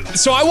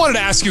so I wanted to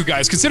ask you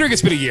guys, considering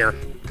it's been a year,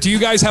 do you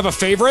guys have a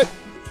favorite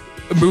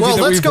movie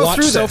that we've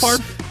watched so far?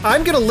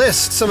 I'm going to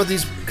list some of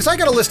these, because I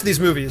got a list of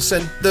these movies,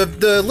 and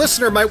the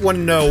listener might want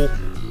to know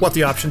what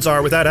the options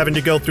are without having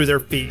to go through their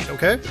feed,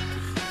 okay?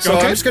 So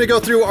I'm just going to go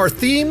through our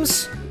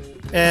themes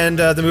and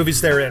the movies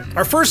they're in.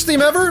 Our first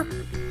theme ever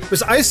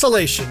was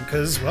isolation,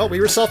 because, we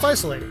were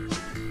self-isolating.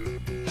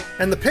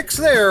 And the picks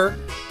there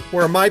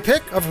were my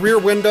pick of Rear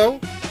Window,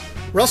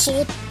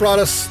 Russell brought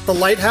us The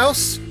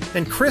Lighthouse,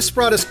 and Chris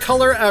brought us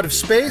Color Out of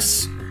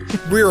Space.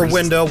 Rear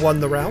Window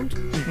won the round.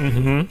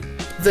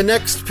 Mm-hmm. The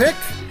next pick,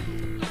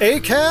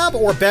 A-Cab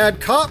or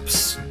Bad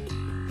Cops.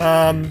 In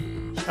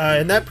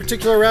that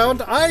particular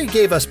round, I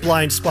gave us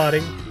Blind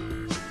Spotting.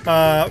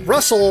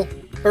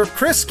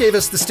 Chris gave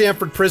us The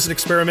Stanford Prison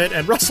Experiment,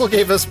 and Russell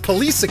gave us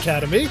Police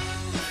Academy.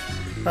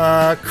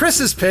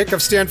 Chris's pick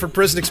of Stanford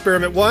Prison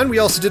Experiment won. We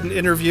also did an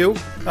interview.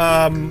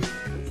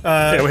 We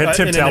had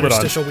Tim Talbot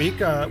on. Week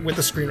with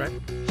the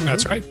screenwriter.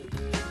 That's right.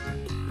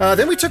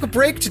 Then we took a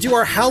break to do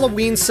our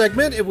Halloween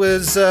segment. It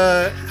was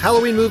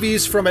Halloween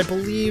movies from, I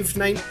believe,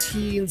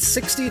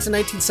 1960 to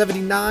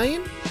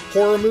 1979.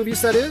 Horror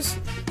movies, that is.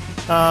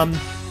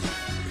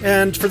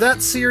 And for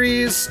that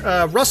series,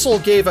 Russell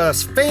gave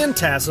us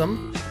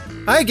Phantasm.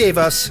 I gave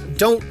us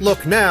Don't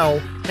Look Now.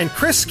 And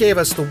Chris gave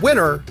us the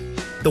winner,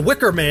 The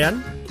Wicker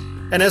Man.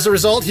 And as a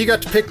result, he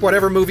got to pick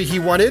whatever movie he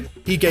wanted.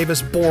 He gave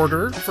us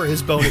Border for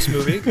his bonus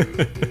movie.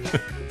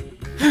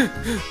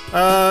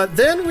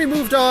 Then we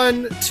moved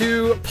on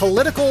to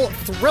political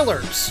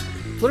thrillers.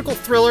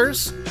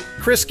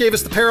 Chris gave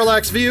us The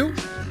Parallax View.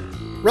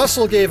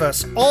 Russell gave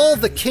us All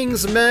the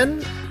King's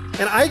Men.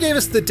 And I gave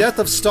us The Death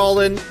of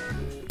Stalin.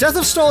 Death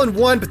of Stalin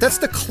won, but that's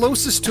the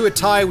closest to a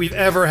tie we've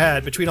ever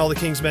had between All the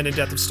King's Men and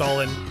Death of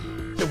Stalin.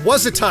 It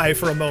was a tie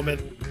for a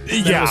moment.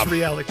 That was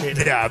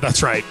reallocated. Yeah,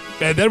 that's right.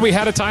 And then we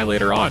had a tie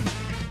later on.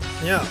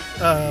 Yeah.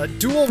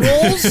 Dual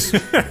roles.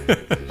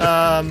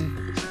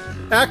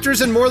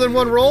 Actors in more than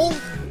one role.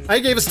 I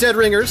gave us Dead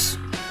Ringers.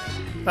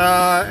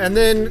 And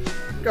then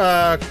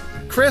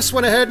Chris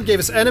went ahead and gave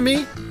us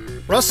Enemy.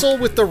 Russell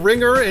with The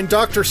Ringer and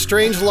Doctor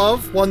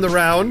Strangelove won the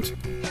round.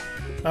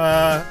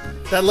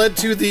 that led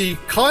to the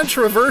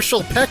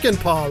controversial peck and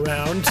paw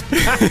round,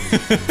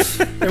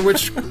 in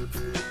which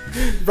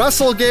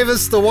Russell gave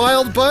us the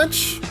Wild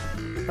Bunch.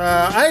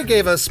 I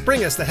gave us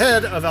Bring Us the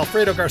Head of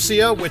Alfredo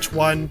Garcia, which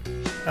won.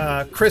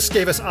 Chris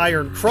gave us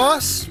Iron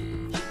Cross.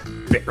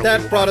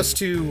 That brought us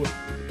to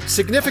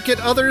Significant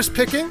Others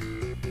picking.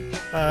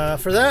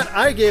 For that,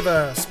 I gave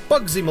us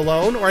Bugsy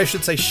Malone, or I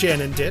should say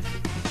Shannon did.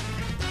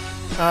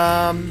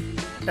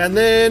 And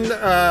then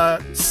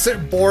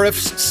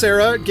Boruff's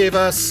Sarah gave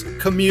us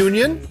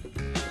Communion.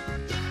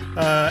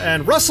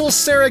 And Russell's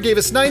Sarah gave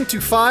us 9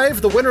 to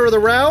 5, the winner of the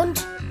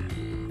round.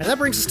 And that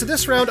brings us to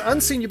this round,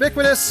 Unseen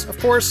Ubiquitous. Of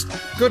course,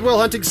 Good Will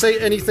Hunting, Say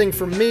Anything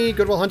from me,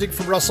 Good Will Hunting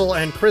from Russell,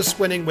 and Chris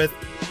winning with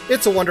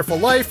It's a Wonderful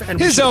Life. And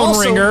his own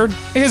ringer.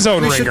 His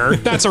own ringer.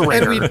 That's a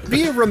ringer. And we'd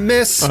be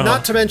remiss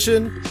not to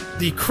mention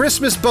the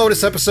Christmas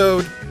bonus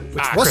episode,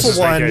 which Russell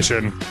won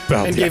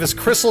and gave us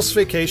Christmas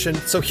Vacation.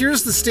 So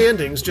here's the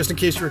standings, just in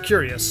case you were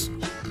curious.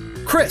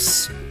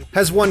 Chris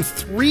has won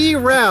 3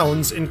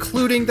 rounds,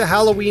 including the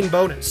Halloween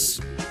bonus.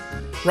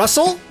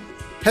 Russell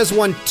has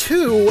won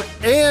 2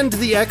 and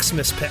the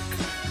Xmas pick.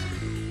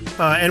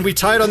 And we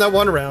tied on that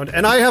 1 round,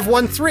 and I have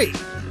won 3.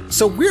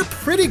 So we're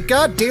pretty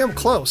goddamn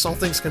close, all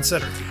things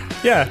considered.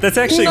 Yeah, that's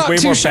actually a way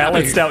more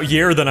balanced out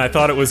year than I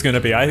thought it was going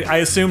to be. I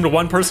assumed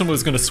one person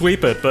was going to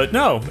sweep it, but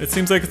no, it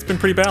seems like it's been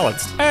pretty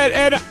balanced.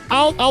 And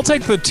I'll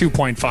take the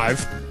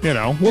 2.5. You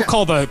know, we'll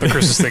call the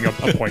Christmas thing a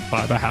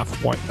 0.5, a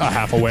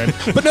half a win.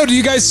 But no, do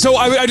you guys? So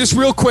I just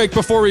real quick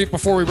before we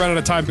run out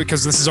of time,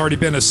 because this has already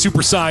been a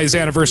supersized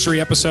anniversary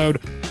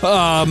episode.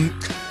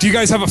 Do you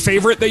guys have a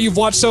favorite that you've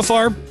watched so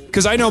far?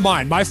 Because I know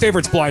mine. My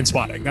favorite's Blind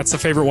Spotting. That's the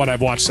favorite one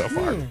I've watched so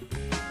far.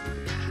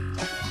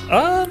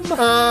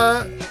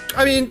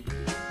 I mean,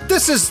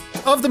 this is,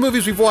 of the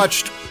movies we've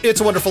watched,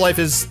 It's a Wonderful Life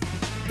is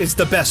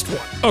the best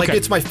one. Okay. Like,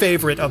 it's my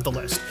favorite of the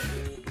list.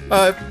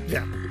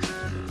 Yeah.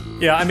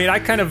 Yeah, I mean, I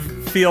kind of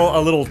feel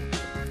a little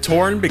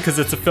torn because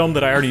it's a film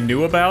that I already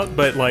knew about,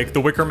 but like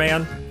The Wicker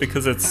Man,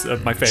 because it's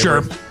my favorite.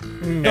 Sure.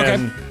 And,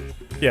 Okay.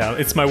 yeah,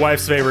 it's my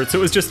wife's favorite, so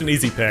it was just an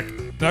easy pick.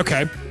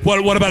 Okay.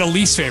 What about a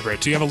least favorite?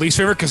 Do you have a least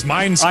favorite? Because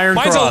mine's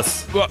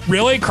Cross.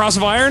 Really? Cross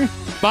of Iron?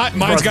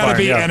 Mine's got to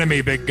be yeah.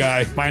 Enemy, big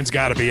guy. Mine's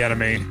got to be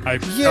Enemy.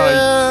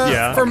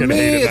 For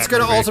me, it's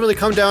going to ultimately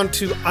come down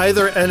to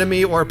either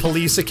Enemy or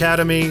Police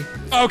Academy.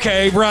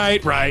 Okay,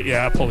 right,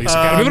 yeah, Police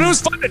Academy. But it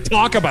was fun to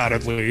talk about,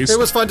 at least. It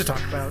was fun to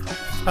talk about.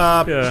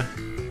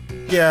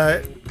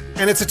 Yeah,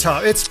 and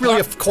it's really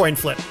a coin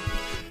flip.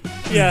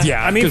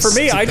 Yeah. I mean, for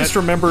me, I just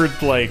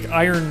remembered like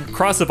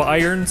Cross of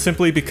Iron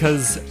simply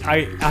because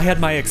I had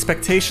my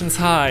expectations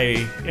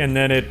high, and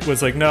then it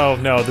was like,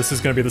 no, this is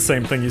going to be the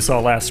same thing you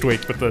saw last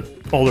week with the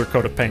older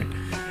coat of paint.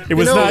 It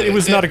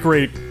was not a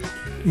great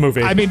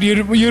movie. I mean,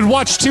 you'd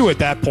watch 2 at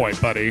that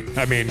point, buddy.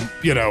 I mean,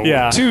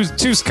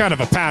 two's kind of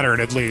a pattern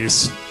at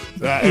least.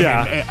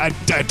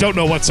 I don't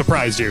know what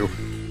surprised you.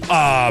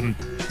 Go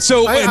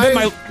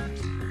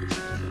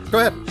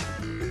ahead.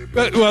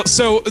 Well,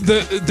 so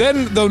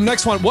the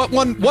next one,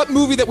 what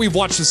movie that we've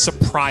watched has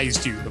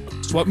surprised you the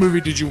most? What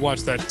movie did you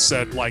watch that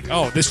said like,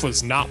 oh, this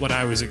was not what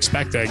I was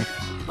expecting?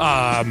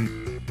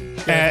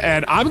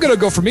 And I'm gonna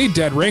go for me,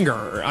 Dead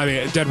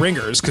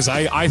Ringers, because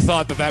I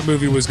thought that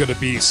movie was gonna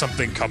be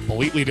something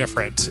completely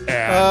different,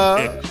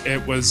 and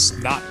it was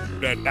not.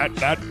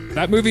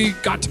 That movie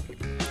got to me.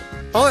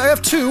 Oh, I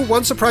have 2.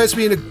 One surprised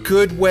me in a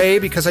good way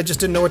because I just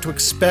didn't know what to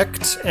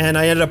expect, and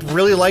I ended up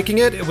really liking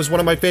it. It was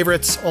one of my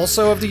favorites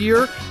also of the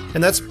year,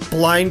 and that's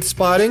Blind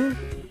Spotting.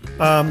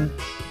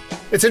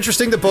 It's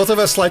interesting that both of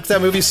us liked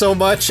that movie so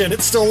much, and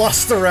it still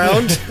lost the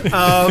round.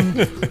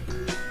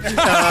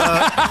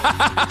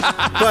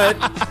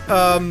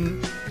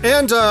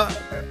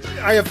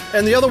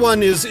 And the other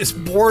one is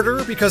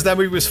Border, because that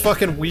movie was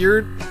fucking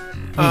weird.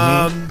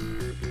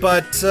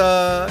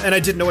 And I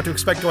didn't know what to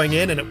expect going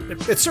in, and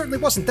it certainly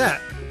wasn't that.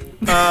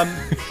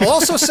 I'll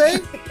also say,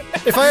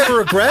 if I have a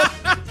regret,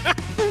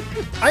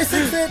 I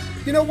think that,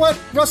 you know what,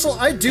 Russell,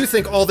 I do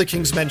think All the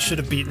King's Men should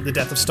have beaten The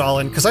Death of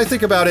Stalin, because I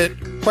think about it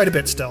quite a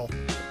bit still.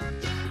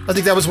 I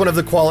think that was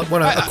a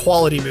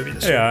quality movie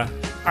this year. Yeah.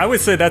 I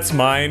would say that's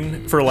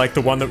mine for like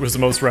the one that was the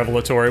most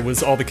revelatory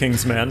was All the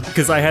King's Men,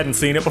 because I hadn't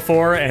seen it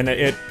before and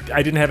I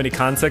didn't have any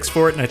context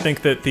for it, and I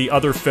think that the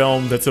other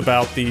film that's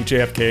about the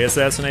JFK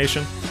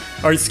assassination,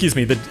 or excuse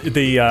me, the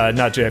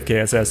not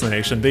JFK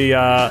assassination, the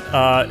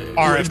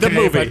RFK, the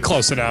movie, but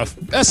close enough.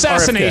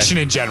 Assassination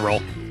RFK. In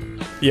general.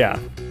 Yeah.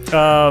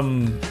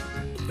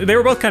 They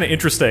were both kind of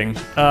interesting.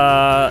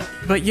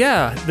 But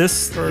yeah,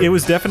 it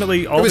was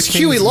definitely All the King's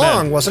Men. It was Huey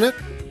Long, wasn't it?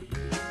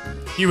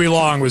 Huey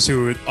Long was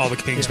who All the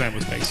King's Men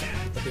was based on.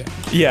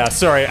 Yeah,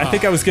 sorry. I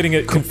think I was getting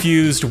it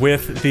confused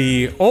with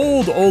the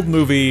old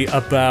movie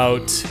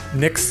about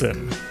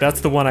Nixon.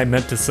 That's the one I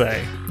meant to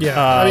say.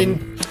 Yeah, I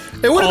mean,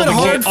 it would have been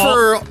hard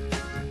for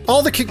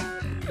All the King...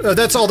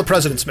 that's All the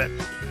President's Men.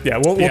 Yeah,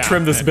 we'll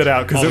trim this bit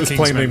out because it was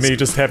plainly me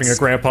just having a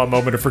grandpa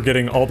moment of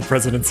forgetting All the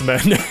President's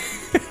Men.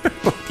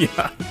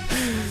 Yeah.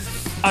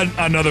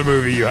 another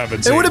movie you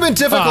haven't seen. It would have been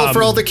difficult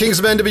for all the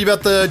Kingsmen to be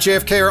about the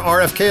JFK or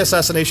RFK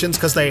assassinations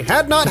because they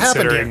had not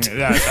happened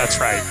yet. That's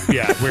right.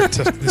 Yeah,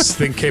 this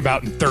thing came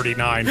out in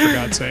 '39, for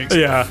God's sakes.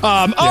 Yeah.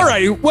 All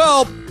right.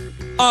 Well,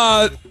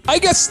 I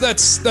guess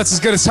that's as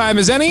good a time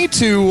as any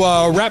to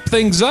wrap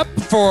things up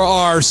for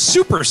our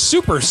super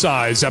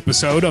size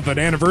episode of an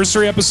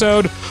anniversary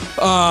episode.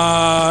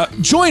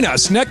 Join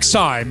us next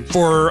time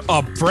for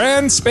a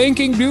brand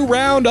spanking new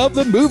round of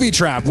the Movie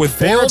Trap with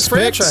failed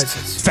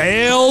franchises.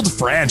 Failed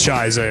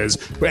franchises,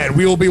 and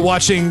we will be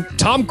watching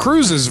Tom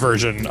Cruise's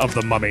version of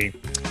The Mummy.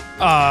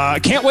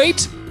 Can't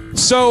wait.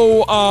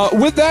 So,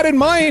 with that in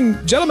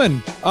mind,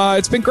 gentlemen,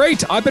 it's been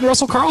great. I've been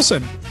Russell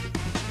Carlsen.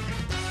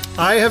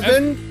 I have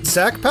been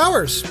Zach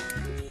Powers.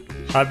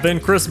 I've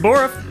been Chris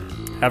Boruff.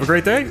 Have a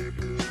great day.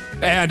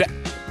 And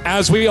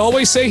as we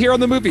always say here on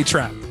the Movie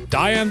Trap,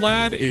 Diane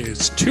Ladd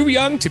is too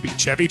young to be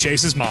Chevy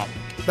Chase's mom.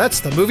 That's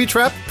the Movie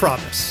Trap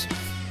promise.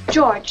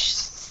 George,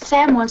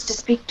 Sam wants to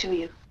speak to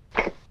you.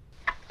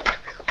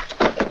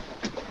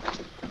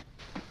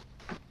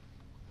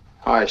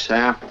 Hi,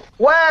 Sam.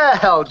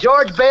 Well,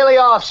 George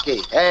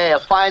Baileyovsky. Hey, a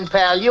fine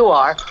pal you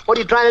are. What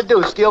are you trying to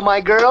do, steal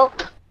my girl?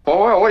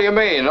 Well, what do you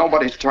mean?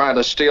 Nobody's trying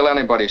to steal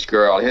anybody's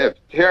girl.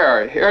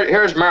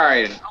 Here's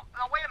Mary.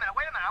 Oh, wait a minute.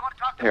 I want to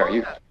talk to Here, both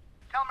you- of them.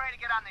 Tell Mary to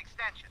get on the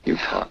extension. You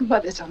talk.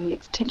 Mother's on the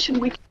extension.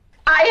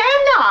 I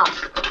am not.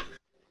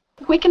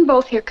 We can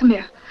both hear. Come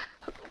here.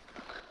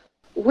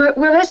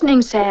 We're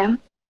listening, Sam.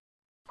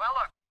 Well,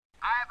 look,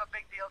 I have a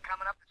big deal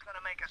coming up that's going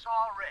to make us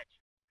all rich.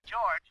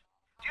 George,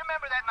 do you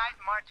remember that night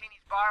in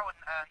Martini's bar when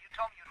you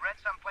told me you'd read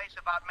someplace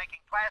about making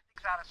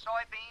plastics out of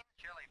soybeans?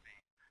 Chili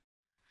beans.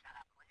 Shut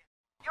up, will you?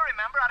 You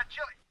remember, out of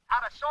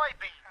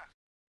soybeans.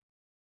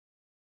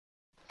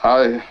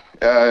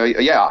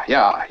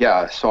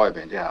 Yeah,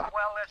 soybeans, yeah.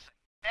 Well, listen,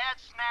 Dad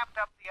snapped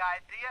up the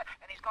idea,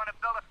 and he's going to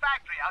build a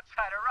factory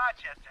outside of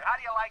Rochester. How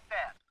do you like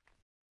that?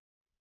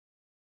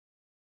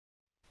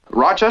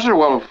 Rochester?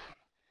 Well,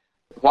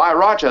 why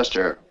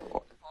Rochester?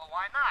 Well,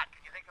 why not?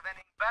 Can you think of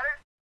anything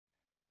better?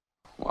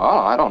 Well,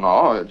 I don't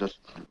know. Just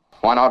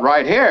why not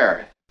right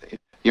here?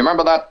 You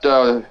remember that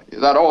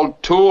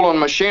old tool and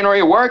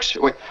machinery works?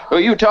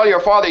 You tell your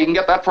father you can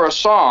get that for a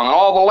song, and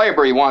all the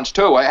labor he wants,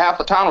 too. Half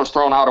the town was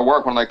thrown out of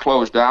work when they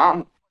closed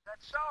down.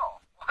 That's so.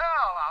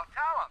 Well, I'll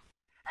tell him.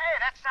 Hey,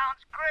 that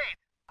sounds great.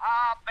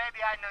 Ah,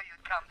 baby, I knew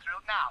you'd come through.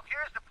 Now,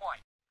 here's the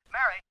point.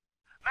 Mary,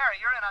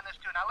 you're in on this,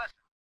 too. Now, listen.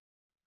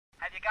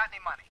 Have you got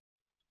any money?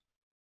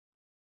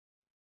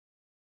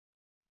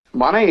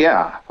 Money?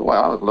 Yeah.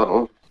 Well, a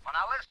little. Well,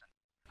 now, listen.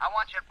 I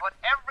want you to put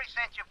every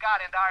cent you've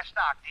got into our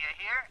stock. Do you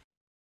hear?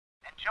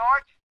 And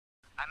George,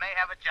 I may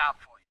have a job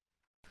for you.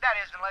 That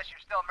is, unless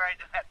you're still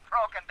married to that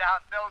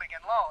broken-down building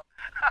and loan.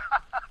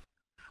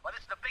 Well,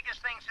 this is the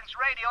biggest thing since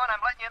radio, and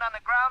I'm letting you in on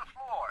the ground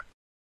floor.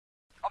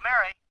 Oh,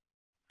 Mary.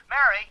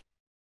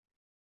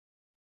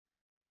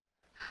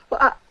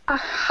 Well,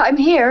 I'm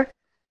here.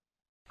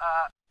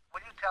 Will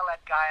you tell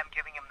that guy I'm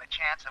giving him the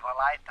chance of a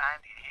lifetime?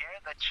 Do you hear?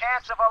 The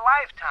chance of a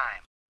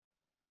lifetime.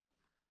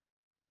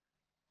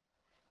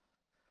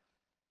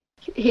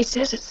 He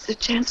says it's the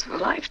chance of a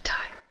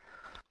lifetime.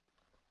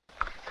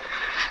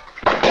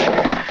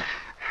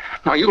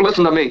 Now, you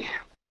listen to me.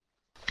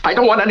 I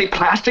don't want any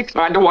plastics,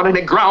 and I don't want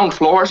any ground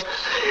floors,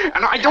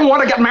 and I don't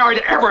want to get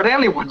married ever to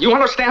anyone. You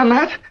understand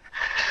that?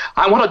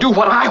 I want to do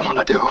what I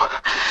want to do.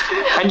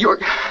 And you're...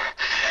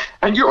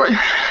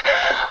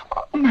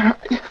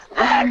 Mary.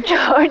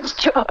 George.